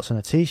in shorts and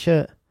a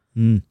t-shirt.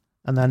 And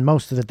then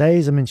most of the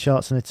days I'm in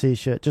shorts and a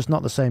t-shirt, just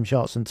not the same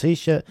shorts and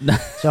t-shirt.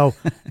 So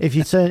if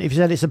you said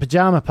it's a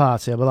pajama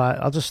party, I'd be like,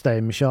 I'll just stay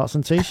in my shorts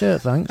and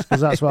t-shirt, thanks, because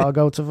that's what I'll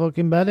go to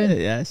fucking bed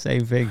in. Yeah,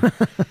 same thing.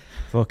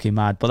 Fucking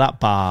mad. But that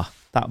bar,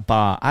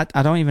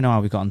 I don't even know how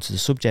we got onto the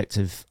subject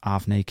of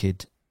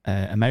half-naked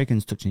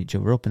Americans touching each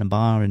other up in a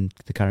bar in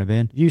the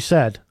Caribbean. You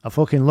said, I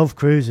fucking love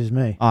cruises,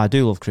 me. Oh, I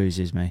do love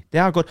cruises, me. They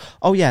are good.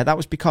 Oh, yeah, that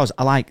was because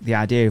I like the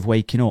idea of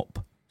waking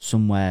up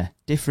somewhere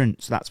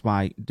different. So that's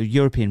why the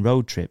European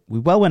road trip, we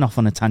well went off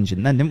on a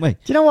tangent then, didn't we? Do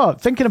you know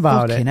what? Thinking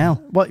about fucking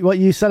hell. What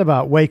you said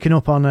about waking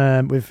up on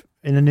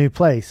in a new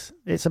place,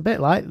 it's a bit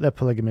like the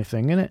polygamy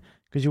thing, isn't it?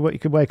 Because you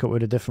could wake up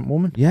with a different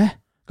woman. Yeah.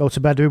 Go to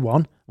bed with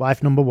one,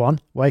 wife number 1,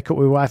 wake up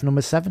with wife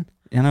number 7.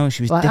 You know,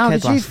 she was like, how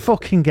did you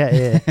fucking get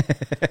here?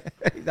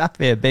 That'd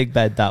be a big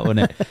bed, that,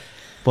 wouldn't it?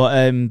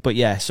 But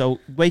yeah, so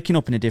waking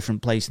up in a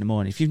different place in the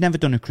morning. If you've never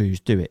done a cruise,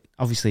 do it.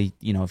 Obviously,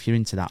 if you're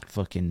into that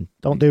fucking...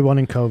 Don't do one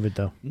in COVID,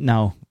 though.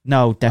 No,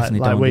 No, definitely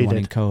like don't we do one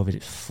did. in COVID.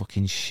 It's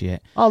fucking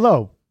shit.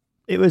 Although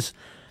it was,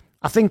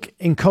 I think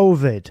in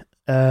COVID,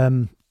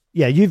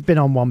 yeah, you've been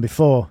on one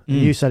before. And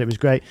you said it was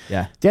great.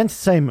 Yeah. The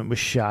entertainment was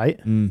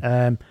shite.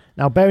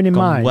 Now, bearing in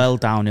mind, well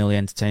downhill the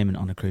entertainment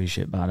on a cruise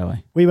ship, by the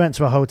way. we went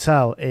to a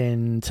hotel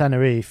in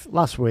Tenerife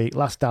last week,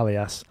 last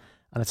Dalias,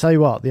 and I tell you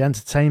what, the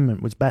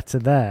entertainment was better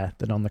there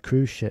than on the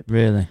cruise ship.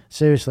 Really?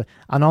 Seriously.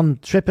 And on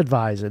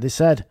TripAdvisor, they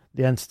said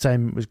the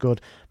entertainment was good,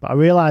 but I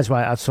realised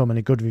why it had so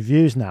many good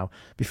reviews now.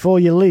 Before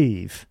you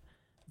leave,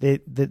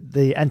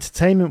 the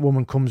entertainment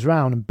woman comes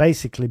round and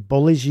basically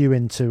bullies you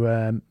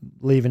into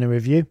leaving a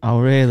review. Oh,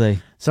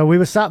 really? So we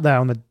were sat there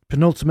on the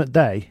penultimate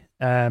day,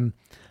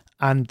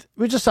 and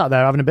we just sat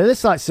there having a bit.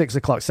 It's like 6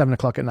 o'clock, 7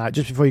 o'clock at night,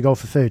 just before you go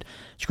for food.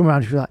 She come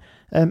around, she was like,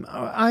 when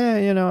are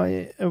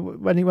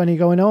you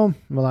going home?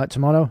 And we're like,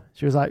 tomorrow.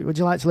 She was like, would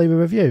you like to leave a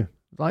review?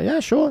 Like,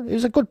 yeah, sure. It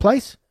was a good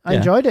place. I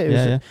enjoyed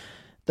it.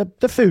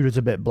 The food was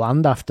a bit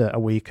bland after a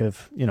week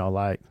of,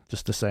 like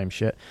just the same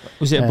shit.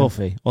 Was it a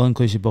buffet?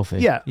 All-inclusive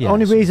buffet? Yeah.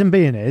 Only reason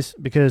being is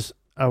because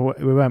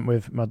we went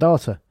with my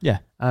daughter. Yeah.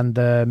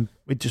 And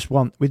we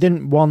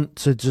didn't want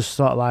to just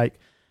sort of like,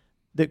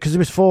 because there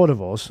was 4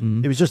 of us,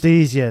 it was just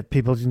easier.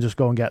 People can just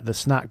go and get the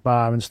snack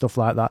bar and stuff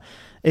like that.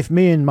 If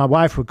me and my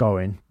wife were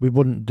going, we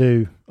wouldn't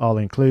do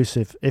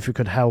all-inclusive. If we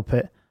could help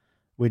it,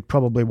 we'd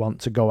probably want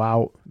to go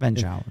out.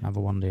 Venture out and have a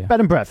wander, yeah. Bed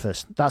and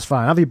breakfast, that's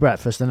fine. Have your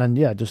breakfast and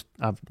then, just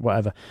have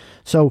whatever.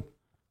 So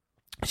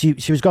she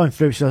was going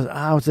through, she goes,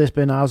 how's this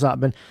been, how's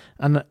that been?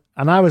 And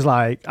I was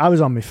like, I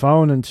was on my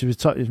phone and she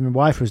was my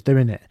wife was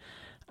doing it.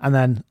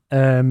 And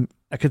then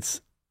I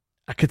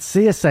could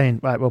see her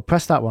saying, right, well,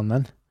 press that one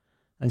then.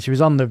 And she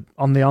was on the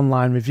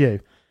online review.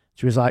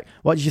 She was like,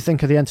 what did you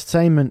think of the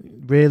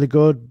entertainment? Really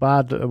good,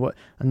 bad?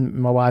 And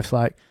my wife's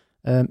like,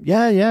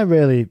 yeah,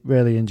 really,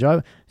 really enjoy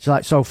it. She's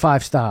like, so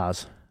 5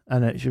 stars.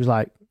 And she was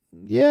like,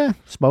 yeah,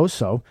 suppose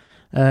so.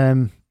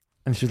 And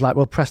she was like,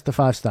 well, press the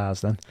 5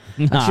 stars then.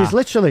 And she's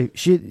literally,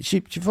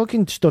 she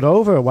fucking stood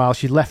over her while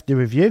she left the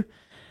review.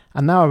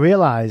 And now I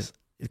realise,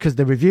 because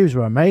the reviews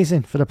were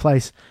amazing for the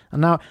place.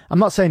 And now, I'm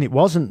not saying it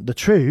wasn't the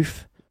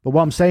truth, but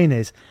what I'm saying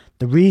is,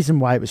 the reason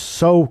why it was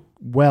so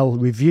well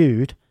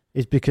reviewed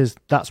is because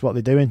that's what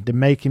they're doing.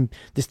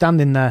 They're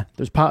standing there. It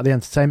was part of the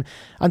entertainment.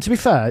 And to be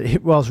fair,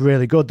 it was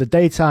really good. The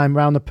daytime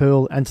round the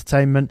pool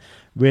entertainment,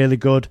 really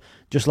good.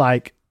 Just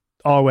like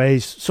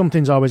always,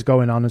 something's always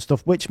going on and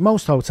stuff, which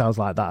most hotels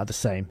like that are the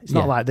same. It's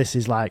not like this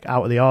is like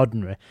out of the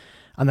ordinary.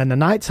 And then the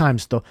nighttime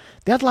stuff,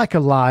 they had like a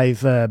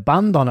live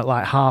band on at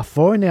like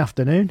 4:30 in the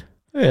afternoon.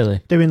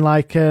 Really? Doing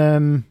like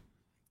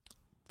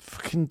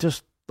fucking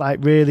just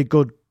like really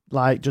good,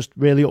 like just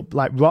really up,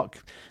 like rock,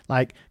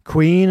 like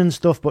Queen and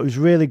stuff, but it was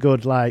really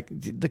good. Like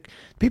the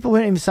people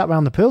weren't even sat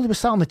around the pool; they were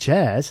sat on the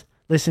chairs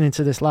listening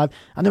to this live,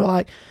 and they were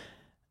like,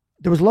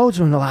 there was loads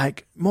of them. They're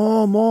like,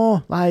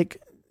 more,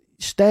 like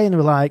stay, and they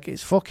were like,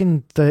 it's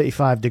fucking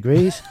 35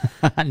 degrees.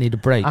 I need a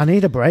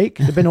break.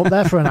 They've been up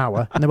there for an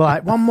hour, and they were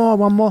like, one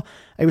more.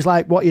 It was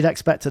like what you'd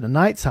expect at the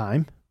night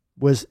time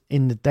was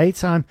in the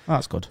daytime. Oh,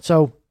 that's good.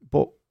 So,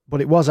 but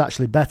it was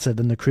actually better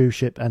than the cruise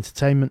ship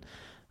entertainment.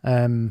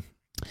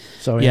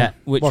 So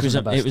which was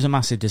it was a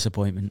massive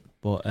disappointment,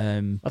 but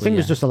I think it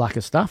was just a lack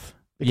of staff.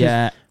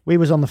 Because we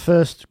was on the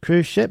first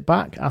cruise ship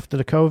back after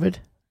the COVID.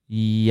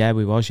 Yeah,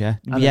 we was. Yeah,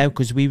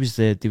 because we was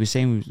they were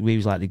saying we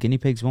was like the guinea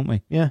pigs, weren't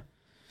we? Yeah,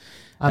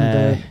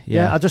 and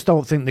I just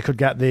don't think they could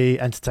get the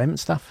entertainment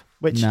staff.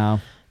 Which not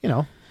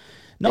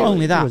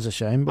only that, it was a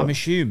shame. But I'm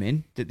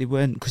assuming that they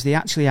weren't, because they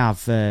actually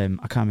have I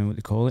can't remember what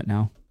they call it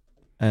now.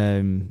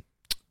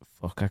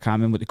 I can't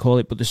remember what they call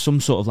it, but there's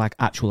some sort of like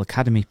actual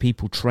academy,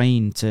 people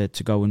trained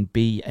to go and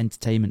be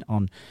entertainment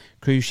on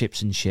cruise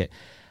ships and shit.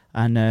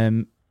 And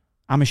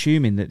I'm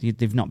assuming that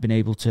they've not been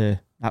able to,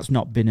 that's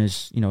not been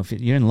as, if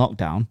you're in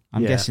lockdown,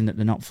 I'm guessing that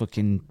they're not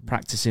fucking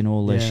practicing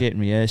all the shit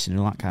and rehearsing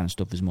and all that kind of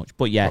stuff as much.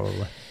 But yeah,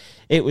 probably.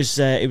 It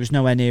was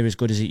nowhere near as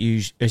good as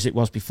it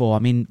was before. I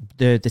mean,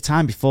 the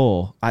time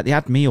before, like, they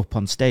had me up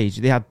on stage.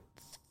 They had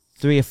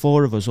 3 or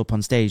 4 of us up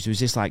on stage. There was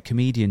this like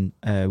comedian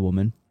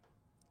woman.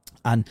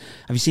 And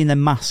have you seen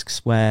them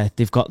masks where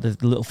they've got the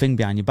little thing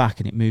behind your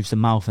back and it moves the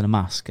mouth of the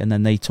mask and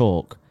then they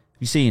talk?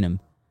 Have you seen them?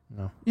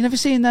 No. You've never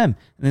seen them?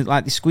 And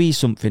they squeeze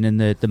something and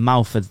the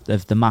mouth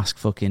of the mask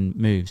fucking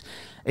moves.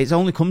 It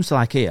only comes to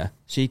like here.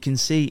 So you can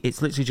see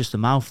it's literally just the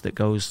mouth that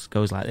goes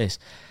like this.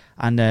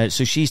 And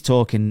so she's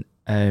talking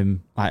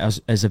like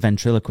as a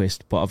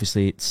ventriloquist, but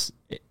obviously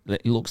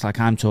it looks like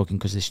I'm talking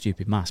because of this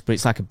stupid mask. But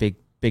it's like a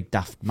big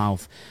daft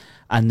mouth.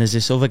 And there's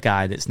this other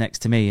guy that's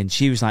next to me, and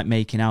she was like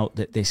making out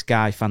that this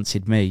guy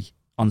fancied me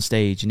on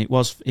stage, and it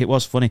was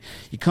funny.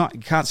 You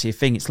can't see a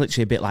thing. It's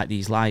literally a bit like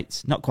these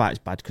lights. Not quite as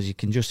bad because you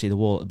can just see the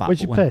wall at the back.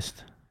 Was you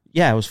pissed?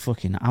 Yeah, I was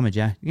fucking hammered.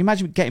 Yeah, you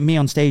imagine getting me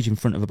on stage in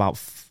front of about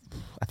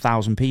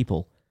 1,000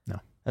 people. No,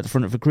 at the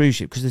front of a cruise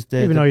ship, because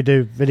even though you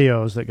do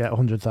videos that get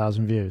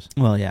 100,000 views.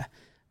 Well, yeah.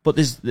 But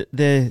there's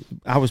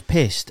I was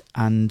pissed,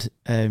 and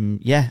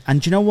yeah, and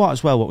do you know what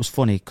as well? What was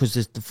funny, because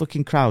the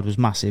fucking crowd was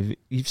massive.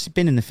 You've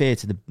been in the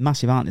theatre, the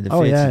massive, aren't they? The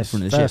theatre in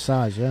front of the ship.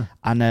 Size, yeah.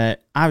 And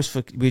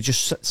we were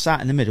just sat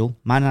in the middle,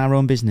 minding our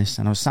own business,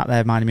 and I was sat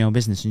there minding my own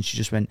business, and she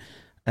just went,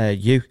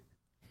 "You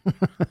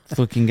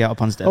fucking get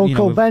up on stage."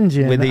 Uncle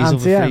Benji with these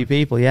Auntie other Em. 3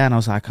 people, yeah. And I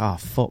was like, "Oh,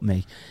 fuck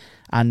me."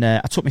 And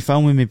I took my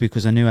phone with me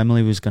because I knew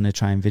Emily was going to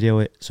try and video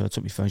it. So I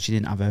took my phone. She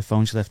didn't have her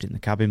phone. She left it in the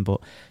cabin.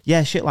 But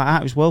yeah, shit like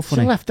that. It was well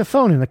funny. She left the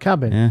phone in the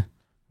cabin? Yeah.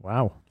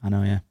 Wow. I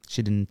know, yeah.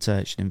 She didn't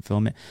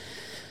film it.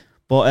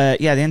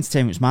 But yeah, the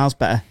entertainment was miles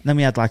better. And then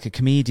we had like a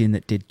comedian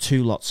that did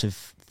 2 lots of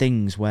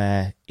things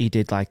where he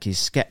did like his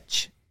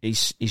sketch,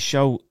 his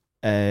show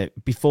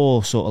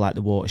before sort of like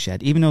the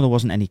watershed, even though there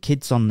wasn't any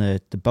kids on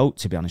the boat,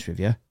 to be honest with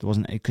you. There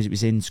wasn't, because it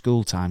was in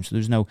school time, so there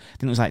was no, I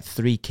think there was like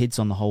 3 kids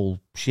on the whole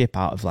ship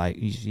out of like,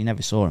 you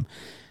never saw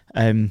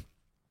them.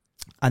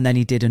 And then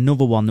he did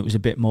another one that was a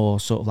bit more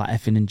sort of like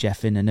effing and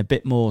jeffing and a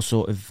bit more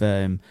sort of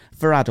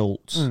for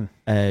adults,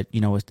 you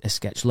know, a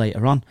sketch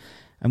later on.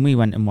 And we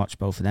went and watched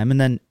both of them.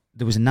 And then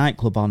there was a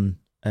nightclub on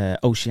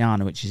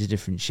Oceania, which is a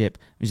different ship.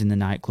 He was in the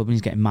nightclub and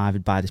he's getting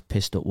marved by this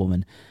pissed up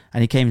woman.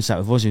 And he came and sat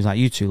with us. He was like,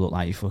 "You two look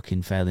like you're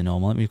fucking fairly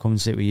normal. Let me come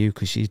and sit with you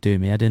because she's doing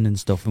me head in and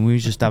stuff." And we were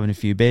just having a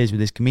few beers with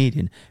this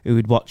comedian who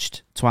we'd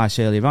watched twice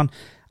earlier on.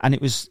 And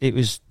it was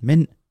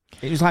mint.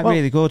 It was like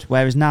really good.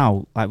 Whereas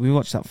now, like we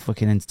watched that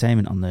fucking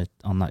entertainment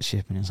on that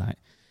ship and it was like,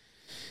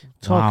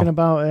 talking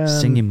about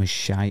singing was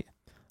shite.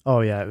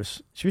 Oh yeah, it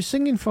was. She was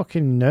singing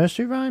fucking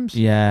nursery rhymes.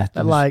 Yeah,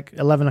 at like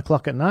 11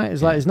 o'clock at night.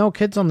 It's like there's no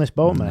kids on this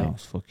boat, mate. No,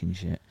 it's fucking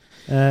shit.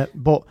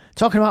 But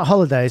talking about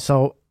holidays,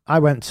 so I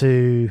went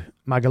to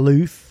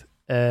Magaluf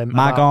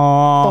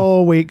about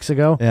 4 weeks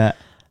ago. Yeah.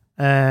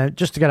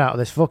 Just to get out of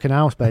this fucking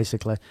house,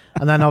 basically.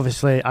 And then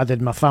obviously I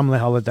did my family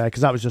holiday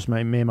because that was just me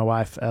and my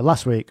wife.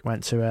 Last week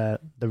went to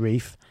the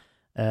Reef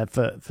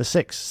for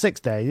 6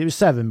 days. It was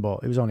 7, but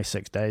it was only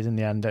 6 days in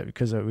the end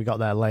because we got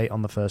there late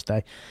on the first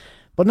day.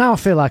 But now I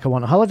feel like I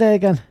want a holiday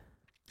again.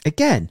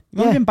 Again?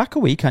 You've only been back a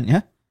week, haven't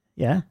you?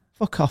 Yeah.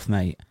 Fuck off,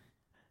 mate.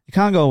 You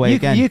can't go away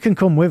again. You can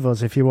come with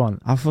us if you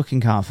want. I fucking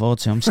can't afford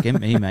to. I'm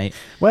skint me, mate.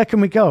 Where can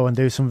we go and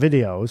do some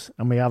videos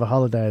and we have a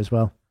holiday as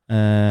well?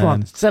 Come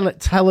on,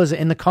 tell us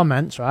in the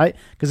comments, right?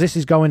 Because this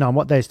is going on.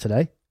 What day is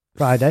today?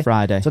 Friday.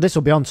 Friday. So this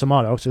will be on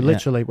tomorrow. So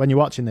literally, when you're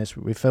watching this,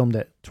 we filmed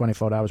it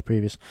 24 hours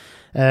previous.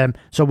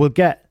 So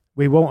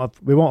we won't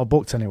have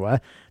booked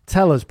anywhere.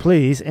 Tell us,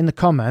 please, in the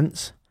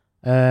comments,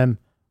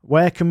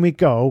 where can we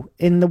go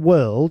in the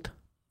world?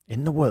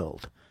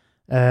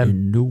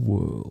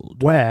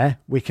 Where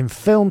we can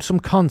film some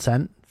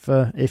content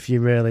for if you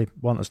really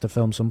want us to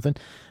film something.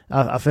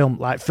 I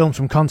film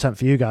some content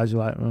for you guys.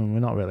 You're like, we're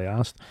not really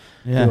asked.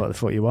 Do what the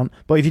fuck you want.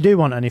 But if you do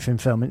want anything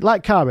filming,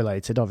 like car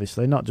related,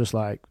 obviously, not just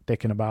like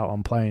dicking about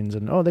on planes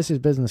and this is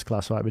business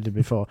class like we did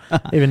before.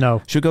 Even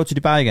though, should we go to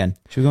Dubai again?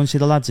 Should we go and see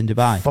the lads in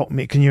Dubai? Fuck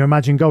me, can you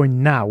imagine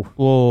going now?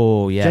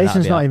 Oh yeah,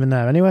 Jason's not even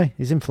there anyway.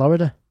 He's in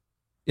Florida.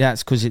 Yeah,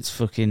 it's because it's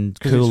fucking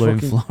cooler in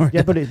Florida.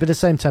 Yeah, but it'd be the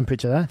same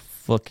temperature there.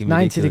 Fucking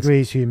 90 ridiculous.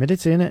 degrees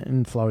humidity in it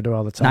in Florida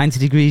all the time. 90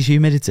 degrees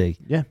humidity?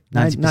 Yeah,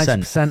 90%.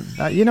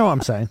 90%. You know what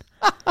I'm saying?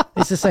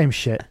 It's the same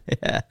shit.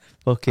 Yeah,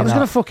 fucking I was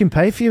going to fucking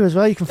pay for you as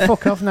well. You can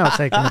fuck off now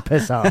taking the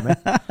piss out of me.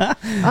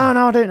 Oh,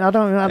 no, I don't.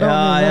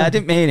 I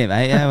didn't mean it,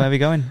 mate. Yeah, where are we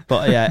going?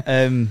 But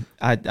yeah,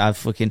 I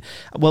fucking...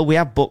 Well, we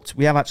have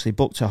actually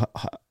booked a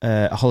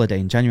holiday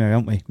in January,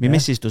 haven't we? My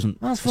missus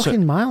doesn't... That's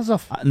fucking miles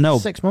off. No.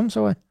 6 months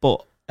away.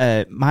 But...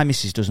 my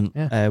missus doesn't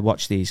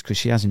watch these because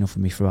she has enough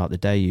of me throughout the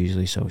day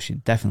usually, so she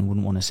definitely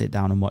wouldn't want to sit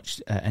down and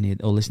watch any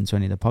or listen to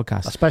any of the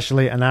podcasts.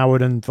 Especially an hour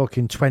and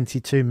fucking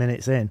 22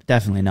 minutes in.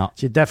 Definitely not.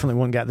 She definitely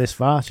wouldn't get this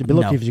far. She'd be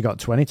lucky if you got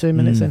 22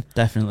 minutes in.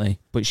 Definitely.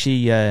 But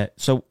she,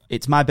 so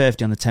it's my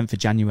birthday on the 10th of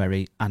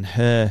January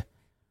and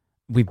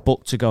we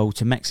booked to go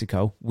to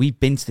Mexico. We've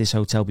been to this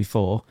hotel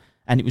before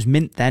and it was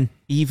mint then,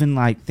 even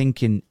like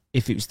thinking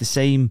if it was the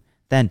same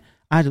then.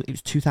 It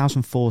was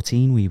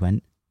 2014 we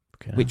went.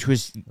 Which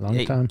was,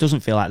 it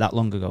doesn't feel like that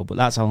long ago, but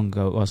that's how long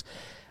ago it was.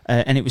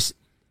 And it was,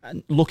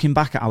 looking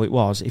back at how it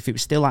was, if it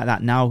was still like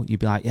that now,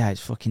 you'd be like, yeah,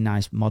 it's a fucking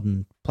nice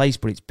modern place,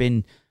 but it's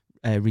been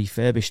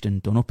refurbished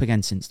and done up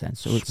again since then.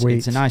 So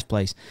it's a nice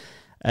place.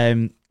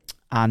 And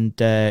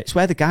it's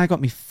where the guy got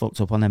me fucked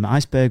up on them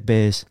iceberg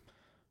beers.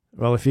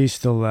 Well, if he's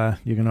still there,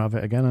 you're going to have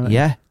it again, aren't you?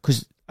 Yeah,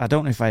 because I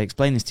don't know if I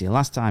explained this to you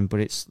last time,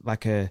 but it's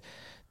like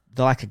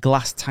they're like a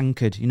glass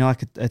tankard, you know,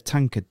 like a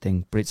tankard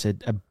thing, but it's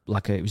it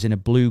was in a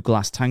blue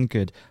glass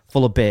tankard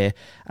full of beer,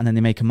 and then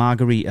they make a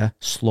margarita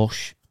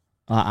slush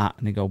like that,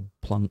 and they go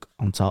plunk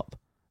on top.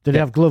 Did he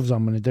have gloves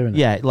on when they're doing it?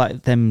 Yeah,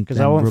 like them.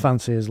 Because I won't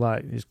fancy his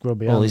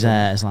grubby all his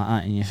hairs like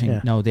that, and you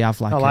think no, they have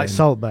like like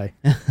Salt Bay.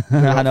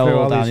 I know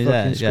all down his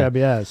hair. Scrubby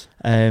hairs.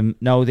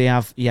 No, they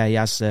have. Yeah, he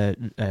has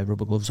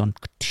rubber gloves on.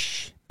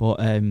 But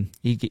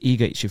he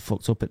gets you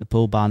fucked up at the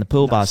pool bar, and the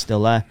pool bar's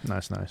still there.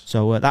 Nice.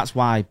 So that's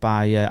why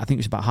by I think it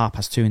was about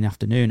 2:30 in the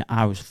afternoon,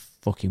 I was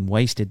fucking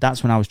wasted.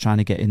 That's when I was trying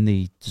to get in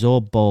the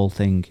Zorb ball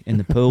thing in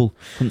the pool.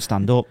 Couldn't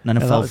stand up. And then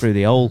I fell through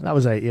the hole. That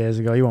was 8 years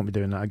ago. You won't be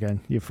doing that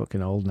again. You're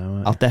fucking old now, aren't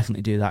you? I'll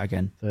definitely do that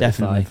again. 35.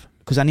 Definitely.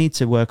 Because I need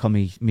to work on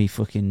me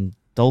fucking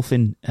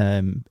dolphin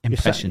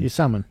impression. Your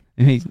salmon.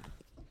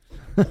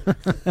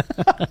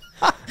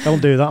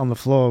 Don't do that on the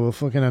floor. We'll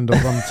fucking end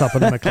up on the top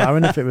of the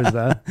McLaren if it was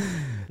there.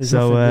 There's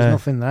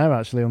nothing there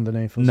actually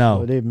underneath us. No.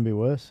 So it'd even be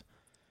worse.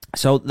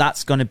 So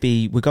that's going to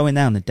be, we're going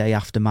down the day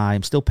after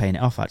I'm still paying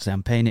it off actually.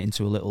 I'm paying it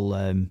into a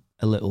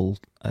little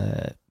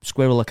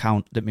squirrel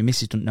account that my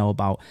missus doesn't know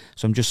about.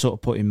 So I'm just sort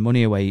of putting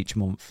money away each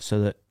month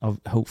so that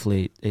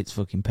hopefully it's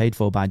fucking paid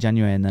for by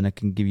January and then I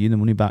can give you the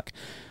money back.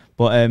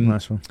 But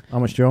nice one. How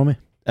much do you owe me?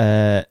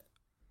 I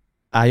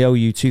owe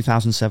you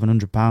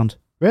 £2,700.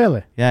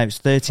 Really? Yeah, it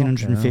was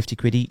 1,350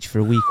 quid each for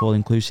a week all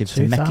inclusive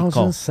to Mexico.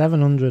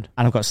 2,700.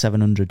 And I've got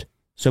 700.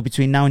 So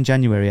between now and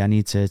January, I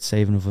need to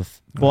save another.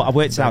 Well, I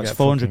worked it out. It's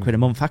 400 quid a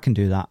month. I can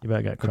do that. You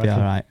better get cracking. Could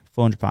be all right.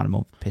 £400 a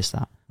month. Piss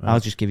that. Right. I'll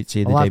just give it to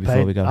you the day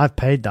before we go. I've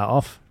paid that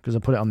off because I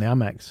put it on the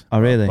Amex. Oh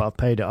really? But I've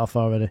paid it off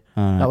already.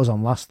 Right. That was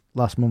on last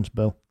month's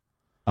bill.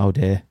 Oh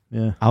dear.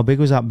 Yeah. How big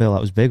was that bill?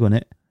 That was big,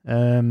 wasn't it?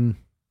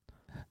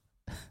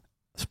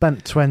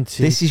 Spent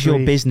 20. This is your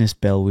business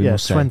bill. We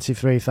must say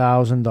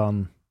 23,000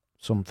 on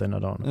something. I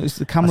don't know.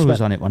 The camera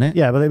was on it, wasn't it?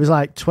 Yeah, but it was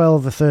like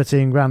 12 or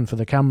 13 grand for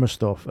the camera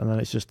stuff, and then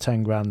it's just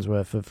 10 grand's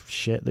worth of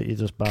shit that you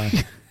just buy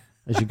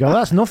as you go.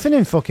 That's nothing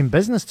in fucking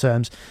business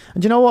terms.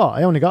 And do you know what?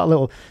 I only got a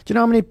little. Do you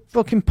know how many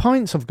fucking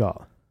points I've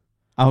got?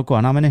 Oh, go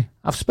on. How many?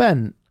 I've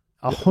spent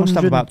 100. Must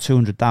have about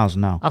 200,000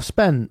 now. I've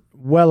spent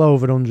well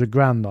over 100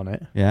 grand on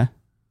it. Yeah.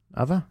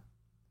 Have I?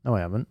 No,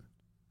 I haven't.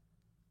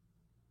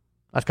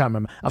 I can't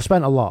remember. I've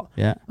spent a lot.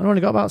 Yeah. I've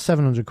only got about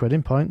 700 quid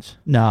in points.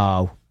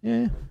 No.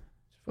 Yeah.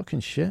 It's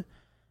fucking shit.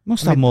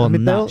 Must have more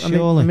than that,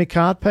 surely. And my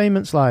card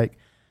payments, like,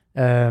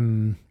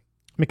 my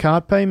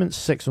card payments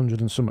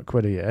 600 and something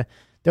quid a year.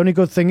 The only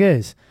good thing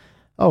is,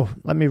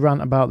 let me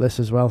rant about this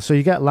as well. So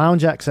you get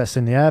lounge access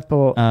in the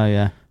airport. Oh,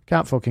 yeah.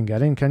 Can't fucking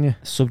get in, can you?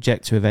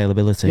 Subject to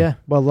availability. Yeah.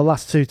 Well, the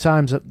last two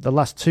times I've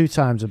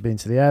been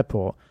to the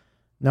airport,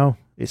 no,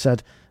 it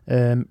said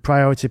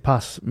priority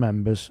pass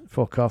members,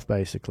 fuck off,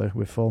 basically,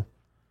 we're full.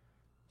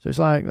 So it's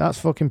like, that's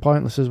fucking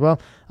pointless as well.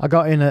 I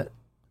got in at,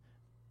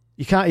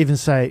 you can't even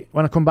say,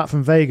 when I come back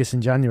from Vegas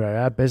in January,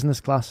 I had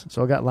business class,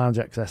 so I get lounge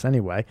access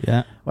anyway.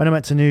 Yeah. When I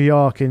went to New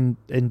York in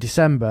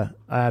December,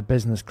 I had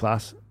business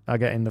class. I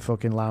get in the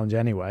fucking lounge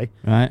anyway.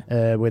 Right.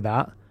 With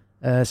that.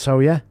 So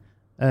yeah.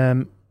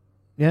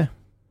 Yeah.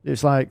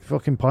 It's like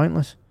fucking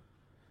pointless.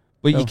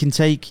 But you can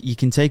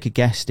take a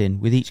guest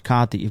in with each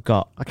card that you've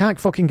got. I can't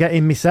fucking get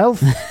in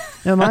myself.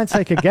 Never mind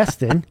take a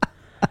guest in.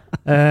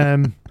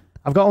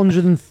 I've got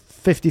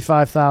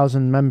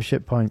 155,000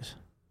 membership points.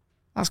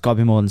 That's got to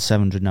be more than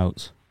 700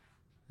 notes.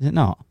 Is it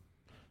not?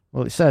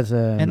 Well, it says...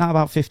 Isn't that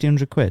about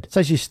 1,500 quid? It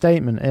says your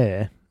statement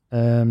here.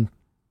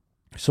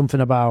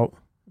 Something about...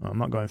 I'm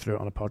not going through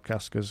it on a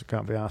podcast because I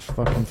can't be arsed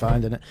fucking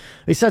finding it.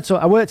 He said so.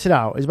 I worked it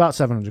out. It's about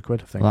 700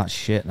 quid, I think. Well, that's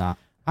shit, that.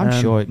 I'm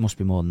sure it must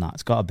be more than that.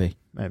 It's got to be.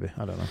 Maybe.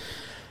 I don't know.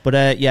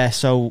 But, yeah,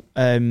 so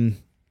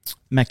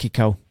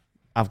Mexico.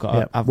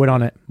 We're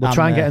on it. We'll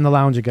try and get in the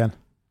lounge again.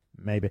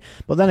 Maybe.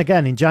 But then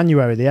again, in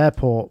January, the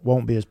airport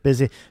won't be as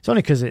busy. It's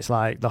only because it's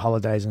like the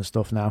holidays and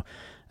stuff now.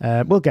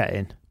 We'll get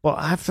in. But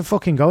I have to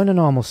fucking go in a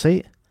normal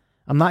seat.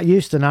 I'm that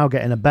used to now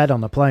getting a bed on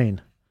the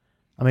plane.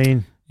 I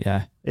mean,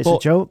 yeah, it's a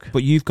joke.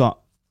 But you've got,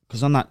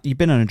 because on that, you've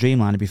been on a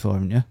Dreamliner before,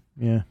 haven't you?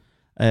 Yeah.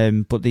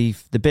 But the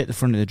bit at the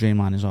front of the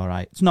Dreamliner is all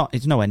right.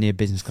 It's nowhere near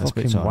business class,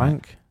 fucking but it's all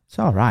wank. Right. It's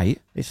all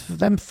right. It's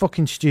them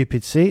fucking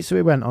stupid seats. So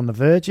we went on the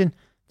Virgin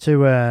to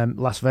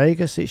Las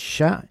Vegas. It's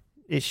shit.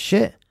 It's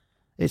shit.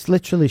 It's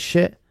literally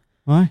shit.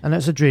 Why? And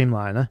it's a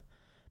Dreamliner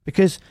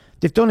because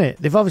they've done it.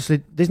 They've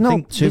obviously I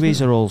think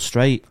TUIs are all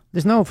straight.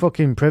 There's no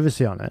fucking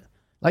privacy on it.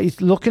 Like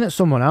you're looking at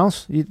someone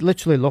else. You're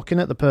literally looking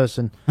at the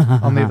person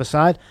on the other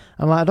side.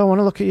 I'm like, I don't want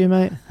to look at you,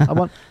 mate. I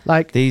want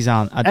like these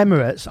aren't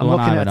Emirates. I'm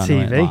looking at a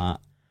TV. Like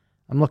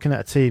I'm looking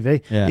at a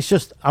TV. Yeah. It's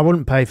just I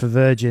wouldn't pay for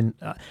Virgin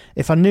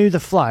if I knew the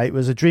flight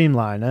was a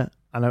Dreamliner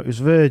and it was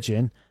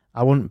Virgin.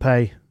 I wouldn't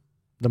pay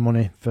the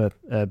money for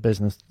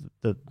business,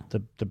 the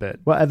bit,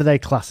 whatever they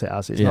class it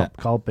as. It's not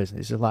called business.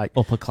 It's just like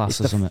upper class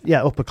or something.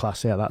 Yeah, upper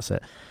class. Yeah, that's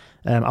it.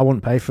 I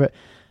wouldn't pay for it.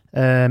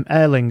 Aer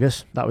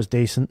Lingus, that was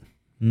decent,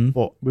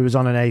 but we was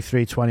on an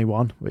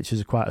A321, which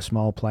is quite a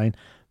small plane.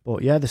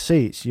 But yeah, the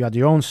seats, you had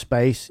your own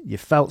space. You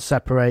felt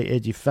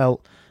separated. You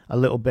felt a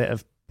little bit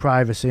of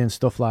privacy and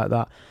stuff like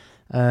that.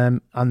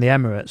 And the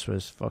Emirates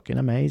was fucking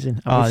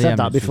amazing. I've said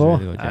that before.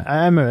 Really good,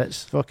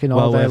 Emirates, fucking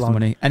all day long.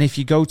 Money. And if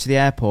you go to the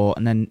airport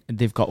and then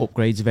they've got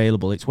upgrades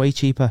available, it's way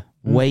cheaper.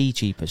 Way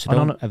cheaper. So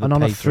don't ever and on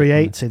pay a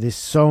 380, there's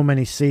so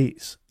many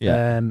seats.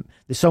 Yeah.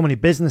 There's so many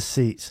business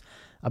seats.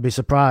 I'd be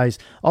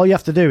surprised. All you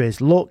have to do is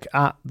look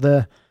at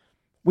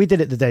we did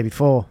it the day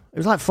before. It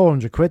was like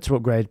 400 quid to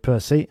upgrade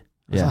per seat.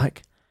 It's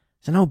like,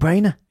 it's a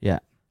no-brainer. Yeah.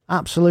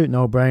 Absolute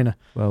no-brainer.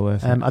 Well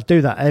worth it. I'd do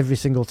that every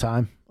single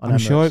time. I'm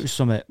sure it was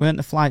weren't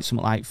the flights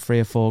something like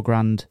 3 or 4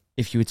 grand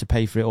if you were to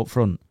pay for it up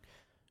front?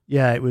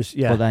 Yeah, it was.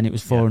 Yeah, but then it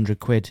was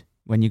 400 quid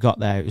when you got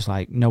there, it was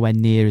like nowhere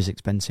near as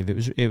expensive.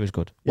 It was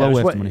good. Well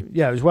worth the money.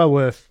 Yeah, it was well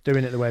worth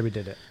doing it the way we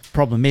did it.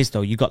 Problem is,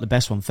 though, you got the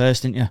best one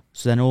first, didn't you?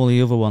 So then all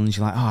the other ones,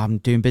 you're like, oh, I'm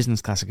doing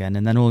business class again.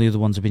 And then all the other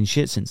ones have been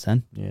shit since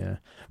then. Yeah.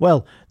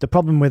 Well, the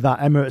problem with that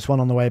Emirates one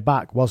on the way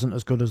back wasn't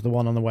as good as the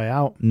one on the way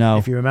out. No.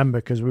 If you remember,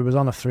 because we was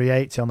on a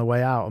 380 on the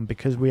way out, and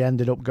because we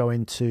ended up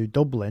going to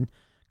Dublin,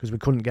 because we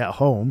couldn't get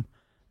home,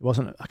 it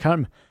wasn't, I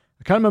can't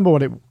remember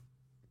what it,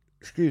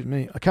 excuse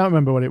me, I can't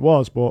remember what it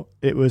was, but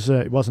it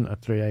wasn't a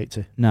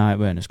 380. No, it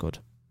weren't as good.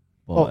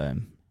 But,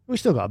 we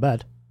still got a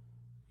bed.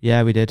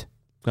 Yeah, we did.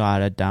 Got our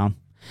head down.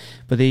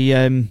 But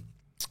the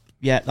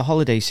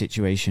holiday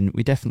situation,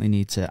 I definitely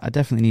need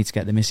to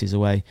get the missus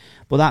away.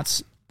 But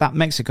that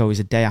Mexico is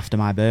a day after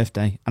my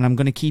birthday, and I'm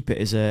going to keep it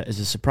as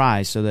a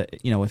surprise, so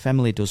that, you know, if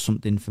Emily does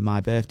something for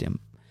my birthday,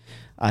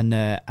 and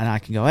I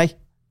can go, hey,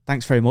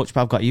 thanks very much,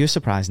 but I've got you a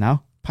surprise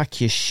now. Pack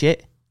your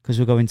shit, because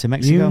we're going to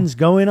Mexico. Yoon's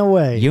going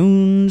away.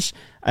 Yoon's.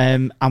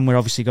 And we're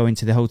obviously going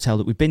to the hotel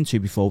that we've been to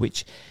before,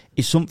 which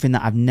is something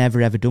that I've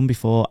never ever done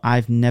before.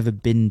 I've never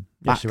been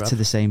back to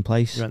the same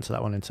place. You went to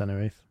that one in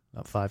Tenerife,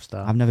 that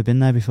 5-star. I've never been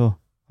there before.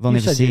 I've only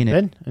ever seen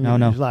it. No. It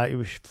was like, it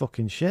was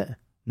fucking shit.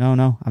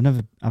 No,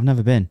 I've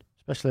never been.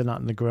 Especially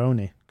that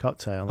Negroni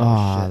cocktail.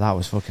 That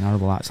was fucking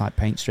horrible. That's like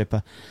paint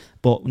stripper.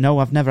 But no,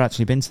 I've never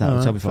actually been to that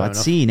hotel before. I'd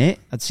seen it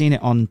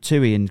on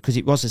TUI, and because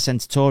it was a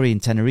Centauri in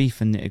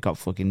Tenerife, and it got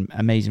fucking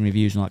amazing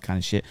reviews and all that kind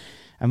of shit.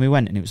 And we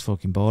went, and it was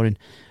fucking boring.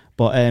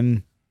 But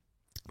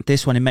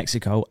this one in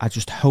Mexico, I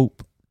just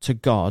hope to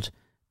God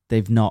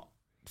they've not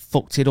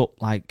fucked it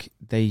up like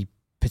they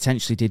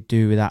potentially did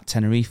do with that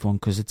Tenerife one,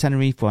 because the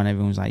Tenerife one,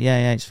 everyone was like,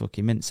 yeah, it's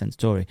fucking mint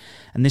Centauri.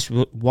 And this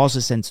was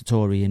a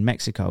Centauri in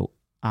Mexico,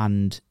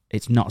 and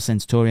it's not a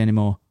Centauri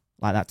anymore.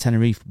 Like that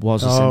Tenerife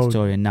was a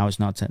Centauri, and now it's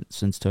not a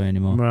Centauri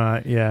anymore.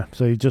 Right, yeah.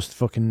 So you just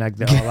fucking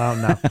negged it all out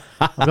now.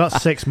 I've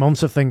got 6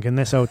 months of thinking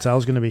this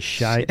hotel's going to be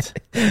shite.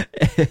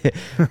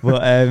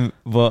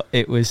 But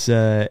it was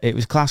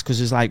class, because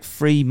there's like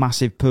 3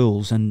 massive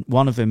pools, and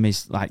one of them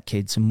is like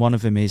kids, and one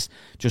of them is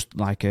just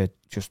like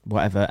just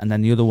whatever, and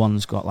then the other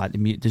one's got like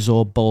there's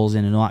all balls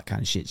in and all that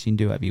kind of shit, so you can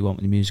do whatever you want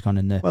with the music on,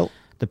 and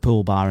the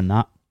pool bar and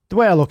that. The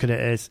way I look at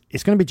it is,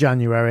 it's going to be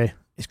January.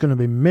 It's going to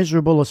be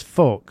miserable as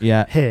fuck.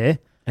 Yeah. Here.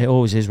 It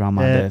always is around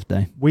my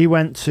birthday. We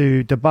went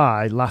to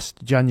Dubai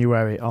last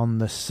January, on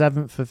the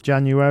 7th of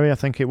January, I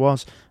think it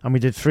was, and we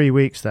did 3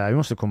 weeks there. We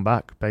must have come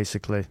back,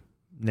 basically,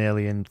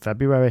 nearly in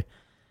February.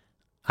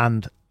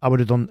 And I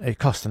would have done, it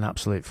cost an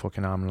absolute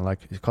fucking arm and a leg.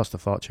 It cost a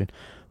fortune.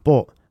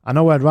 But I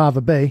know where I'd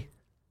rather be.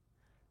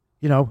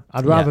 You know,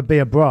 I'd rather be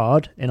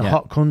abroad in a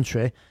hot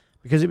country,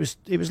 because it was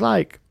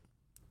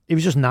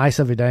just nice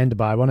every day in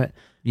Dubai, wasn't it?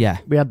 Yeah.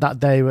 We had that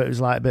day where it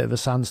was like a bit of a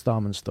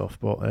sandstorm and stuff,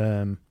 but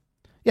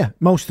yeah,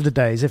 most of the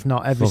days, if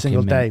not every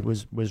single day,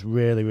 was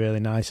really, really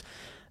nice.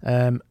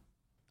 And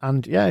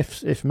yeah,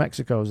 if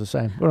Mexico's the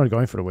same, we're only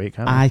going for a week,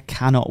 aren't we? I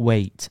cannot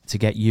wait to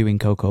get you in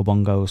Coco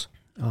Bongos.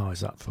 Oh, is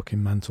that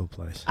fucking mental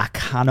place? I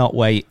cannot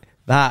wait.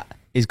 That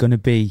is going to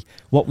be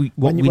what we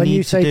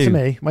need to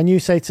do. When you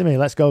say to me,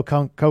 let's go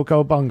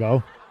Coco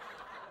Bongo,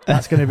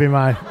 that's going to be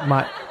my.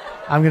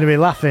 I'm going to be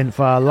laughing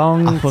for a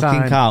long time. I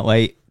fucking can't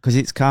wait, because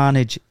it's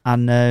carnage.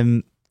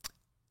 And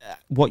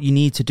what you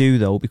need to do,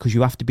 though, because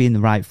you have to be in the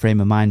right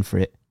frame of mind for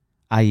it,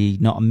 i.e.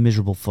 not a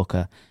miserable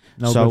fucker.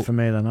 No good for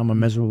me then. I'm a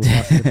miserable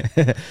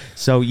bastard.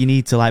 So you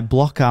need to like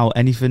block out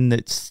anything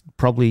that's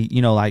probably,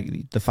 you know,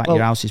 like the fact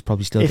your house is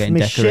probably still getting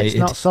decorated. If my shit's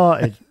not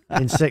sorted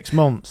in 6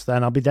 months,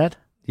 then I'll be dead.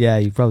 Yeah,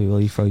 you probably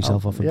will. You throw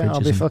yourself off a bridge. Yeah,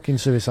 I'll be fucking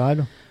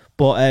suicidal.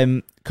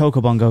 But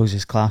Coco Bongos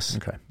is class.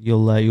 Okay,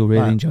 you'll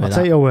really enjoy that. I'll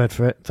take your word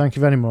for it. Thank you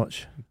very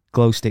much.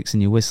 Glow sticks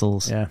and your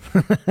whistles. Yeah.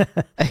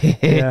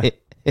 Yeah.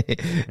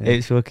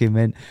 It's fucking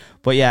mint.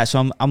 But yeah,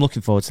 so I'm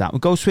looking forward to that. We'll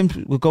go and swim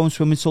with We'll go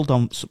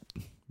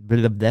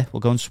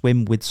and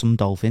swim with some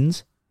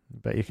dolphins.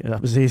 But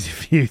that was easy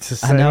for you to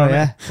say. I know,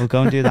 yeah. We'll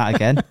go and do that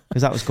again,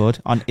 because that was good.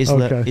 On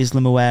Isla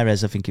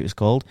Mujeres, I think it was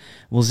called.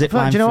 We'll zip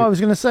line. Do you know what I was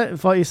going to say?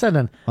 What you said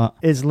then? What?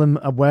 Islam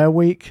Aware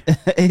Week.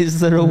 Is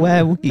there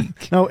Aware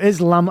Week? No,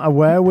 Islam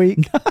Aware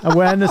Week.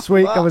 Awareness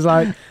Week. I was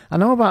like, I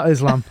know about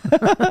Islam.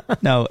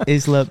 No,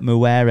 Isla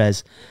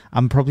Mujeres.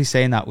 I'm probably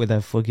saying that with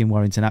a fucking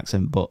Warrington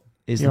accent, but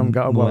Isla You haven't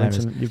got a Mujeres.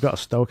 Warrington. You've got a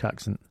Stoke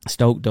accent.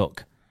 Stoke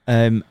Duck.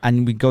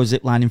 And we go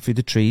zip lining through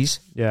the trees.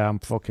 Yeah, I'm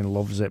fucking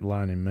love zip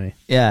lining, me.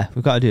 Yeah,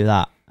 we've got to do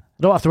that. I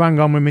don't have to hang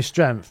on with my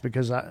strength,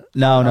 because No.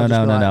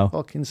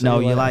 No,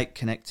 you're like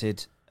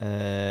connected.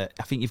 I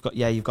think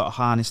you've got a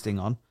harness thing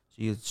on,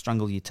 so you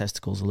strangle your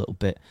testicles a little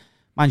bit.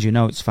 Mind you,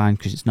 no, it's fine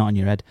because it's not on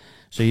your head,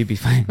 so you'd be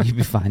fine.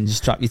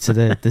 Just strap you to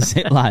the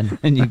zip line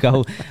and you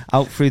go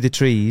out through the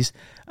trees.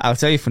 I'll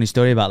tell you a funny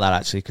story about that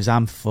actually, because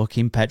I'm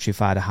fucking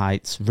petrified of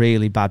heights,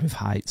 really bad with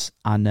heights,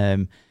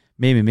 and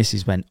me and my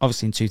missus went,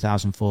 obviously in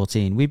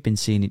 2014. We've been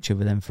seeing each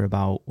other then for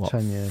about,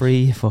 10 years.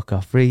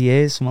 3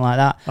 years, something like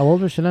that. How old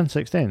was she then?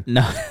 16?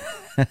 No,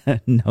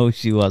 no,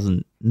 she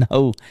wasn't.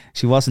 No,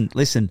 she wasn't.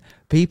 Listen,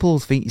 people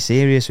think you're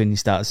serious when you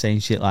start saying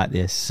shit like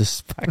this.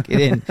 Just pack it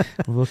in.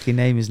 Her fucking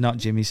name is not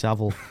Jimmy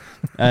Savile.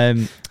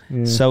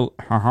 Yeah. So,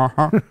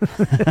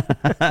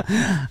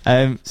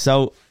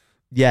 so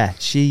yeah,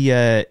 she.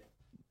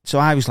 So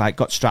I was like,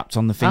 got strapped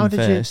on the thing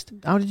first.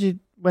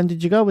 When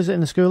did you go? Was it in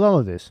the school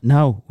holidays?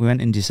 No, we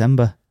went in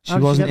December. She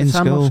wasn't in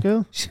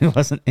school. She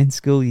wasn't in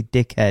school, you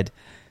dickhead.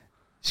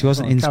 She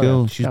wasn't in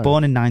school. She was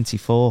born in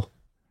 94.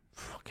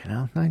 Fucking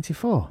hell,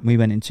 94. We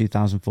went in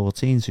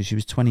 2014, so she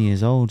was 20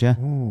 years old, yeah.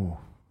 Ooh.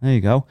 There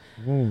you go.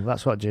 Ooh,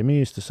 that's what Jimmy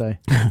used to say.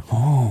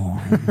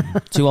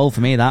 Too old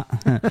for me,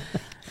 that.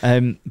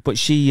 But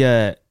she,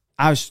 I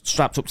was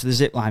strapped up to the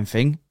zip line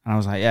thing, and I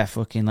was like, yeah,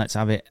 fucking let's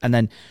have it. And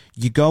then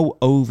you go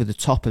over the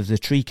top of the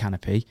tree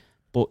canopy,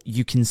 but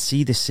you can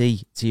see the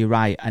sea to your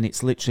right, and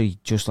it's literally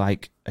just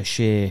like a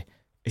sheer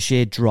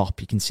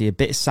drop. You can see a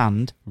bit of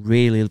sand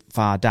really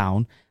far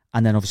down,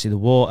 and then obviously the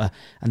water.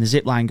 And the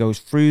zip line goes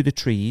through the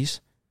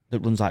trees that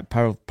runs like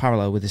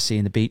parallel with the sea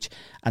and the beach,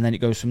 and then it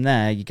goes from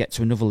there. You get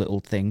to another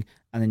little thing,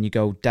 and then you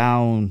go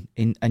down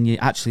in, and you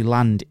actually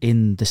land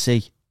in the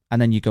sea,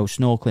 and then you go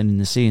snorkeling in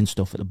the sea and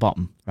stuff at the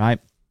bottom, right?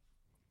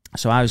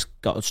 So I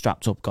got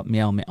strapped up, got my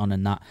helmet on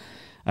and that,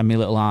 and my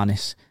little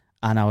harness.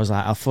 And I was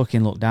like, I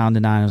fucking looked down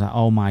and I was like,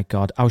 oh my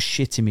God. I was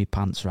shitting me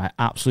pants, right?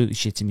 Absolutely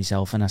shitting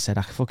myself. And I said,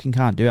 I fucking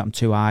can't do it. I'm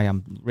too high.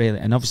 I'm really...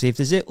 And obviously, if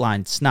the zip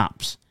line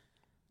snaps,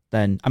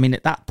 then... I mean,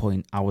 at that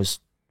point, I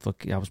was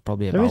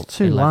probably about... There is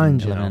two 11,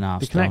 lines, 11 and a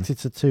half You're connected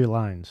to two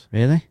lines.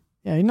 Really?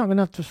 Yeah, you're not going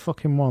to have just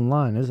fucking one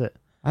line, is it?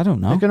 I don't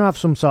know. They're going to have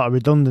some sort of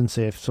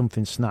redundancy if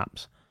something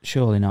snaps.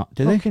 Surely not.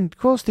 Do they? Of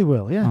course they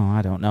will, yeah. Oh,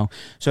 I don't know.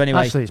 So anyway...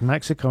 Actually, it's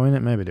Mexico,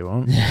 innit? Maybe they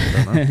won't.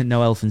 I don't know.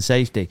 No health and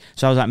safety.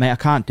 So I was like, mate, I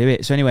can't do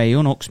it. So anyway, he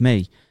unhooks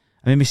me.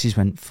 I mean, Mrs.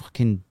 went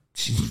fucking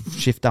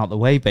shift out the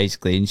way,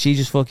 basically, and she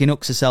just fucking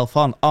hooks herself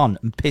on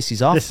and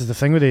pisses off. This is the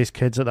thing with these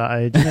kids at that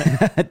age,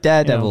 isn't it?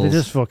 Daredevils. They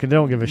just fucking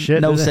don't give a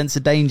shit. No sense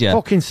of danger.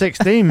 Fucking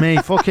 16, me.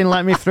 Fucking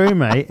let me through,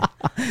 mate.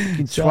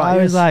 So I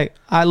was like,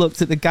 I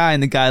looked at the guy,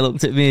 and the guy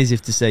looked at me as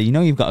if to say, you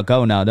know, you've got to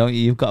go now, don't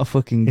you? You've got to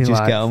fucking You're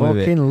just like, get on with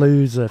it. Fucking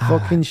loser.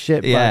 Fucking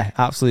shitbag. Yeah,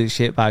 absolute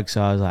shitbag.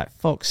 So I was like,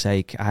 fuck's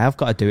sake, I have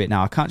got to do it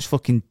now. I can't just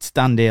fucking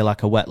stand here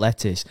like a wet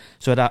lettuce.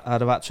 So I'd have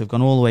had to have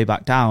gone all the way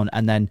back down,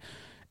 and then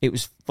it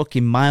was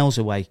fucking miles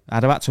away.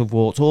 I'd have had to have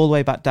walked all the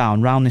way back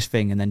down, round this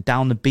thing, and then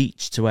down the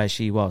beach to where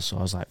she was. So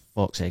I was like,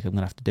 fuck's sake, I'm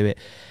going to have to do it.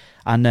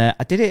 And I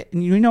did it,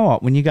 and you know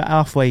what? When you get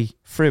halfway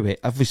through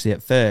it, obviously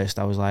at first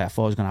I was like, I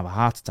thought I was going to have a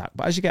heart attack.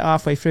 But as you get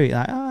halfway through it, you're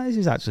like, oh, this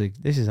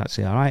is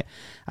actually all right.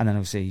 And then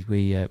obviously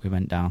we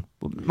went down.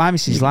 But my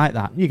missus is like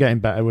that. You're getting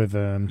better with...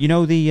 You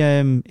know the,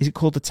 is it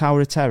called the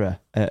Tower of Terror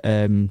at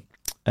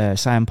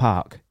Sion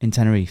Park in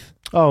Tenerife?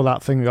 Oh,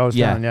 that thing that goes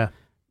down, yeah.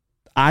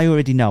 I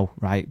already know,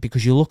 right?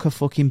 Because you look a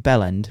fucking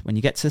bell end, when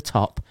you get to the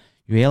top,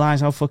 you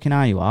realise how fucking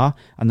high you are,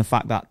 and the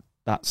fact that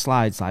that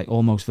slide's like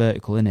almost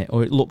vertical, in it,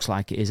 or it looks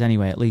like it is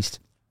anyway, at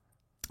least.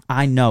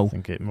 I know. I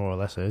think it more or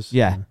less is.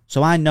 Yeah.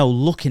 So I know,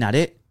 looking at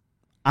it,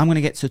 I'm going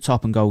to get to the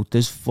top and go,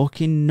 there's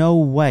fucking no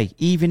way.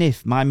 Even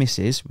if my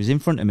missus was in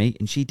front of me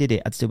and she did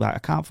it, I'd still be like, I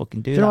can't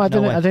fucking do that. I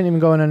didn't even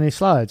go on any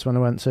slides when I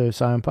went to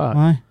Sion Park.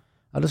 Why?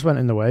 I just went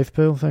in the wave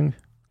pool thing.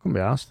 Couldn't be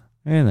asked.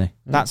 Really? Yeah.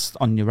 That's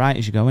on your right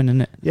as you go in,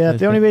 isn't it? Yeah,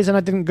 the only reason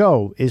I didn't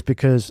go is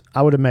because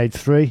I would have made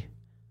 3.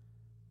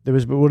 It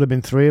would have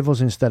been 3 of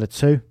us instead of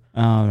 2.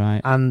 Oh, right.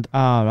 And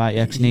right,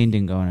 yeah, because Neen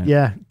didn't go on it.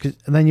 Yeah,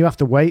 and then you have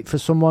to wait for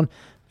someone.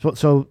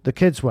 So the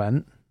kids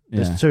went,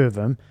 there's 2 of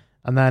them,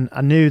 and then I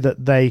knew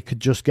that they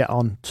could just get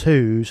on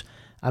 2s,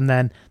 and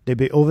then there'd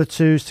be other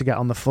 2s to get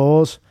on the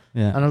 4s.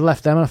 Yeah. And I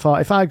left them, and I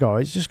thought, if I go,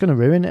 it's just going to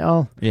ruin it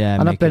all. Yeah.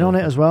 And I've been on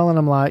it as well, and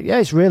I'm like, yeah,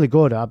 it's really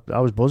good. I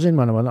was buzzing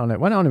when I went on it.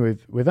 Went on it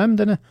with them,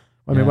 didn't I?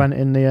 When we went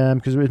in the,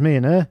 because it was me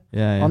and her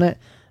on it.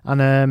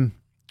 And,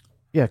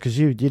 because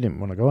you didn't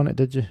want to go on it,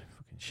 did you?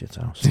 Fucking shit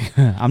house.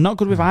 I'm not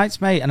good with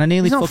heights, mate, and I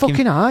nearly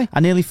fucking high.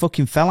 I nearly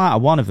fucking fell out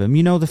of one of them.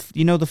 You know the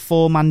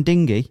 4-man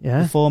dinghy?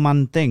 Yeah. The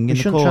 4-man thing in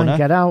the corner? You shouldn't try and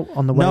get out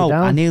on the way down. No,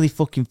 I nearly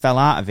fucking fell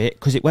out of it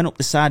because it went up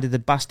the side of the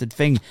bastard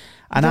thing.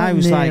 And I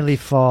was like... nearly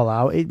fall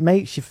out. It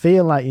makes you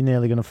feel like you're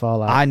nearly going to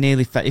fall out. I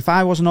nearly fell. If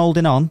I wasn't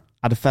holding on,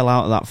 I'd have fell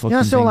out of that fucking thing.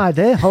 That's the whole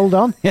idea. Hold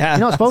on. Yeah, you're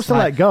not supposed to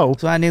let go.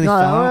 So I nearly fell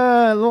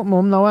out. Look,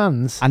 Mum, no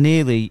hands.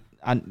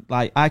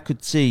 I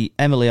could see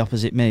Emily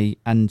opposite me,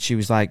 and she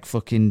was like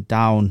fucking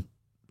down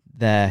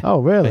there. Oh,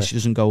 really? She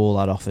doesn't go all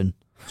that often.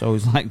 So I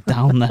was like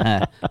down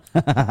there.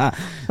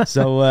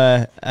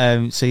 So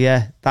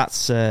yeah,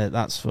 that's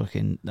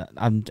fucking...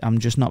 I'm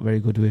just not very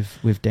good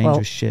with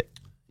dangerous shit.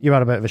 You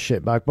had a bit of a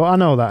shit bag, but I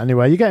know that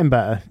anyway. You're getting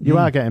better. You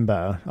are getting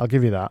better. I'll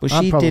give you that. But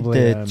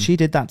she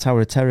did that Tower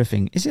of Terror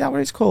thing. Is that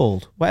what it's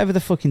called? Whatever the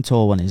fucking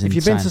tall one is. If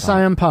you've been to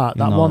Sion Park,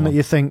 that one that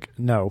you think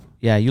no.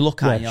 Yeah, you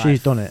look at it. Yeah,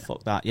 she's done it.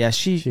 Fuck that. Yeah,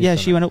 she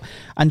went up,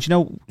 and you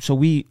know, so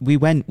we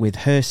went with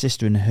her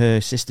sister and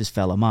her sister's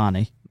fella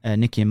Marnie,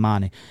 Nikki and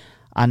Marnie,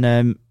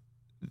 and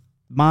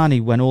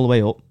Marnie went all the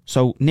way up.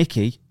 So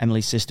Nikki,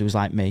 Emily's sister, was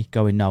like me,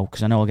 going no,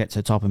 because I know I'll get to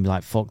the top and be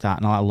like, fuck that,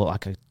 and I'll look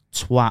like a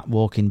twat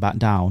walking back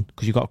down,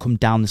 because you've got to come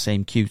down the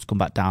same queue to come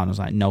back down. I was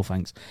like, no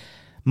thanks.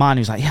 Marnie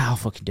was like, yeah, I'll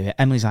fucking do it.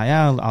 Emily's like,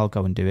 yeah, I'll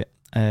go and do it.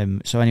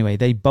 So anyway,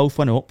 they both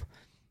went up.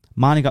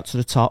 Marnie got to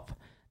the top.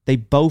 They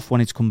both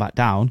wanted to come back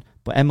down,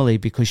 But Emily,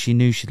 because she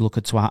knew she'd look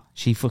a twat,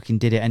 she fucking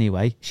did it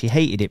anyway. She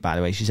hated it, by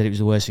the way. She said it was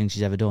the worst thing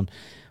she's ever done.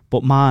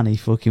 But Marnie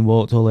fucking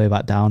walked all the way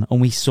back down,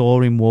 and we saw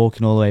him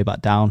walking all the way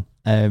back down.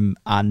 And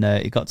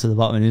it got to the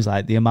bottom, and it was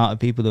like the amount of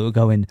people that were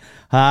going,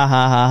 ha,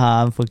 ha, ha,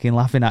 ha, and fucking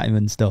laughing at him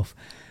and stuff.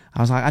 I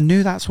was like, I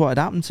knew that's what had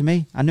happened to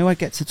me. I knew I'd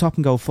get to the top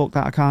and go, fuck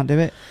that, I can't do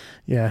it.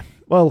 Yeah.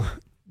 Well,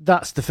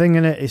 that's the thing,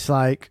 innit? It's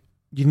like,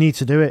 you need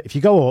to do it. If you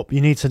go up,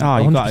 you need to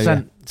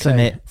 100%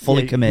 commit,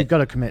 fully commit. You've got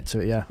to commit to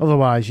it, yeah.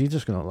 Otherwise, you're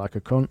just going to look like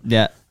a cunt.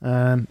 Yeah.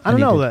 I don't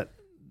know that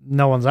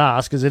no one's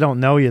asked because they don't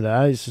know you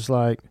there. It's just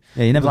like...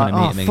 Yeah, you're never like,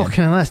 going to meet him again.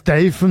 Fucking hell, that's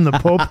Dave from the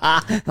pub.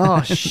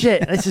 Oh,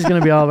 shit. This is going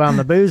to be all around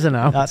the boozer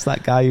now. That's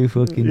that guy who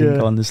fucking didn't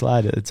go on the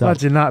slide at the top.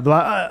 Imagine that. Be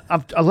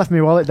like, I left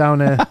my wallet down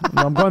here.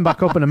 I'm going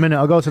back up in a minute.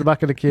 I'll go to the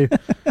back of the queue.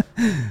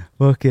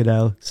 Fucking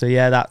hell. So,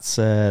 yeah, that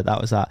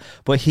was that.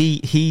 But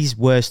he's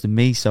worse than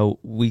me. So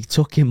we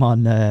took him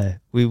on...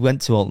 we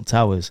went to Alton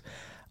Towers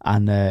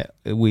and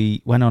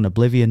we went on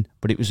Oblivion.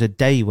 But it was a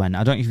day when...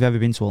 I don't know if you've ever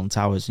been to Alton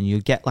Towers, and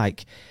you'll get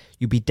like...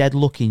 You'll be dead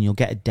lucky and you'll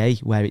get a day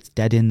where it's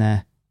dead in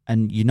there.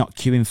 And you're not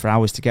queuing for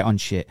hours to get on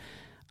shit.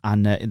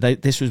 And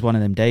this was one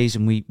of them days,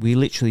 and we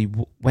literally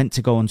went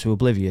to go onto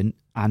Oblivion,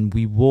 and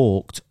we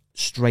walked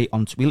straight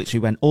onto... We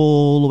literally went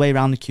all the way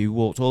around the queue,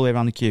 walked all the way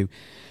around the queue,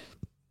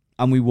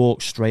 and we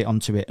walked straight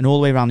onto it. And all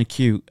the way around the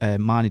queue,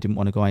 Marnie didn't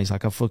want to go. He's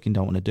like, I fucking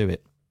don't want to do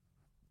it.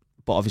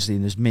 But obviously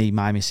there's me,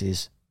 my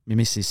missus,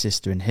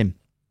 sister, and him.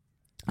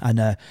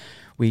 And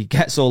we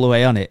gets all the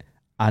way on it,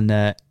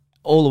 and...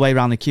 all the way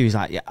around the queue, he's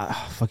like, yeah, I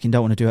fucking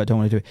don't want to do it, I don't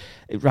want to do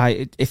it.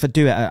 Right, if I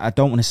do it, I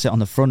don't want to sit on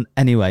the front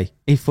anyway.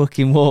 He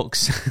fucking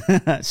walks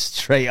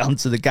straight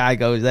onto the guy,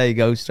 goes, there you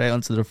go, straight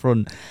onto the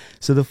front.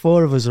 So the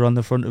four of us are on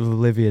the front of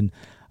Oblivion,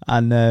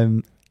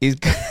 and he's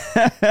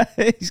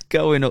he's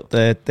going up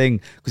the thing,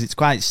 because it's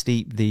quite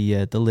steep,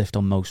 the lift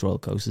on most roller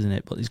coasters, isn't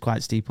it? But it's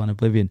quite steep on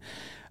Oblivion.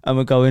 And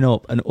we're going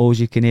up, and all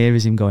you can hear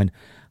is him going,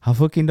 I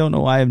fucking don't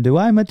know why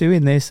am I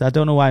doing this? I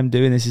don't know why I'm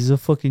doing this. It's a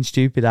fucking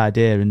stupid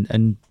idea,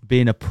 and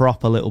being a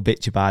proper little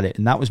bitch about it.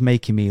 And that was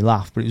making me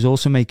laugh, but it was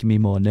also making me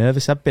more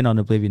nervous. I've been on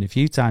Oblivion a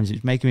few times. It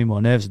was making me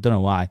more nervous. I don't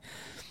know why.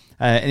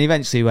 And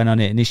eventually he went on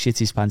it, and he shit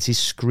his pants. He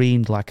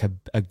screamed like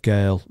a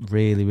girl,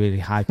 really, really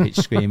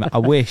high-pitched scream. I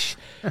wish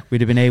we'd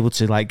have been able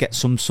to like get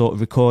some sort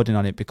of recording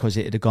on it, because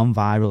it had gone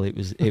viral.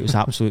 It was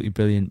absolutely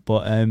brilliant.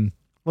 But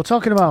well,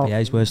 talking about... Yeah,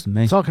 he's worse than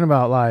me. Talking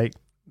about like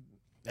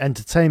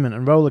entertainment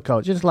and roller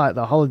coaster, just like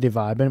the holiday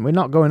vibe, and we're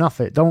not going off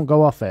it. Don't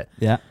go off it.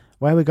 Yeah.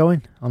 Where are we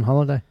going on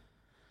holiday?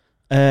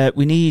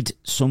 We need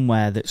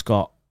somewhere that's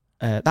got...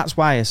 that's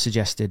why I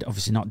suggested,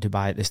 obviously not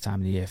Dubai at this time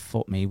of the year.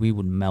 Fuck me, we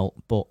wouldn't melt.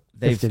 But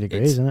 50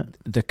 degrees, isn't it?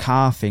 The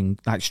car thing,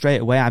 like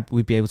straight away,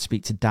 we'd be able to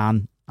speak to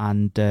Dan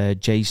and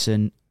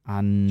Jason.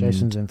 And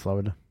Jason's in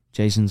Florida.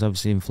 Jason's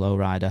obviously in Flow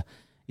Rider.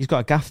 He's got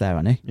a gaff there,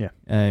 hasn't he?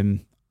 Yeah.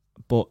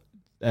 But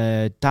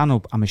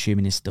Dan, I'm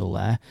assuming, is still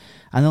there.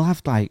 And they'll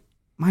have like...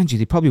 Mind you,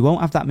 they probably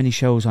won't have that many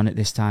shows on it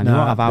this time. They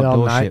won't have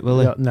outdoor shit, will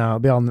they? No, it'll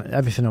be on.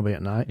 Everything will be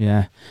at night.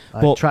 Yeah.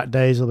 Like but track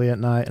days will be at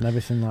night and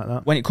everything like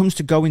that. When it comes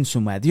to going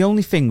somewhere, the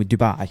only thing with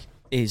Dubai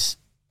is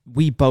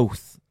we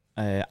both...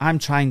 I'm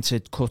trying to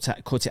cut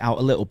it out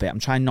a little bit. I'm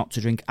trying not to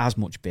drink as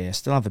much beer.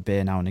 Still have a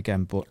beer now and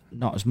again, but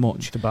not as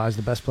much. Dubai's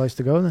the best place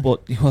to go then.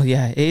 But, well,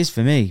 yeah, it is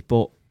for me.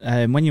 But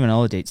when you're on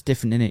holiday, it's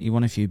different, innit? You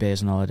want a few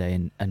beers on holiday,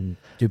 and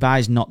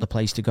Dubai's not the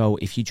place to go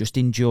if you just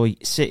enjoy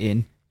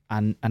sitting...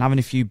 And having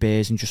a few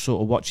beers and just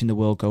sort of watching the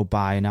world go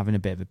by and having a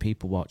bit of a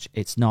people watch.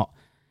 It's not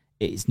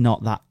that's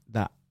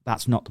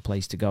not the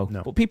place to go.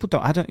 No. But people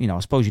don't, I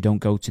suppose you don't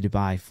go to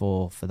Dubai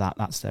for that.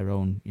 That's their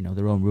own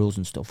rules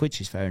and stuff, which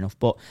is fair enough.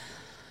 But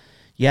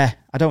yeah,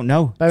 I don't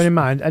know. Bearing in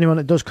mind, anyone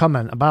that does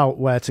comment about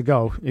where to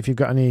go, if you've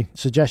got any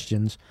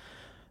suggestions,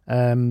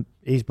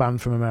 he's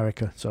banned from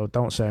America, so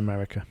don't say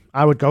America.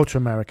 I would go to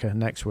America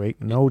next week,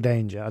 no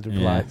danger. I'd be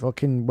like,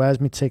 fucking, where's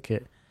my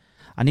ticket?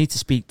 I need to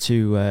speak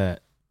to...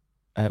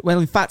 well,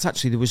 in fact,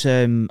 actually, there was...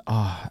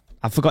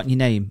 I've forgotten your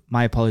name.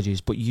 My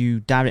apologies. But you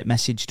direct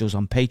messaged us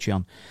on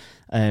Patreon.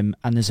 And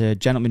there's a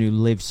gentleman who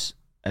lives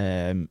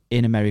in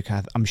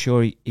America. I'm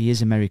sure he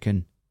is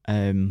American.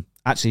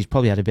 Actually, he's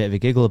probably had a bit of a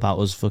giggle about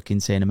us fucking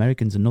saying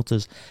Americans and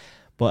nutters.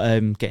 But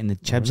getting the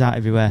chebs out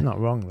everywhere. Not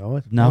wrong,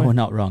 though. No, we're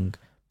not wrong.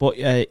 But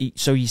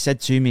so he said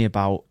to me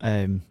about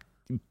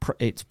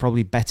it's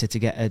probably better to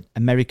get an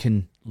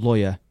American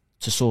lawyer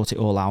to sort it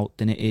all out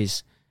than it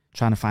is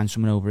trying to find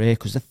someone over here,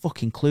 because they're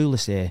fucking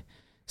clueless here,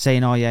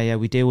 saying, oh yeah,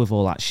 we deal with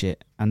all that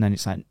shit. And then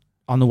it's like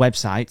on the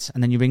website,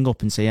 and then you ring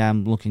up and say, yeah,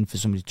 I'm looking for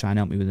somebody to try and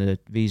help me with a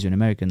visa in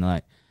America. And they're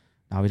like,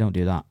 no, we don't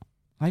do that.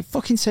 Like,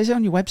 fucking says it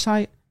on your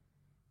website.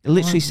 It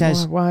literally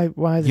says why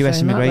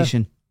US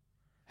immigration,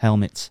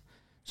 helmets.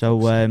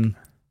 So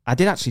I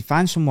did actually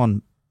find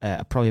someone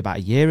probably about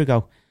a year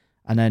ago,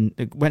 and then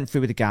it went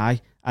through with the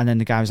guy, and then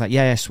the guy was like,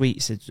 yeah, sweet. He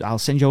said, I'll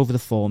send you over the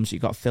forms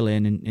you've got to fill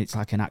in, and it's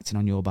like an acting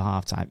on your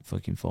behalf type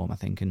fucking form, I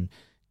think, and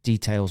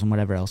details and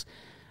whatever else.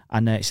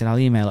 And he said, I'll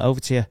email it over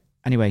to you.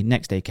 Anyway,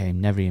 next day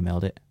came, never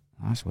emailed it.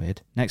 That's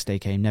weird. Next day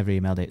came, never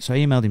emailed it. So I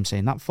emailed him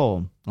saying, that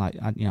form, like,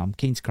 I'm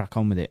keen to crack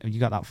on with it. Have you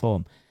got that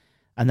form?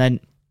 And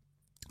then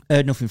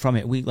Heard nothing from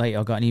it. A week later,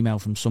 I got an email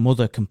from some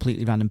other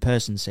completely random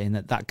person saying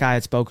that guy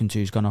I'd spoken to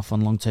has gone off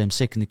on long-term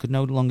sick and they could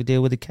no longer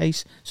deal with the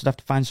case, so they'd have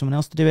to find someone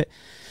else to do it.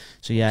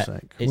 So yeah,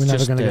 we're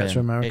never going to get to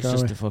America.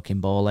 It's just a fucking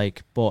ball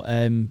ache. But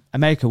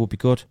America would be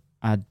good.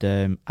 I'd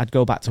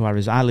go back to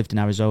Arizona. I lived in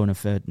Arizona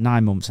for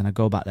 9 months, and I'd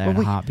go back there in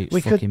a heartbeat.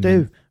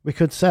 We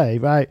could say,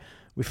 right,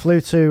 we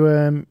flew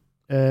to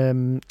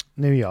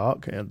New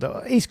York,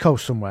 the East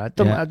Coast somewhere. It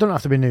don't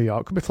have to be New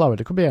York. It could be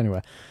Florida. It could be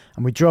anywhere.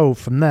 And we drove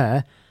from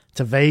there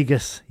to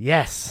Vegas.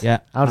 Yes. Yeah.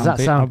 How does that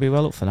sound? I'll be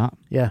well up for that.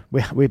 Yeah.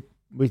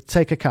 We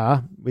take a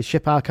car. We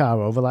ship our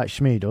car over like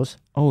Shmee does.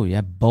 Oh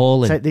yeah,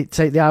 balling. Take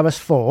the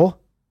RS4.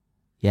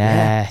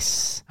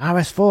 Yes. Yeah.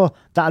 RS4.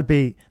 That'd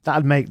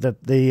make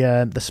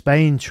the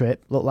Spain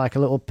trip look like a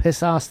little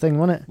piss ass thing,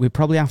 wouldn't it? We'd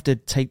probably have to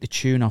take the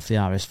tune off the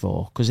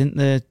RS4 because isn't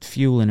the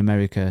fuel in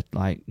America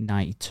like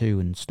 92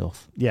 and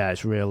stuff? Yeah,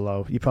 it's real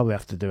low. You probably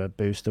have to do a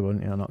booster,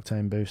 wouldn't you? An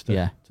octane booster.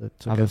 Yeah.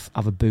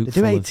 Have a boot.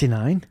 They do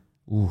 89.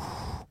 Ooh,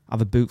 have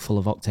a boot full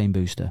of octane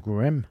booster.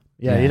 Grim.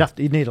 Yeah,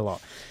 you'd need a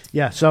lot.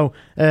 Yeah, so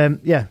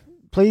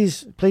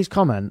please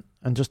comment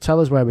and just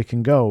tell us where we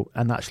can go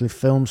and actually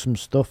film some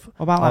stuff.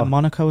 What about like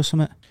Monaco or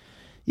something?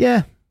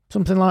 Yeah,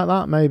 something like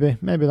that. Maybe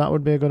that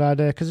would be a good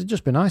idea because it'd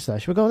just be nice there.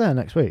 Should we go there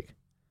next week?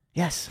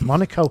 Yes,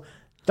 Monaco.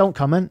 Don't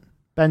comment.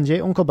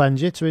 Uncle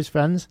Benji, to his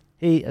friends,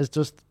 he has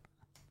just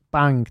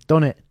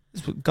done it.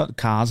 It's got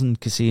cars and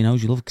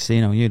casinos. You love a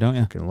casino, don't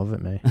you? I can love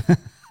it, mate.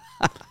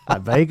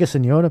 Like Vegas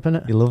in Europe,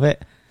 innit? You love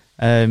it.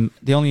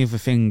 The only other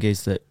thing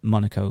is that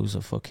Monaco's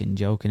a fucking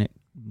joke, innit?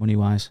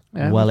 Money-wise.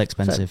 Yeah, well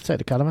expensive. Take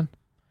the caravan.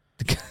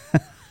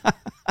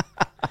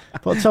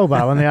 Put a tow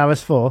bar on the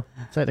RS4.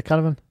 Take the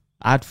caravan.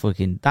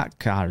 That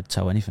car would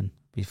tow anything.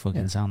 Be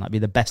fucking sound. That'd be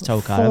the best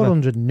tow car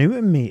 400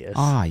 Newton meters.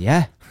 Ah,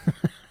 yeah.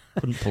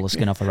 Couldn't pull the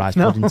skin off a rice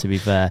pudding, to be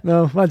fair.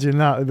 No, imagine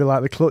that. It'd be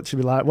like the clutch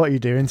would be like, what are you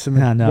doing to me?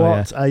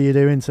 What are you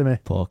doing to me?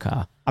 Poor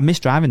car. I miss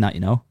driving that,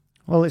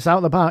 Well, it's out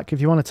the back if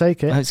you want to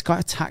take it. It's got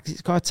a tax.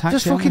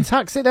 Just fucking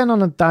tax it then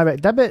on a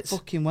direct debit.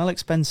 Fucking well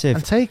expensive.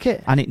 And take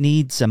it. And it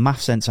needs a MAF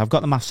sensor. I've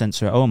got the MAF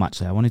sensor at home,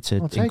 actually. I wanted to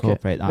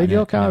incorporate that. Leave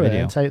your car in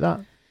and take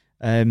that.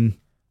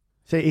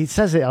 See, he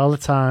says it all the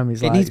time.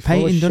 It needs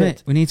painting, doesn't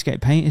it? We need to get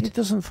it painted. It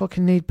doesn't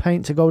fucking need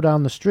paint to go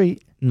down the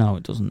street. No,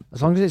 it doesn't.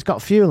 As long as it's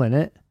got fuel in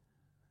it.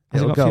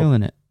 Has it got fuel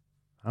in it?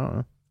 I don't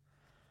know.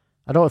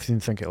 I don't even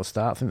think it'll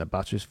start. I think the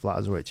battery's flat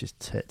as a witch's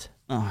tit.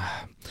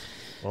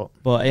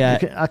 But yeah,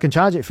 I can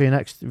charge it for your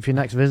next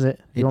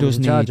visit. It does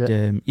need.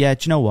 Yeah,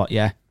 do you know what?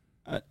 Yeah,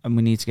 and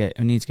we need to get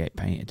it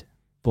painted.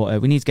 But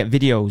we need to get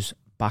videos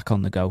back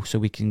on the go so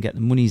we can get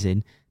the monies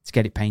in to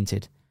get it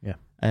painted. Yeah.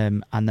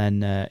 And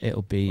then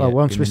it'll be. Well,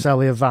 once we sell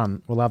the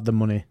Avant, we'll have the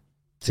money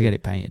to get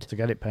it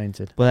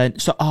painted. But then,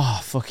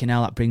 fucking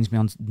hell, that brings me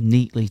on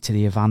neatly to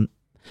the Avant.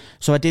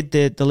 So I did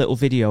the little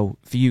video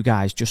for you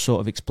guys, just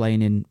sort of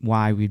explaining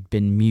why we'd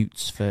been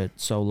mutes for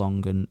so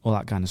long and all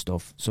that kind of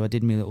stuff. So I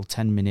did my little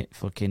 10-minute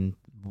fucking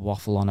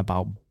waffle on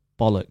about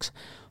bollocks.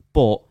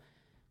 But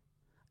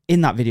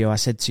in that video, I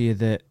said to you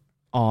that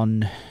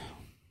on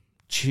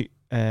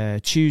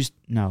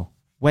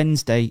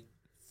Wednesday,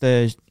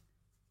 Thursday,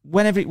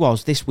 whenever it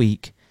was this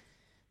week,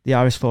 the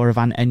RS4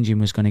 Avant engine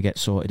was going to get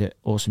sorted at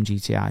Awesome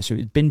GTI. So it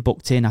had been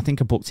booked in. I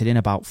think I booked it in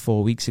about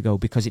 4 weeks ago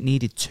because it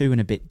needed 2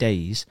 and a bit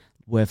days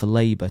worth of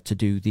labour to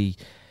do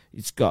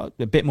it's got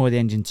a bit more of the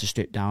engine to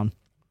strip down,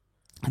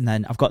 and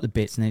then I've got the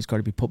bits and then it's got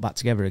to be put back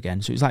together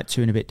again. So it's like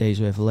 2 and a bit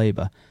days worth of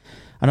labour,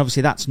 and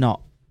obviously that's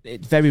not.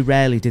 Very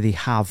rarely do they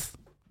have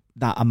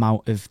that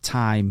amount of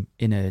time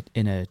in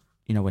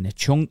a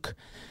chunk.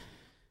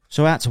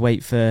 So I had to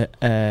wait for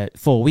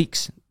 4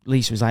 weeks.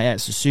 Lisa was like, "Yeah,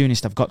 it's the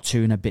soonest I've got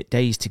 2 and a bit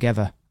days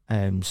together."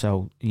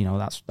 So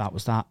that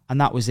was that,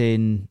 and that was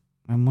in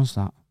when was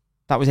that?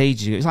 That was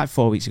ages ago. It was like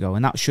 4 weeks ago,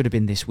 and that should have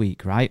been this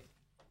week, right?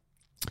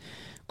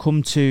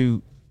 Come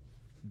to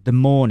the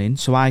morning,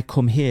 so I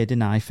come here,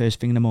 didn't I, first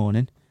thing in the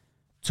morning,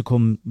 to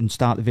come and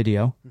start the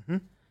video. Mm-hmm.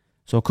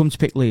 So I come to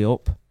pick Lee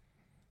up,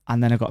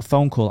 and then I got a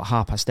phone call at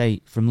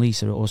 8:30 from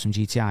Lisa at Awesome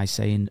GTI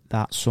saying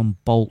that some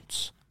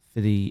bolts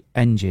for the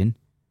engine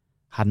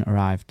hadn't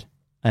arrived,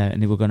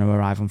 and they were going to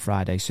arrive on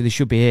Friday. So they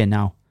should be here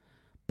now,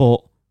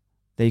 but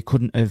they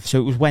couldn't have. So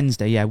it was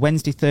Wednesday,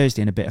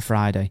 Thursday, and a bit of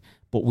Friday,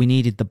 but we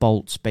needed the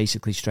bolts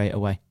basically straight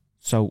away.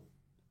 So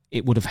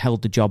it would have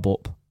held the job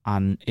up,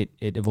 and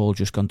it'd have all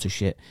just gone to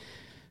shit.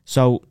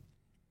 So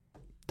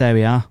there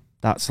we are.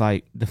 That's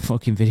like the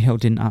fucking video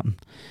didn't happen.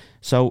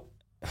 So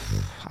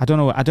I don't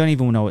know. I don't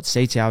even know what to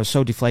say to you. I was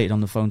so deflated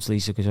on the phone to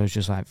Lisa because I was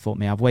just like, fuck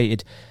me. I've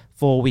waited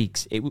 4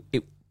 weeks.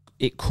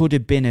 It could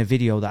have been a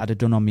video that I'd have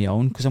done on my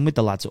own because I'm with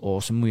the lads at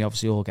Awesome. We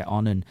obviously all get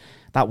on, and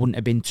that wouldn't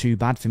have been too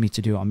bad for me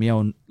to do it on my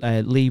own.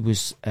 Lee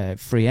was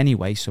free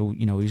anyway, so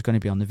he was going to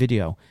be on the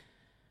video.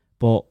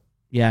 But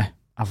yeah,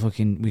 we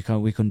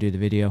couldn't do the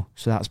video,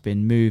 so that's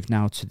been moved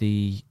now to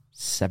the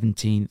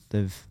 17th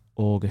of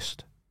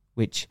August,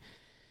 which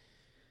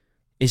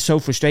is so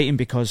frustrating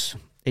because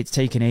it's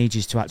taken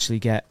ages to actually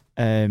get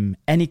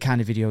any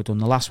kind of video done.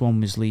 The last one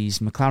was Lee's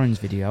McLaren's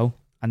video,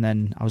 And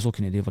then I was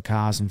looking at the other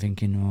cars and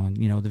thinking, oh,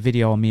 you know, the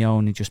video on my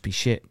own would just be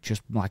shit,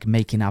 just like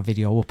making our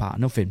video up out of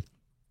nothing.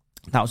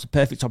 That was the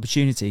perfect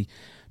opportunity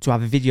to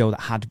have a video that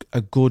had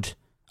a good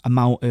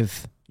amount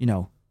of, you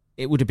know,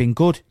 it would have been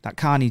good. That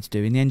car needs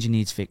doing, the engine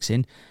needs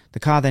fixing, the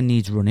car then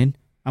needs running,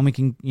 and we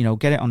can, you know,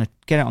 get it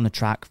on the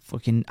track,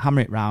 fucking hammer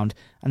it round,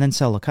 and then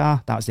sell the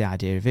car. That was the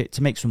idea of it,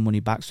 to make some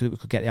money back so that we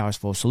could get the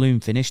RS4 Saloon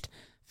finished,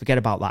 forget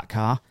about that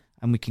car,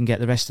 and we can get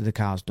the rest of the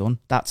cars done.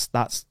 That's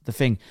the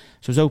thing.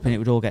 So I was hoping it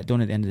would all get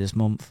done at the end of this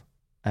month,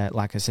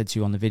 like I said to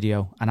you on the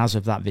video. And as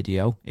of that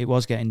video, it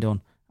was getting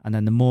done. And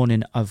then the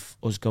morning of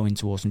us going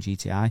to Awesome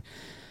GTI,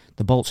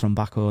 the bolts are on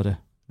back order,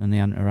 and they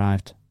hadn't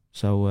arrived.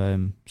 So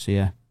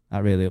yeah,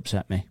 that really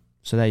upset me.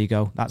 So there you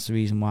go. That's the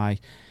reason why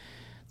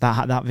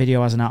that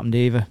video hasn't happened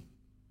either.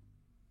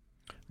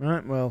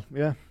 Right, well,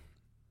 yeah.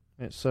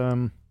 It's,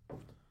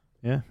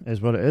 yeah,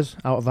 is what it is.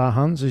 Out of our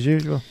hands, as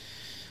usual.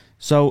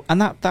 So, and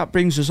that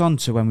brings us on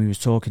to when we was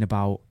talking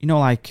about, you know,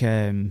 like,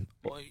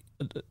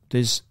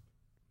 there's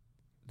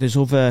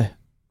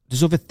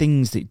other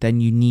things that then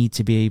you need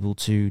to be able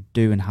to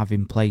do and have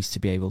in place to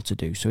be able to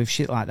do. So if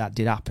shit like that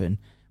did happen,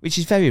 which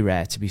is very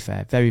rare, to be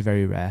fair, very,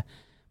 very rare,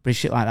 but if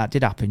shit like that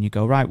did happen, you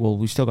go, right, well,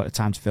 we've still got the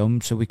time to film,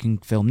 so we can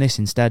film this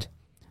instead.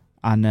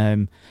 And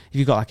if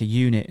you've got like a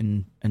unit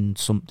and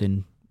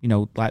something, you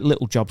know, like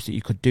little jobs that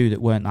you could do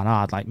that weren't that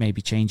hard, like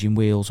maybe changing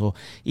wheels, or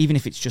even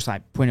if it's just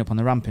like putting up on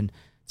the ramp and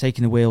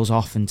taking the wheels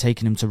off and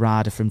taking them to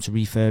RADA for them to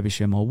refurbish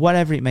them, or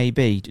whatever it may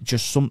be,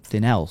 just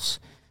something else,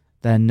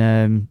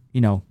 then,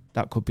 you know,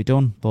 that could be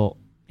done. But,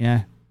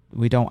 yeah,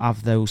 we don't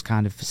have those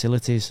kind of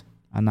facilities,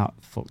 and that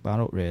fucked that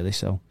up, really.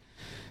 So,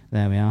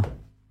 there we are.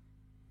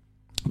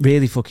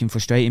 Really fucking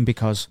frustrating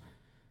because,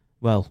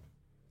 well,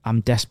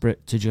 I'm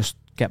desperate to just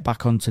get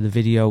back onto the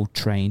video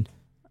train,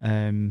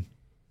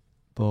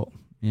 but,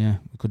 yeah,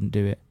 we couldn't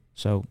do it.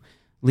 So,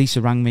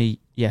 Lisa rang me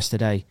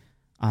yesterday,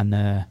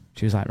 and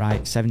she was like,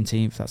 right,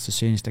 17th, that's the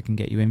soonest I can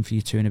get you in for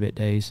your 2 and a bit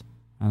days.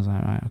 I was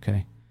like, right,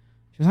 okay.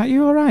 She was like,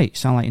 you all right? You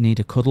sound like you need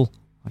a cuddle.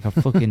 Like a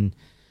fucking...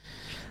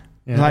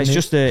 yeah, like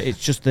it's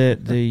just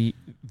the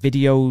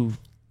video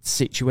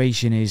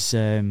situation is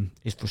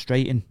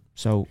frustrating.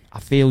 So I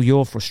feel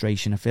your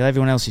frustration. I feel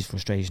everyone else's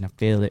frustration. I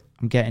feel it.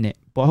 I'm getting it.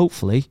 But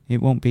hopefully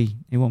it won't be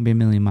a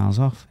million miles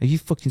off. Have you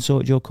fucking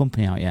sorted your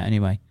company out yet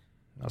anyway?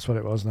 That's what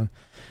it was then.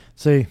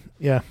 See,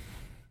 yeah.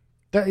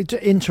 It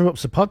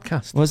interrupts the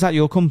podcast. Was that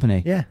your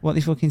company? Yeah. What are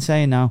they fucking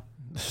saying now?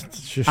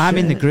 I'm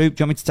in the group.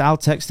 Do you want me to... I'll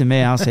text them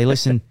here. I'll say,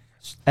 listen,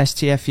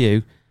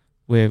 STFU,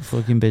 we're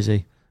fucking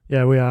busy.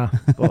 Yeah, we are.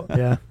 But,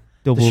 yeah.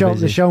 Busy.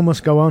 The show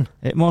must go on.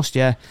 It must,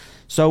 yeah.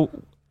 So,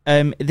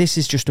 this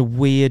is just a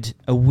weird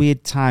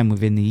time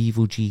within the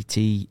Evil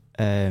GT.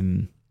 I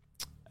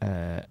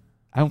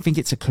don't think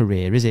it's a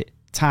career, is it?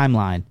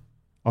 Timeline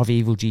of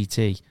Evil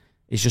GT.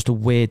 It's just a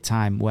weird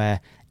time where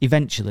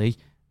eventually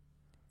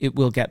it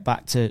will get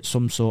back to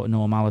some sort of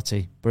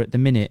normality. But at the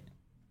minute,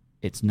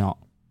 it's not.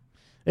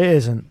 It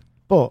isn't.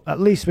 But at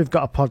least we've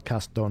got a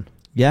podcast done.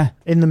 Yeah.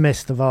 In the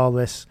midst of all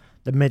this,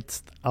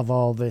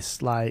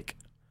 like,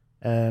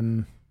 I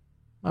don't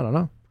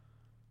know,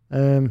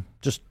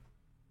 just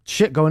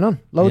shit going on.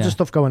 Loads of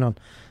stuff going on.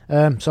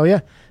 So,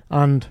 yeah.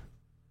 And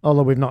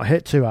although we've not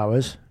hit 2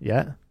 hours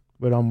yet,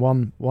 we're on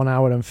 1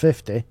 hour and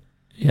 50.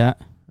 Yeah.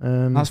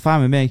 That's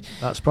fine with me.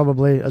 That's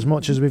probably as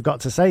much as we've got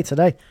to say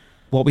today.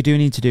 What we do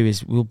need to do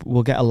is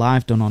we'll get a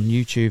live done on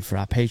YouTube for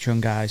our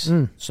Patreon guys.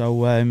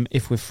 So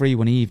if we're free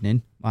one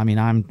evening, I mean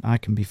I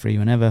can be free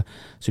whenever,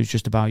 so it's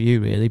just about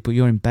you really. But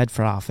you're in bed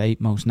for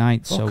 8:30 most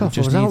nights, so we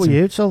just was out with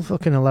you till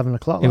fucking 11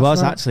 o'clock. It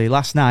was actually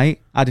last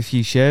night. I had a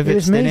few sherbets. It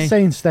was me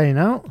saying staying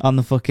out on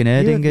the fucking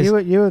Erdingers.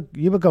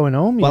 You were going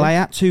home. Well, I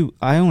had to.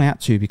 I only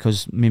had to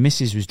because my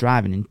missus was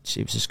driving and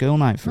it was a school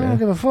night for her. I don't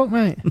give a fuck,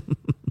 mate.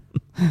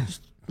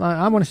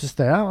 I wanted to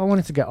stay out. I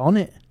wanted to get on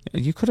it.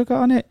 You could have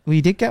got on it. Well,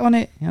 you did get on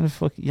it.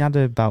 You had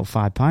about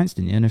 5 pints,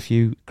 didn't you? And a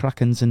few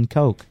Krakens and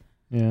Coke.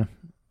 Yeah,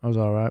 I was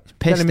all right.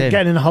 Pissed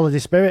getting in the holiday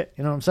spirit,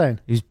 you know what I'm saying?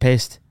 He was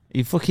pissed.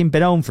 You've fucking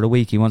been home for a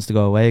week. He wants to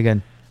go away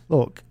again.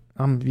 Look,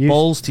 I'm used...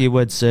 Balls to your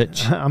word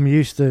search. I'm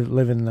used to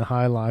living the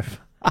high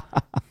life.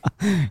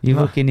 You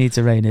fucking need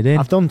to rein it in.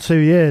 I've done 2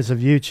 years of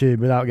YouTube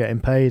without getting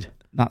paid.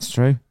 That's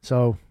true.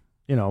 So,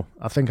 you know,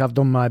 I think I've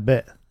done my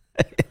bit.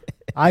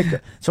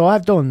 So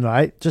I've done,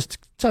 right, just to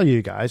tell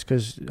you guys,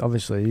 because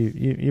obviously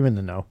you're in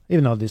the know,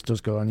 even though this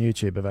does go on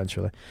YouTube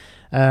eventually.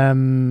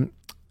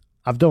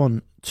 I've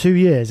done 2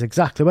 years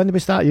exactly. When did we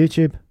start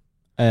YouTube?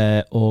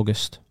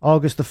 August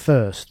the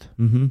 1st.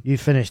 Mm-hmm. You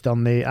finished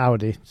on the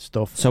Audi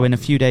stuff. So in a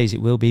few days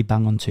it will be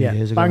bang on 2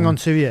 years ago. Bang on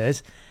 2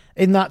 years.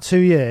 In that 2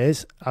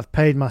 years, I've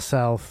paid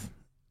myself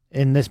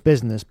in this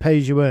business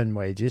pay-as-you-earn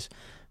wages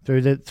through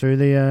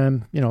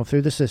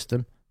the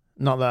system.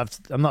 Not that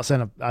I'm not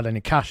saying I've had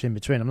any cash in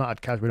between. I've not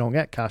had cash. We don't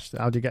get cash.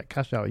 How do you get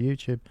cash out of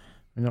YouTube?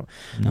 No.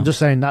 I'm just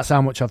saying that's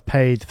how much I've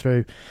paid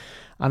through,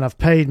 and I've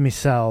paid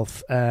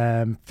myself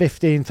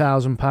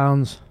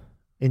 £15,000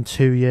 in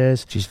 2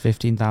 years. Which is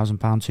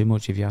 £15,000 too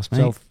much if you ask me.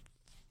 So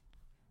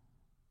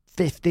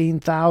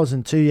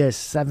 15,000 2 years,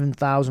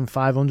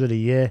 7,500 a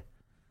year.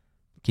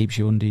 keeps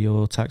you under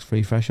your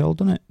tax-free threshold,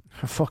 doesn't it?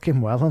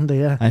 Fucking well under,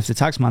 yeah. And if the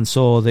taxman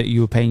saw that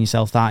you were paying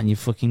yourself that and you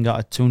fucking got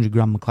a 200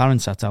 grand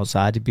McLaren sat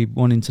outside, he'd be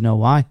wanting to know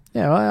why.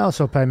 Yeah, well, I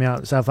also pay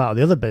myself out of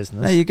the other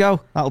business. There you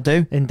go. That'll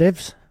do. In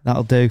divs.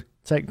 That'll do.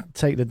 Take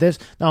the divs.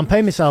 Now, I'm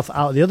paying myself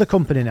out of the other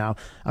company now,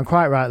 and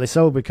quite rightly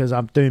so, because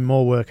I'm doing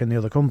more work in the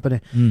other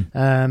company.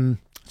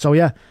 So,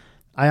 yeah,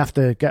 I have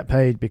to get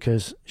paid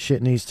because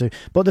shit needs to.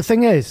 But the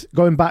thing is,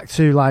 going back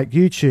to like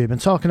YouTube and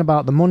talking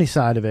about the money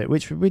side of it,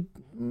 which we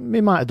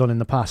might have done in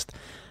the past,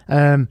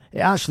 it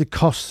actually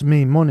costs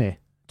me money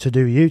to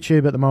do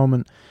YouTube at the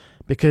moment,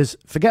 because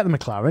forget the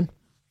McLaren,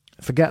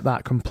 forget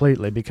that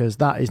completely, because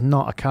that is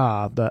not a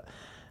car that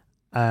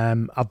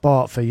I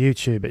bought for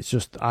YouTube. It's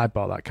just I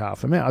bought that car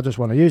for me. I just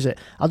want to use it.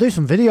 I'll do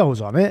some videos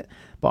on it,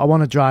 but I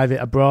want to drive it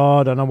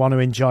abroad and I want to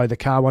enjoy the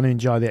car. I want to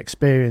enjoy the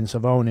experience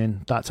of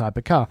owning that type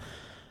of car.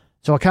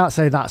 So I can't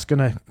say that's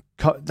gonna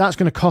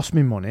cost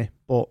me money,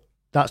 but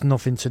that's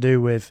nothing to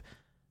do with,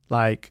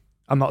 like,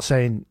 I'm not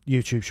saying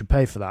YouTube should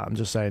pay for that. I'm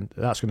just saying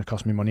that's going to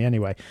cost me money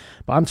anyway.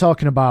 But I'm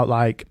talking about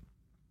like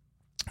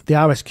the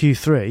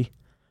RSQ3.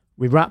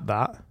 We wrapped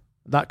that.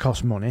 That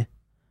cost money.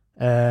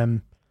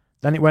 Then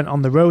it went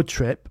on the road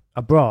trip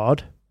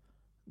abroad.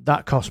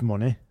 That cost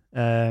money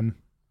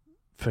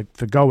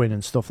for going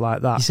and stuff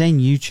like that. You're saying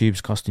YouTube's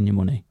costing you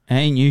money. It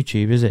ain't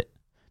YouTube, is it?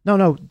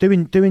 No.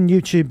 Doing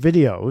YouTube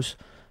videos.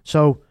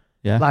 So,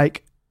 yeah,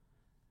 like,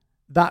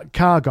 that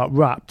car got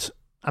wrapped.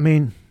 I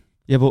mean...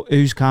 Yeah, but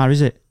whose car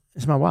is it?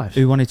 It's my wife's.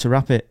 Who wanted to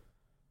wrap it?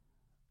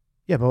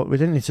 Yeah, but we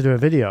didn't need to do a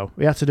video.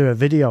 We had to do a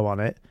video on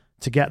it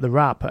to get the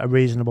wrap at a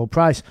reasonable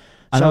price.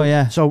 I know,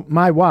 yeah. So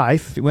my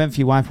wife... If it weren't for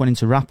your wife wanting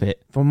to wrap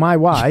it... For my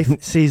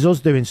wife sees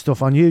us doing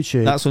stuff on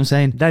YouTube. That's what I'm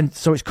saying. Then,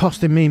 so it's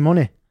costing me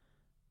money.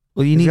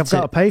 Well, you need I've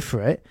got to pay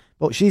for it.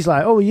 But she's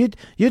like, oh,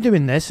 you're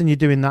doing this and you're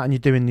doing that and you're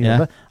doing the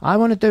other. I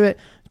want to do it.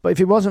 But if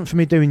it wasn't for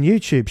me doing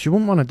YouTube, she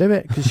wouldn't want to do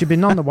it because she'd be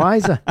none the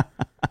wiser.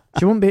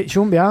 She wouldn't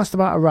be asked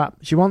about a wrap.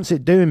 She wants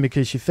it doing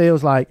because she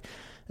feels like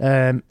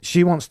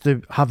she wants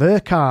to have her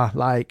car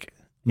like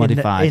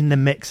modified in the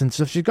mix and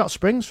stuff. She's got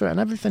springs for it and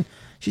everything.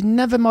 She's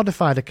never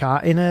modified a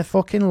car in her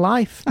fucking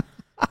life.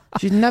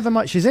 She's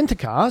into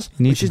cars.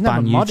 You need to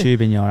ban YouTube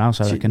in your house,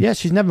 I reckon. Yeah,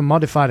 she's never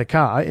modified a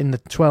car in the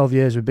 12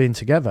 years we've been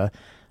together.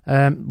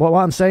 But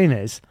what I'm saying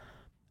is,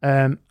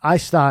 I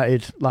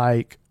started,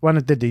 like, when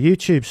I did the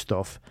YouTube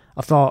stuff,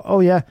 I thought,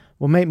 oh yeah,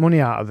 we'll make money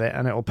out of it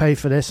and it'll pay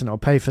for this and it'll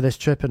pay for this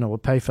trip and it'll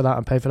pay for that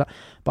and pay for that.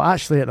 But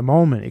actually at the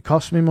moment it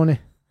costs me money.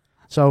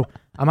 So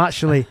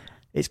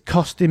it's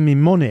costing me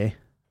money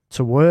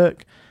to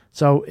work.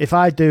 So if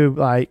I do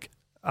like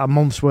a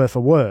month's worth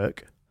of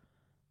work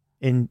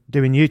in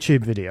doing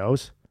YouTube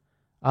videos,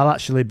 I'll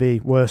actually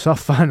be worse off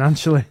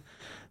financially.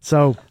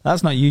 So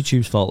that's not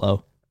YouTube's fault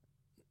though.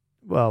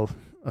 Well,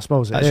 I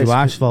suppose that's your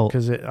wife's fault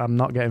because I'm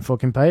not getting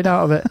fucking paid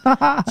out of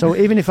it. So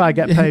even if I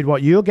get paid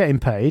what you're getting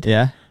paid,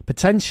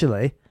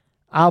 potentially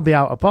I'll be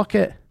out of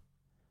pocket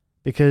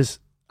because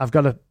I've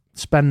got to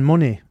spend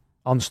money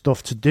on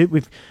stuff to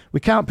do. We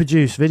can't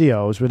produce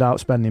videos without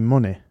spending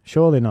money.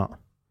 Surely not.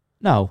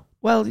 No.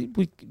 Well,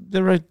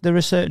 there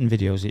are certain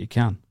videos that you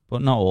can,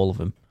 but not all of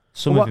them.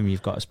 Some of them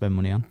you've got to spend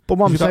money on. But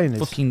what I'm saying is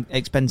fucking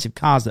expensive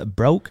cars that are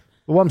broke.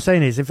 But what I'm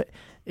saying is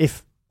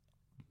if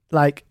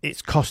like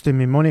it's costing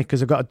me money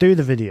because I've got to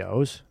do the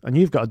videos and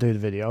you've got to do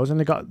the videos and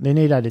they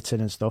need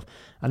editing and stuff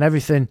and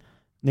everything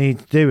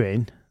needs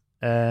doing,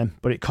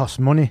 but it costs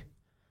money.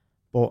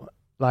 But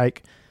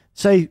like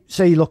say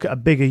you look at a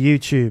bigger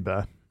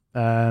YouTuber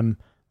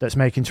that's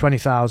making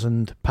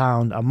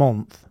 £20,000 a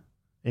month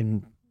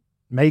in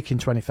making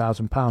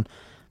 £20,000,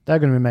 they're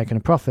going to be making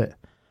a profit.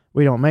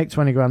 We don't make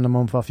 20 grand a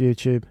month off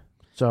YouTube,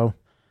 so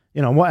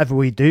whatever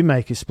we do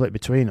make is split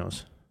between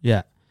us.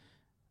 Yeah.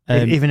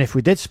 Even if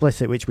we did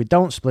split it, which we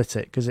don't split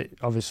it, because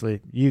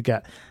obviously you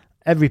get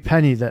every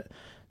penny that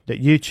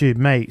YouTube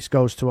makes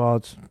goes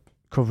towards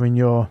covering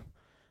your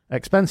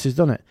expenses,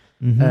 doesn't it?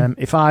 Mm-hmm.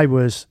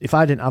 If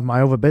I didn't have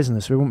my other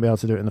business, we wouldn't be able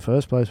to do it in the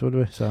first place, would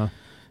we? So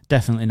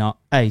definitely not.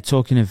 Hey,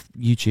 talking of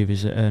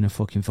YouTubers that earn a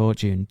fucking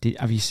fortune,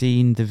 have you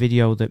seen the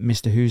video that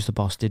Mr. Who's the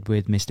Boss did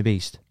with Mr.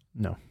 Beast?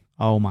 No.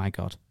 Oh my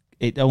god,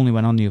 it only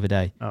went on the other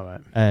day. All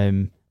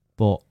right.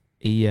 But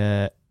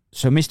he.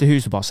 So Mr.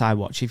 Who's the Boss, I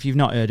watch. If you've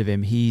not heard of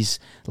him, he's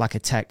like a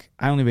tech.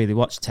 I only really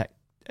watch tech,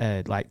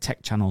 like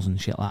tech channels and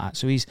shit like that.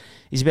 So he's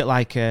a bit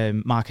like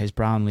Marques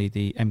Brownlee,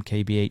 the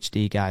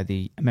MKBHD guy,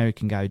 the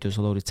American guy who does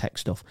a load of tech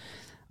stuff.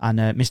 And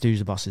Mr. Who's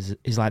the Boss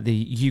is like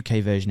the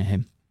UK version of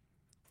him.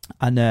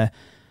 And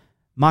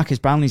Marques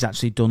Brownlee's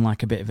actually done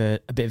like a bit of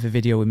a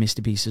video with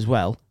Mr. Beast as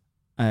well.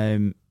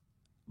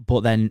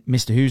 But then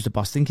Mr. Who's the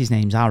Boss, I think his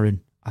name's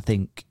Aaron. I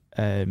think.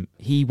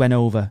 He went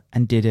over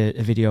and did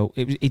a video.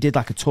 He did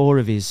like a tour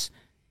of his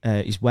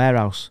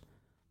warehouse.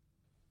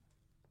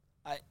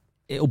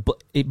 It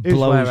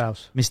blows.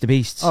 Warehouse? Mr.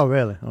 Beast's. Oh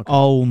really? Okay.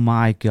 Oh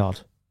my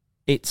god!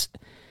 It's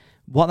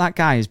what that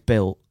guy has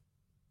built.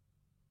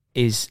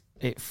 To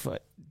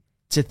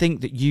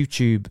think that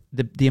YouTube,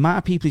 the amount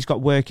of people he's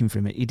got working for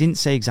him. He didn't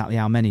say exactly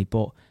how many,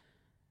 but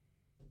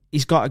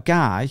he's got a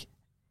guy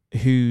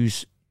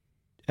who's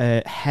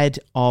head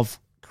of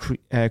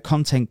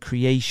content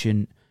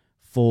creation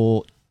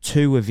for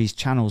 2 of his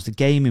channels, the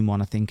gaming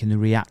one, I think, and the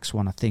Reacts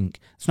one, I think.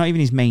 It's not even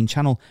his main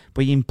channel,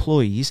 but he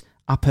employs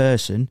a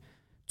person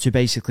to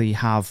basically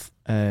have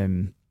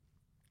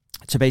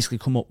to basically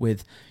come up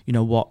with, you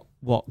know,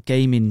 what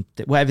gaming,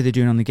 whatever they're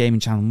doing on the gaming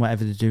channel and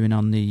whatever they're doing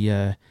on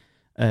the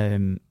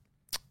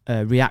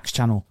Reacts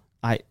channel.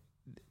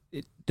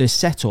 The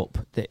setup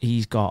that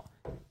he's got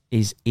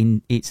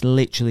it's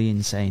literally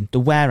insane. The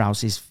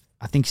warehouse is,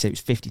 I think he said it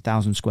was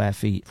 50,000 square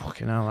feet.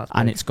 Fucking hell, that's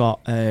and big. it's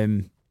got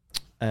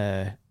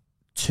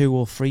 2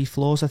 or 3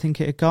 floors, I think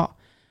it had got.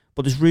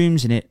 But there's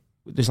rooms in it.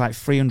 There's like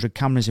 300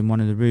 cameras in one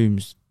of the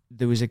rooms.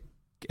 There was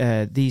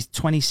these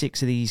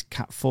 26 of these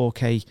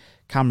 4K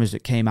cameras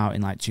that came out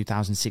in like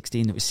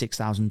 2016 that was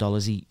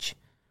 $6,000 each.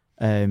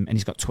 And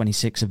he's got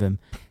 26 of them.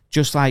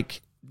 Just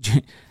like,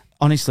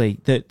 honestly,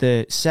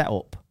 the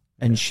setup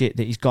and shit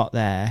that he's got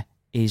there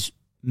is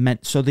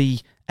meant. So the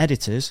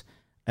editors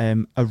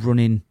are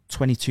running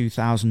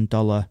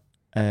 $22,000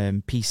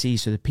 PCs.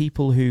 So the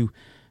people who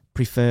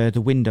prefer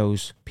the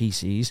Windows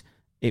PCs,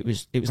 it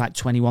was like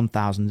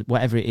 21,000,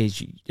 whatever it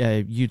is.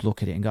 You'd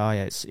look at it and go, oh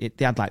yeah,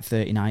 they had like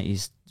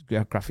 3090s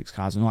graphics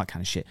cards and all that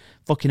kind of shit.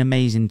 Fucking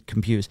amazing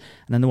computers.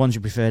 And then the ones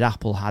who preferred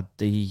Apple had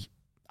the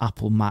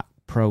Apple Mac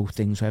Pro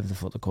things, whatever the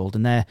fuck they're called,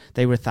 and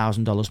they were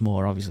 $1,000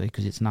 more, obviously,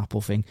 because it's an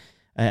Apple thing.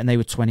 And they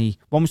were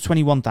one was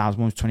 $21,000,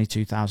 one was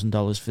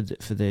 $22,000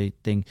 for the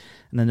thing,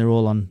 and then they're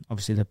all on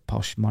obviously the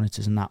posh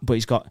monitors and that. But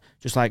he's got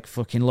just like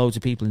fucking loads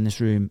of people in this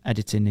room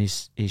editing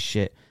his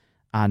shit,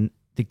 and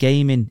the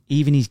gaming,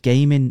 even his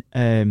gaming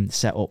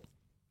setup.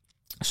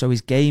 So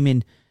his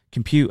gaming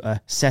computer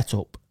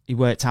setup, he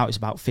worked out it's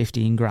about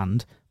 15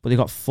 grand, but they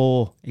got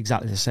 4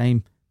 exactly the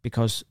same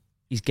because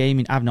his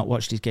gaming. I've not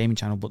watched his gaming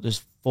channel, but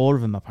there's 4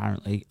 of them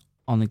apparently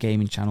on the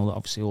gaming channel that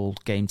obviously all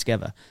game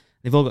together.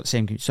 They've all got the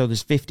same computer. So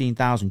there's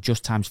 15,000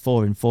 just times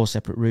 4 in 4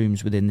 separate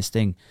rooms within this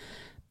thing.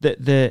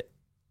 It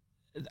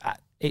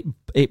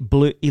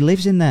blew. He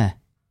lives in there.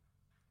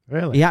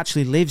 Really? He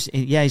actually lives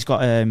in. Yeah, he's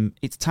got.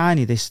 It's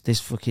tiny. This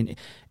fucking.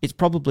 It's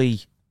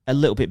probably a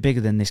little bit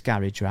bigger than this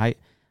garage, right?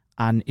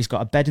 And he's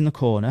got a bed in the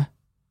corner,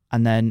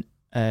 and then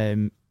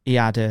he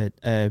had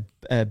a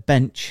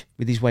bench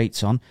with his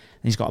weights on,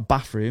 and he's got a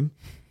bathroom,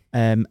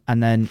 and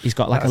then he's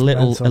got like a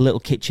little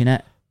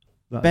kitchenette.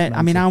 Ben,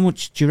 I mean, how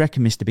much do you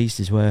reckon Mr. Beast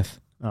is worth?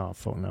 Oh,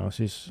 fuck knows.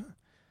 He's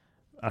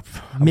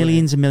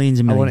millions and millions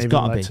and millions.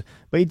 Got to be.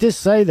 But he did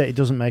say that he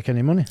doesn't make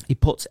any money. He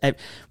puts,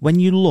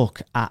 when you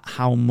look at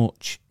how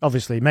much,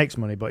 obviously he makes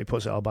money, but he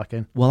puts it all back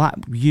in. Well, that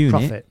unit,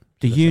 profit,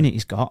 the unit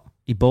he's got,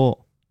 he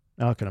bought.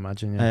 I can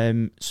imagine.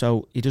 Yeah.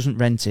 So he doesn't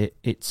rent it.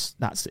 It's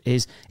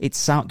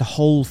sound. The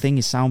whole thing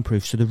is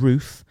soundproof. So the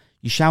roof,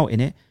 you shout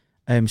in it.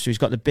 So he's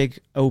got the big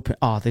open.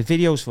 Oh, the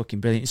video's fucking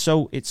brilliant.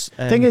 So it's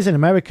thing is, in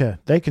America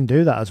they can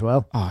do that as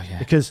well. Oh yeah,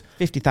 because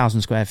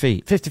 50,000 square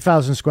feet,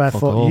 50,000 square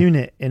foot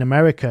unit in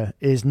America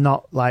is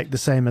not like the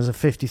same as a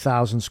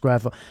 50,000 square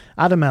foot.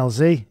 Adam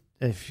LZ,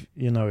 if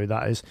you know who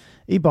that is,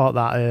 he bought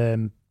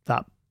that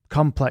that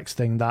complex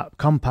thing, that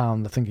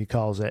compound, I think he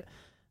calls it,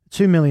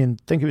 $2 million.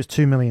 I think it was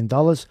 $2 million.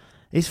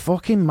 It's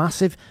fucking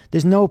massive.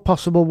 There's no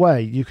possible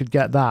way you could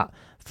get that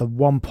for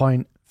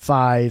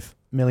 £1.5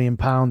 million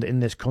in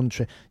this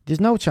country.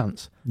 There's no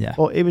chance. Yeah.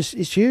 But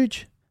it's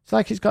huge. It's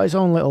like it's got its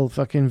own little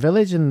fucking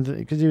village, and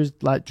because he was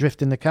like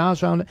drifting the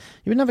cars around it,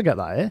 you would never get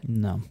that here.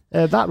 No.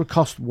 That would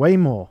cost way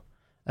more.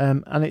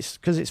 And it's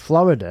because it's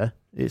Florida.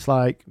 It's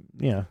like,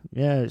 you know,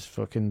 yeah, it's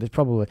fucking. There's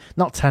probably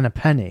not 10 a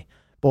penny,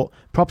 but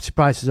property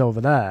prices over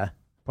there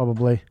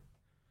probably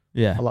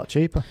a lot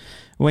cheaper.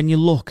 When you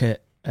look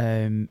at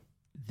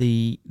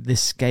the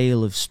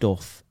scale of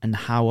stuff and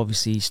how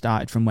obviously he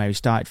started from where he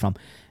started from.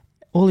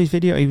 All his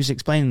video, he was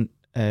explaining,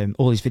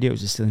 all his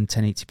videos are still in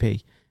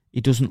 1080p.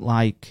 He doesn't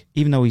like,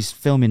 even though he's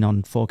filming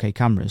on 4K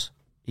cameras,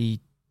 he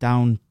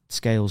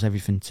downscales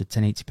everything to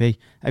 1080p.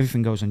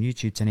 Everything goes on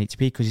YouTube 1080p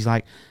because he's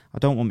like, I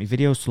don't want my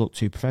videos to look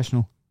too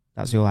professional.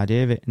 That's the whole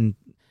idea of it. And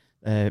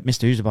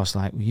Mr. Who's the Boss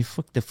like,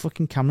 well, the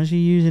fucking cameras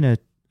you're using are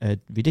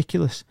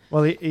ridiculous.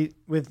 Well,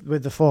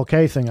 with the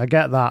 4K thing, I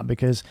get that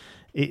because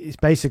it's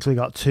basically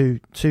got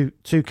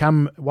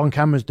one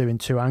camera's doing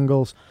 2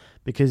 angles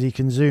because he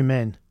can zoom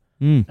in.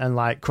 And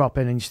like crop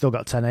in, and you still got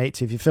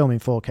 1080. If you're filming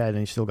 4K,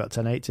 then you still got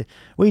 1080.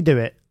 We do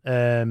it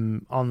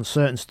on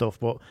certain stuff,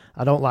 but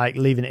I don't like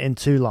leaving it in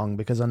too long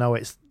because I know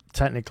it's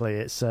technically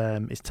it's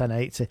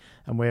 1080,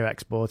 and we're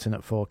exporting at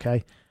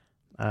 4K.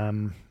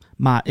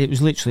 Matt, it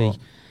was literally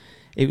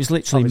mad. He's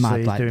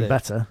like doing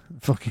better,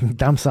 fucking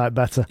damn sight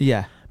better.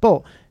 Yeah,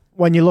 but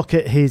when you look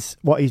at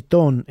what he's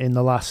done in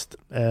the last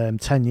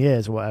 10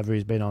 years or whatever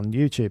he's been on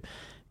YouTube,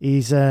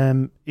 he's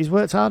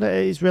worked hard at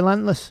it. He's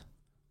relentless.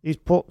 He's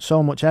put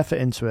so much effort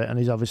into it, and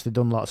he's obviously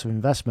done lots of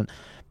investment.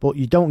 But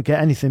you don't get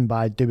anything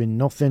by doing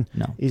nothing.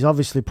 No. He's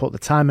obviously put the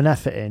time and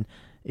effort in.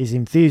 He's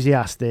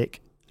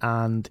enthusiastic,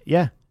 and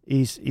yeah,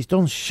 he's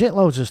done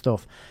shitloads of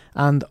stuff.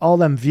 And all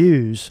them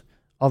views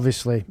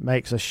obviously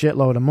makes a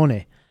shitload of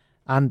money.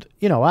 And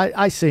you know,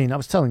 I think I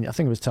was telling you,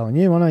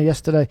 wasn't I,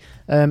 yesterday?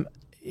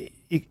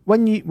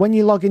 when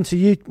you log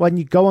into when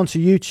you go onto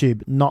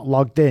YouTube not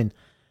logged in,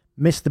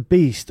 Mr.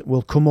 Beast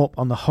will come up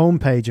on the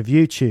homepage of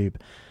YouTube,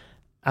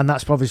 and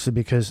that's obviously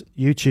because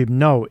YouTube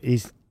know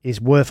is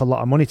worth a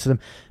lot of money to them.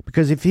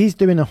 Because if he's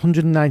doing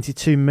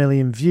 192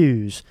 million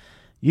views,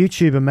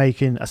 YouTube are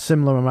making a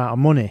similar amount of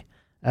money,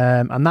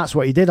 and that's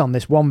what he did on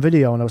this one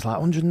video. And I was like,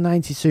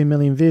 192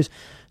 million views.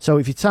 So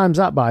if you times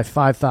that by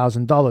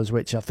 $5,000,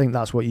 which I think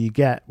that's what you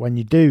get when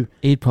you do,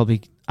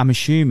 I'm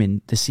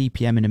assuming the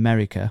CPM in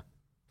America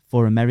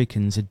for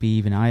Americans would be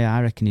even higher.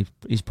 I reckon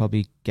he's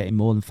probably getting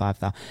more than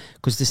 5,000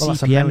 because the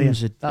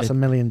CPM that's $1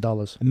 million.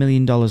 $1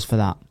 million for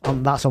that.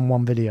 That's on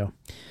one video,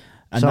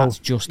 and so, that's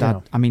just.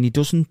 I mean, he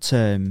doesn't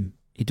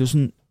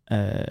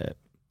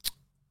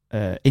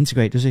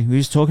integrate, does he? We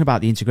was talking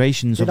about the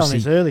integrations. Did on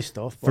his early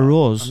stuff. For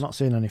us, I'm not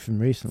seeing anything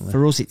recently.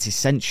 For us, it's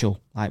essential.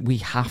 Like we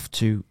have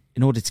to,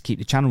 in order to keep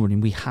the channel running,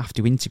 we have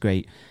to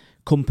integrate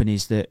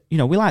companies that we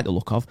like the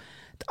look of.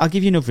 I'll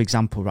give you another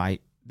example,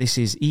 right? This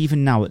is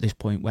even now at this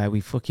point where we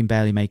fucking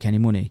barely make any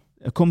money.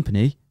 A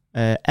company,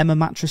 Emma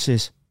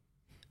Mattresses.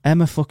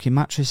 Emma fucking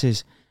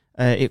Mattresses.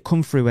 It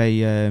come through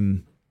like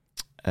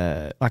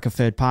a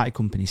third party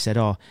company said,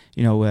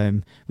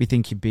 we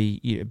think it'd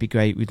be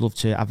great. We'd love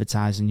to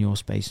advertise in your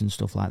space and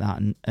stuff like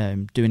that,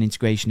 and do an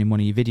integration in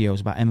one of your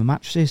videos about Emma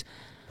Mattresses.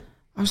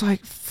 I was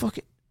like, fuck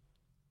it.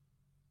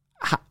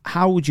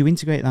 How would you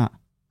integrate that?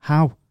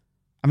 How?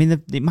 I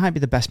mean, it might be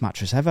the best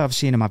mattress ever. I've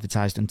seen them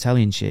advertised on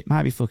telly and shit. It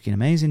might be fucking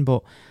amazing,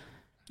 but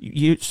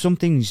some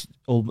things,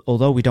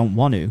 although we don't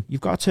want to,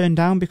 you've got to turn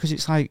down because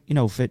it's like,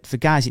 for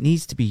guys, it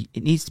needs to be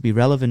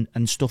relevant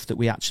and stuff that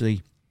we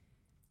actually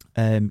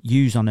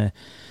use on a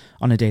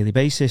daily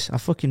basis. I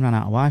fucking ran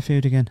out of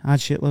Y-Food again. I had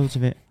shitloads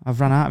of it.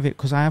 I've ran out of it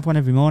because I have one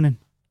every morning.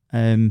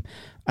 And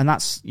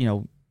that's,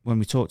 when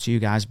we talk to you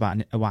guys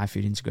about a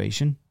Y-Food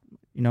integration,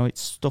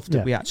 it's stuff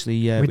that we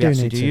actually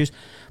do use.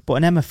 But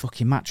an Emma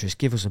fucking mattress,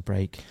 give us a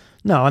break.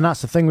 No, and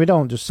that's the thing. We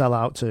don't just sell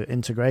out to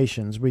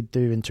integrations. We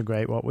do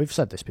integrate what we've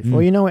said this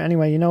before. You know it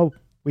anyway.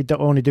 We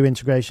don't only do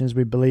integrations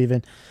we believe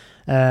in.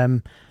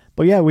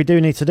 But yeah, we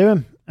do need to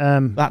do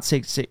them. That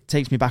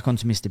takes me back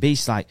onto Mr.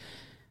 Beast. Like,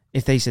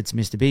 if they said to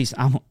Mr. Beast,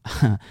 how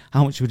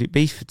much would it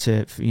be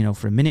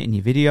for a minute in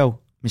your video,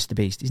 Mr.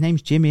 Beast? His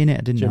name's Jimmy, innit?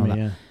 I didn't know that.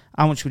 Yeah.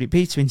 How much would it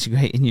be to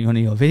integrate in one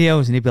of your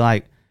videos? And he'd be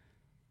like,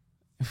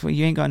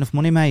 you ain't got enough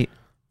money, mate.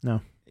 No.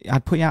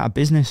 I'd put you out of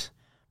business.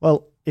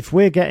 Well, if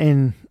we're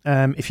getting,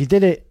 if you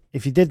did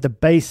the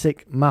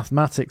basic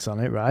mathematics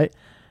on it, right,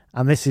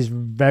 and this is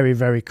very,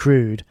 very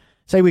crude,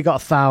 say we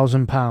got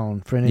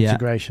 £1,000 for an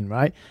integration,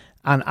 right,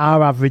 and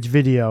our average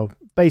video,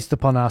 based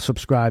upon our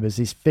subscribers,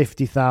 is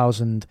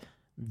 50,000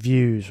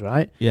 views,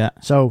 right? Yeah.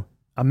 So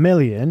 1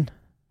 million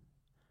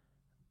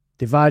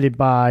divided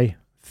by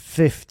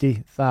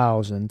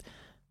 50,000,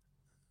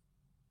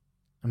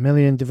 1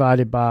 million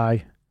divided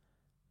by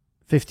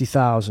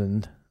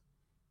 50,000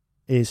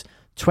 is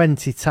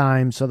 20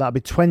 times, so that'd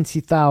be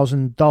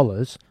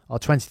 $20,000 or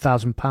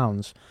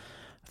 £20,000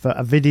 for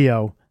a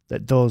video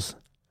that does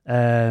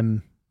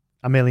 1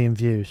 million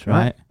views,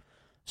 right?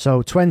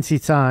 So 20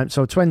 times,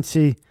 so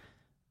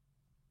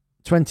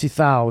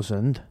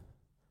 20,000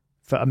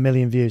 for 1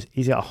 million views,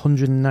 he's at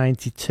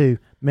 192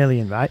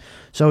 million, right?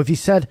 So if you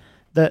said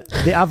that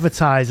the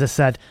advertiser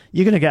said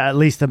you're going to get at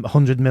least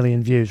 100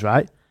 million views,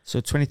 right? So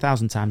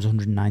 20,000 times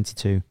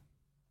 192.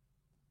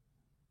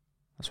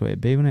 That's what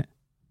it'd be, wouldn't it?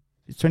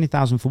 It's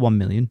 20,000 for 1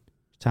 million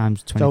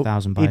times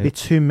 20,000 by. It'd be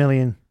 £2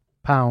 million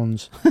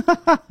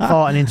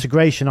for an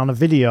integration on a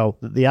video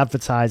that the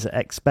advertiser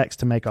expects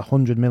to make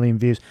 100 million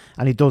views,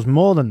 and he does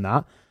more than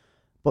that.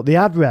 But the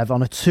ad rev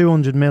on a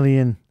 200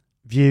 million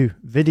view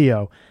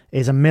video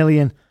is 1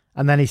 million,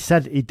 and then he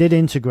said he did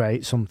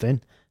integrate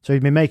something, so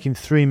he'd be making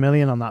 3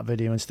 million on that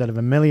video instead of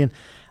 1 million,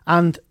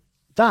 and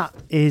that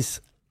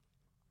is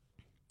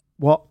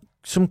what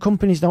some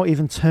companies don't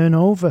even turn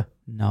over.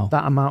 No,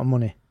 that amount of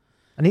money.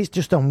 And it's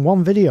just on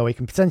one video. He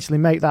can potentially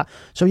make that.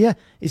 So yeah,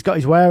 he's got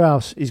his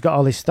warehouse. He's got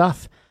all his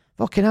staff.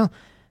 Fucking hell.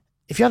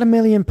 If you had £1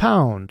 million,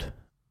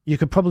 you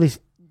could probably,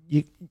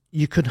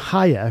 you could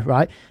hire,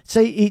 right?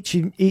 Say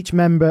each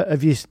member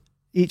of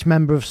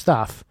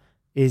staff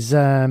is,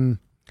 say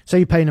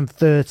you're paying them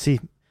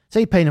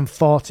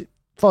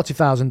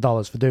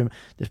 $40,000 for doing,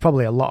 there's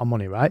probably a lot of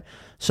money, right?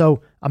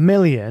 So 1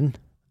 million,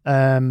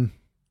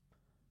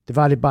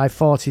 divided by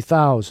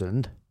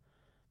 40,000,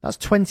 that's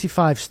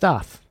 25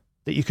 staff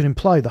that you can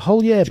employ the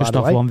whole year, by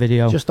the way. Just off one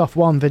video. Just off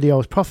one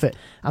video's profit.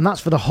 And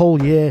that's for the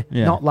whole year,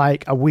 not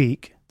like a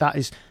week. That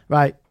is,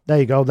 right, there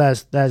you go.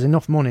 There's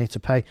enough money to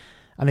pay.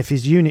 And if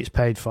his unit's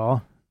paid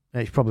for,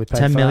 he's probably paid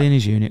 10 for million that.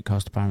 his unit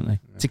cost,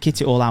 apparently. Yeah. To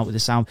kit it all out with the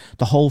sound.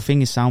 The whole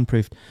thing is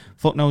soundproofed.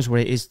 Fuck knows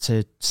what it is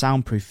to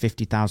soundproof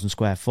 50,000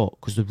 square foot,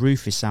 because the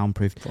roof is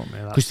soundproof.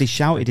 Because they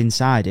shouted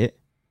inside it,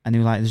 and they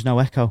were like, there's no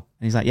echo.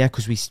 And he's like, yeah,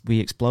 because we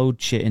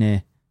explode shit in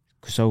here.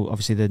 So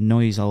obviously the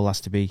noise all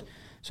has to be.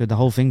 So the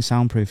whole thing's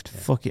soundproofed.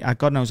 Yeah. Fuck it.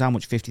 God knows how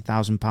much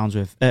 50,000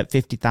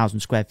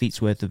 square feet's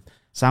worth of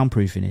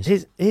soundproofing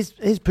is.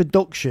 His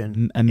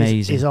production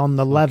amazing. is on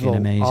the level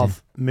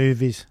of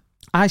movies.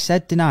 I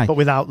said, didn't I? But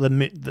without the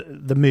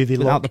movie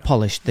Without look. the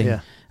polished thing.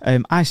 Yeah.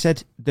 I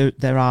said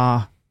there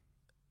are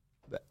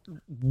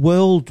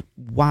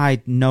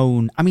worldwide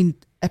known. I mean,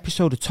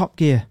 episode of Top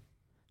Gear,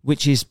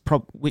 which is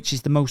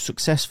the most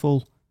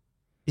successful.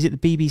 Is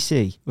it the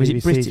BBC? Or is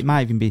it British? It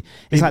might even be.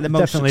 It's like the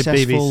most successful,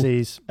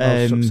 BBC's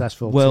most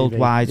successful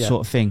worldwide TV.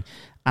 sort of thing.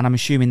 And I'm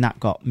assuming that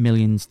got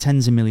millions,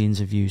 tens of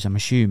millions of views. I'm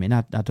assuming.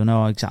 I don't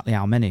know exactly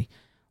how many.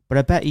 But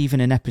I bet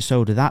even an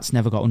episode of that's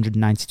never got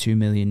 192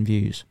 million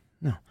views.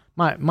 No.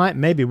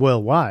 Maybe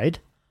worldwide,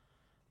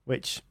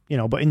 which,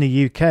 but in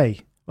the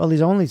UK, well,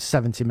 there's only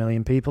 70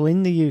 million people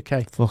in the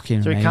UK.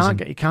 Fucking so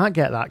amazing. you can't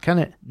get that, can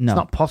it? No. It's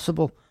not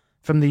possible.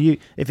 From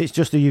if it's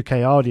just a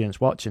UK audience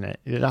watching it,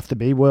 it'd have to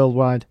be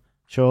worldwide,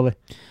 surely.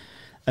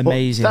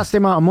 Amazing. But that's the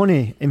amount of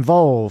money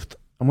involved,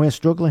 and we're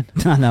struggling.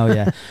 I know,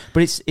 yeah.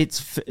 But it's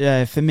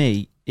for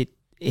me,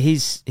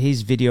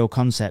 his video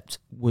concept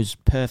was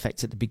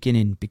perfect at the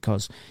beginning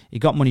because he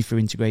got money through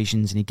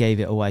integrations and he gave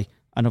it away.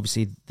 And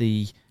obviously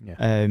the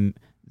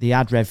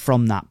ad rev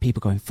from that, people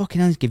going, fucking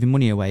hell, he's giving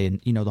money away, and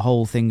the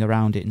whole thing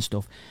around it and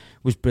stuff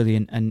was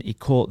brilliant. And he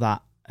caught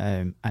that,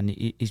 and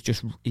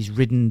he's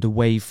ridden the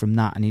wave from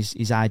that and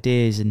his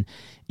ideas. And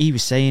he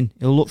was saying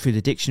he'll look through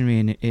the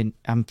dictionary, and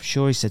I'm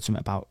sure he said something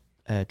about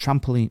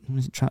trampoline,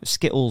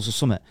 Skittles or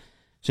something.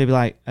 So he'd be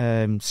like,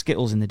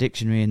 Skittles in the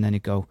dictionary, and then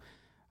he'd go,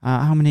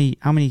 how many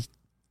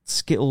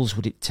Skittles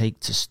would it take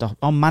to stop?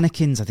 Oh,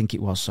 mannequins, I think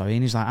it was, sorry.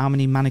 And he's like, how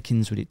many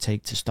mannequins would it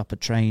take to stop a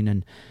train?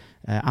 And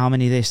how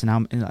many this?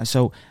 And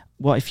so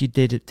what if you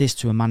did this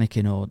to a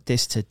mannequin or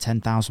this to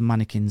 10,000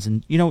 mannequins?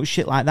 And,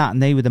 shit like that.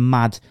 And they were the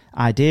mad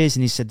ideas.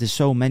 And he said there's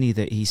so many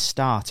that he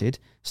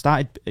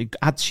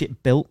had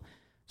shit built,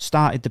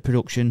 started the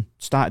production,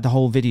 started the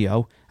whole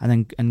video,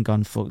 and then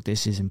gone, fuck,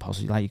 this is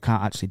impossible. Like, you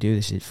can't actually do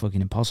this. It's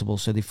fucking impossible.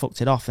 So they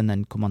fucked it off and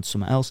then come on to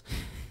something else.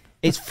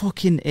 It's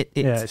fucking...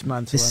 it's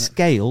mental, the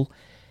scale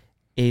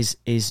is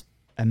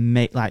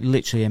like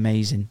literally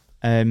amazing.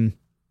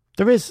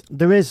 There is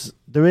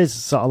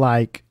sort of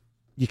like,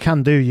 you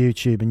can do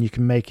YouTube and you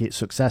can make it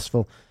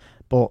successful,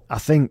 but I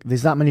think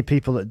there's that many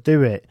people that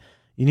do it.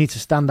 You need to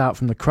stand out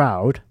from the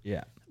crowd.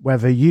 Yeah.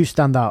 Whether you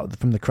stand out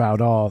from the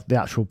crowd or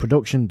the actual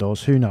production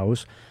does, who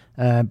knows?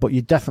 But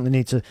you definitely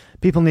need to.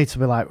 People need to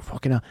be like,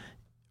 fucking hell,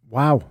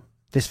 wow,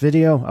 this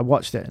video, I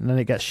watched it, and then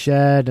it gets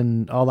shared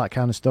and all that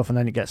kind of stuff, and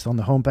then it gets on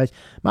the homepage.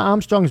 Matt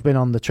Armstrong's been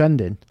on the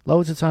trending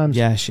loads of times.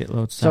 Yeah,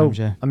 loads of times,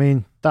 yeah. I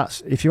mean, that's,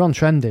 if you're on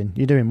trending,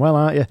 you're doing well,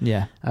 aren't you?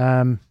 Yeah.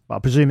 But I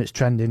presume it's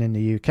trending in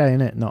the UK,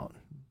 innit? Not,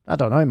 I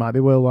don't know, it might be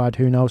worldwide,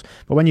 who knows?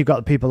 But when you've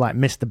got people like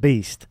Mr.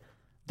 Beast,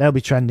 they'll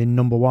be trending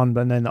number one,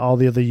 but then all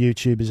the other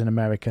YouTubers in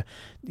America.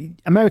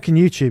 American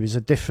YouTube is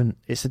a different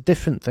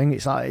thing.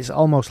 It's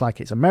almost like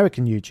it's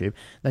American YouTube.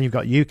 Then you've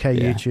got UK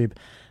YouTube,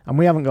 and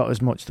we haven't got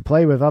as much to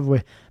play with, have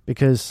we?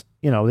 Because,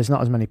 there's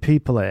not as many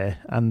people here.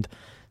 And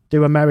do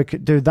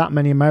that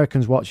many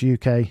Americans watch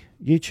UK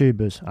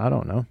YouTubers? I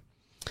don't know.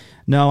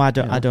 No, I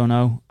don't. I don't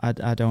know.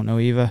 I don't know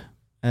either.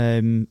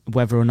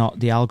 Whether or not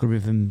the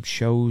algorithm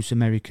shows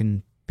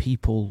American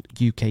people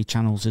UK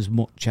channels as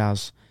much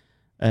as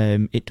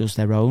it does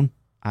their own.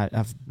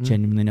 I've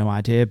genuinely no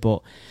idea,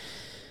 but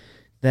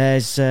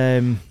there's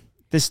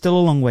still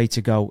a long way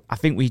to go. I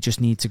think we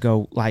just need to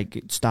go,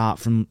 start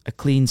from a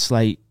clean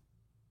slate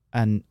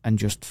and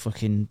just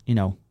fucking,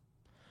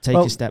 take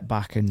a step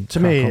back and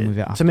crack on with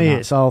it after that.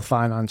 It's all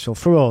financial.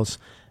 For us,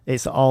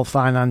 it's all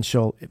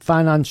financial.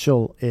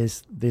 Financial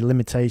is the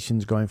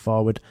limitations going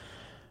forward.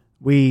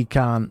 We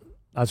can't,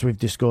 as we've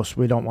discussed,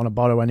 we don't want to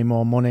borrow any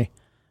more money.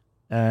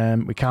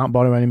 We can't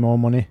borrow any more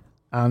money.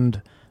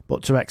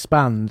 But to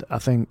expand, I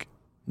think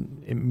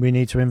we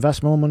need to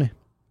invest more money,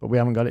 but we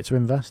haven't got it to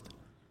invest.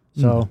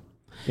 So,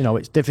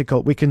 it's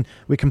difficult. We can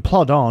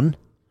plod on,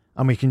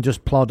 and we can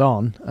just plod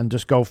on and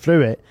just go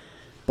through it.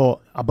 But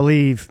I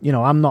believe,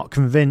 I'm not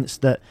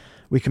convinced that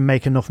we can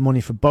make enough money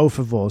for both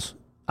of us.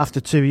 After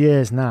 2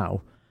 years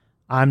now,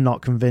 I'm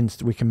not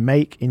convinced we can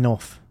make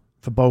enough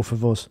for both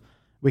of us.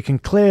 We can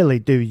clearly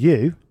do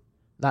you.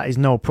 That is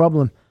no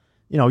problem.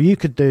 You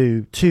could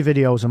do 2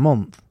 videos a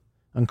month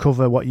and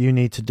cover what you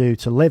need to do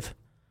to live.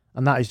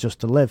 And that is just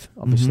to live,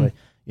 obviously.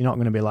 Mm-hmm. You're not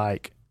going to be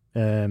like,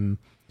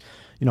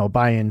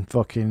 buying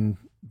fucking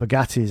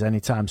Bugattis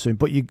anytime soon.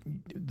 But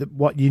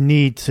what you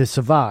need to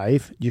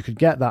survive, you could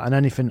get that. And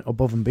anything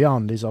above and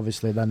beyond is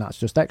obviously, then that's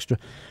just extra.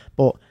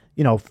 But,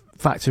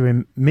 factor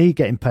in me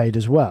getting paid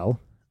as well.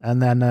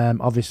 And then,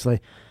 obviously,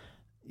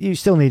 you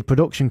still need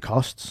production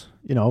costs,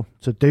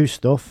 to do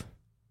stuff.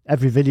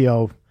 Every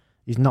video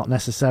is not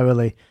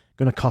necessarily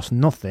going to cost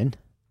nothing,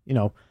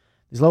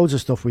 There's loads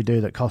of stuff we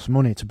do that costs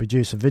money to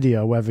produce a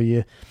video, whether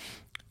you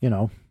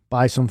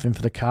buy something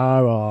for the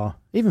car or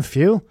even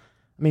fuel.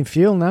 I mean,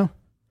 fuel now.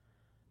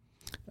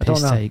 I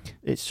don't know. Take.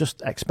 It's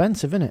just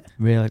expensive, isn't it?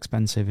 Real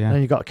expensive, yeah. And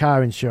then you've got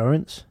car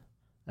insurance.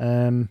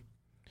 And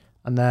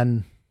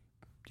then,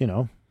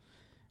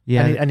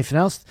 anything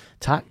else?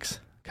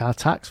 Car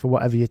tax for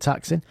whatever you're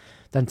taxing.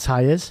 Then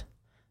tyres.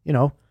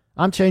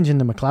 I'm changing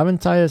the McLaren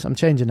tyres. I'm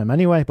changing them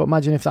anyway. But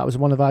imagine if that was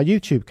one of our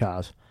YouTube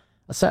cars.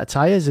 a set of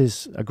tyres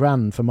is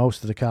 $1,000 for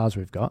most of the cars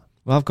we've got.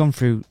 Well, I've gone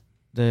through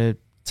the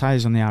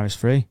tyres on the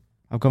RS3.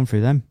 I've gone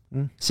through them.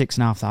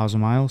 6,500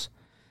 miles,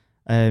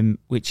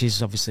 which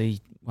is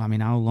obviously, I mean,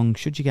 how long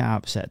should you get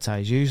out of a set of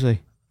tyres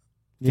usually?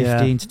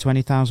 15 to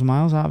 20,000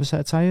 miles out of a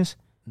set of tyres?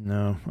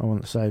 No, I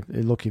wouldn't say.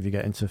 You're lucky if you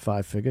get into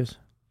 5 figures.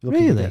 You're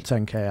Really? If you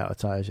get 10k out of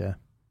tyres, yeah.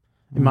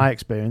 In my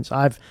experience,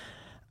 I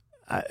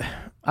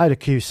had a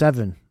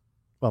Q7.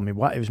 Well,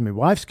 it was my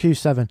wife's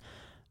Q7,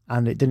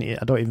 and it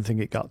didn't. I don't even think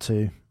it got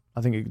to.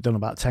 I think it done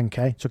about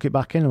 10k. Took it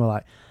back in, and we're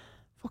like,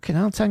 "Fucking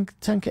hell,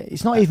 10k."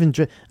 It's not even.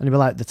 And they were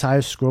like, the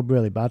tyres scrub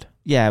really bad.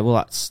 Yeah, well,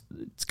 it's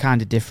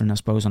kind of different, I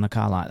suppose, on a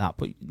car like that.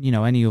 But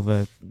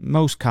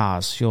most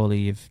cars,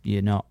 surely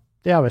you're not.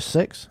 The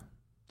RS6,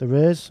 the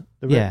rears,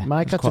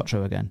 Mike had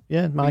Quattro again.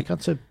 Yeah, Mike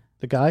had to.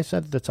 The guy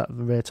said the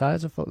rear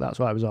tyres are fucked. That's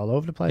why it was all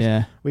over the place.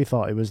 Yeah, we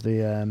thought it was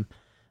the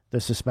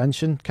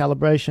suspension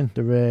calibration,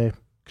 the rear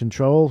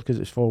control, because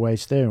it's 4-way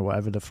steering or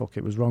whatever the fuck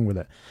it was wrong with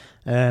it.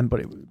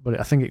 But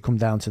I think it come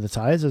down to the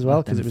tyres as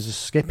well, because it was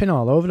just skipping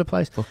all over the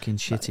place. Fucking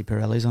shitty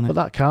Pirellis on it. But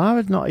that car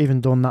had not even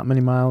done that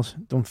many miles,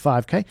 done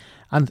 5k.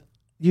 And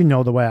you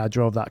know the way I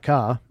drove that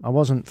car. I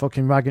wasn't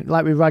fucking ragging,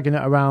 like we were ragging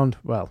it around,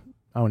 well,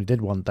 I only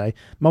did one day.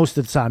 Most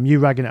of the time, you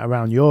ragging it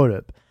around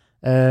Europe,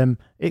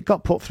 it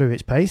got put through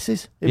its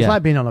paces. It was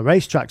like being on a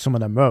racetrack, some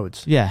of them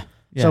roads. Yeah.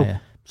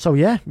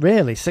 So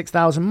really,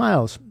 6,000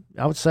 miles.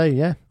 I would say,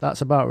 yeah,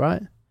 that's about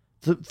right.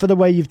 For the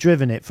way you've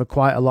driven it for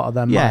quite a lot of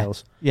them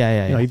miles.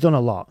 Yeah. You know, you've done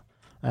a lot.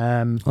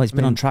 Well, it's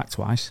been on track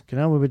twice. You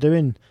know, we were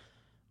doing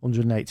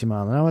 180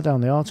 mile an hour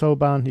down the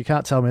Autobahn. You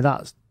can't tell me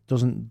that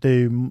doesn't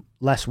do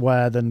less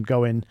wear than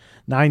going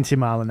 90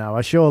 mile an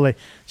hour. Surely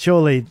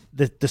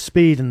the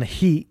speed and the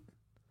heat,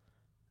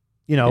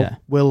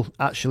 will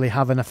actually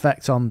have an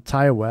effect on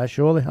tyre wear,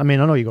 surely. I mean,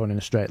 I know you're going in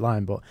a straight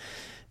line, but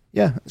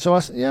yeah. So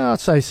I'd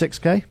say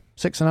 6k,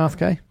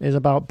 6.5k is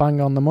about bang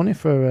on the money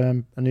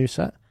for a new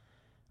set.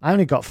 I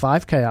only got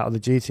 5k out of the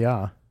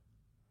GTR.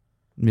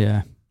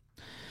 Yeah.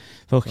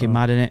 Fucking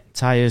mad, innit?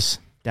 Tyres,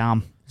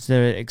 damn.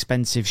 They're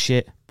expensive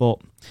shit, but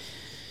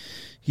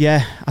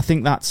yeah, I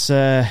think that's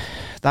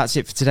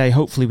it for today.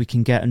 Hopefully we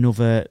can get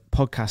another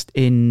podcast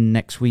in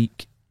next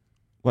week.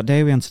 What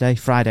day are we on today?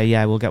 Friday,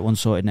 yeah, we'll get one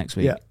sorted next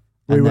week. Yeah.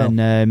 And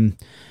then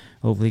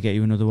hopefully get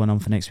you another one on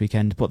for next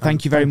weekend. But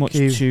thank you very much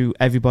to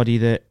everybody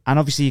and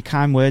obviously your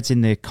kind words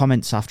in the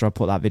comments after I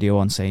put that video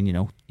on saying,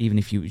 even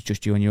if it was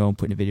just you on your own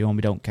putting a video on,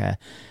 we don't care.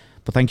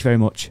 But thank you very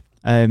much.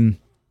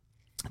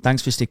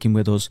 Thanks for sticking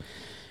with us.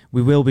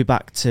 We will be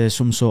back to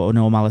some sort of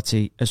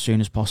normality as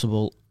soon as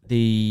possible.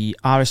 The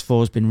RS4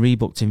 has been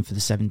rebooked in for the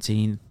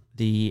 17th.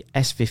 The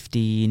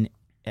S15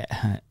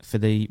 for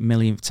the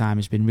millionth time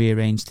has been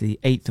rearranged to the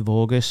 8th of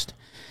August.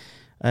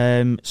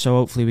 So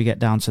hopefully we get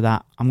down to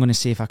that. I'm going to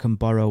see if I can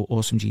borrow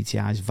Awesome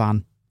GTI's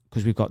van,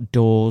 because we've got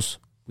doors,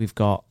 we've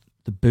got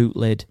the boot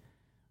lid,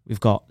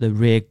 we've got the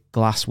rear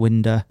glass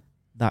window.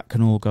 That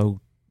can all go.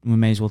 We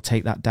may as well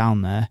take that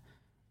down there.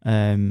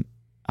 And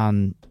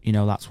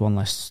that's one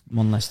less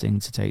thing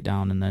to take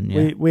down. And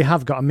then we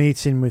have got a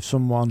meeting with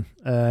someone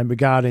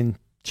regarding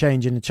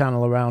changing the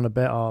channel around a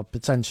bit or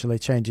potentially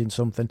changing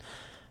something.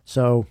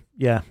 So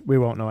yeah, we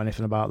won't know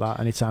anything about that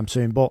anytime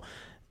soon. But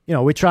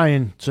we're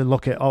trying to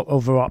look at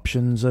other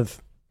options of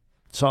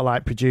sort of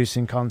like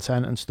producing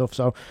content and stuff.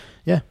 So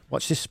yeah,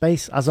 watch this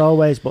space as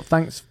always. But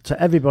thanks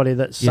to everybody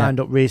that's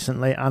signed up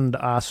recently and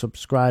our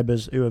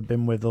subscribers who have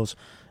been with us,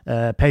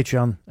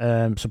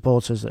 Patreon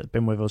supporters that have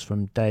been with us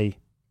from day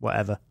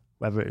whatever,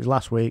 whether it was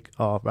last week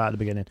or right at the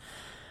beginning.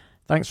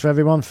 Thanks for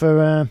everyone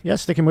for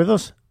sticking with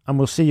us, and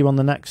we'll see you on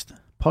the next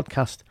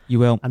podcast. You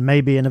will. And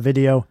maybe in a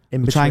video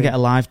in between. We'll try and get a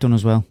live done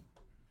as well.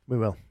 We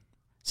will.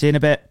 See you in a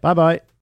bit. Bye-bye.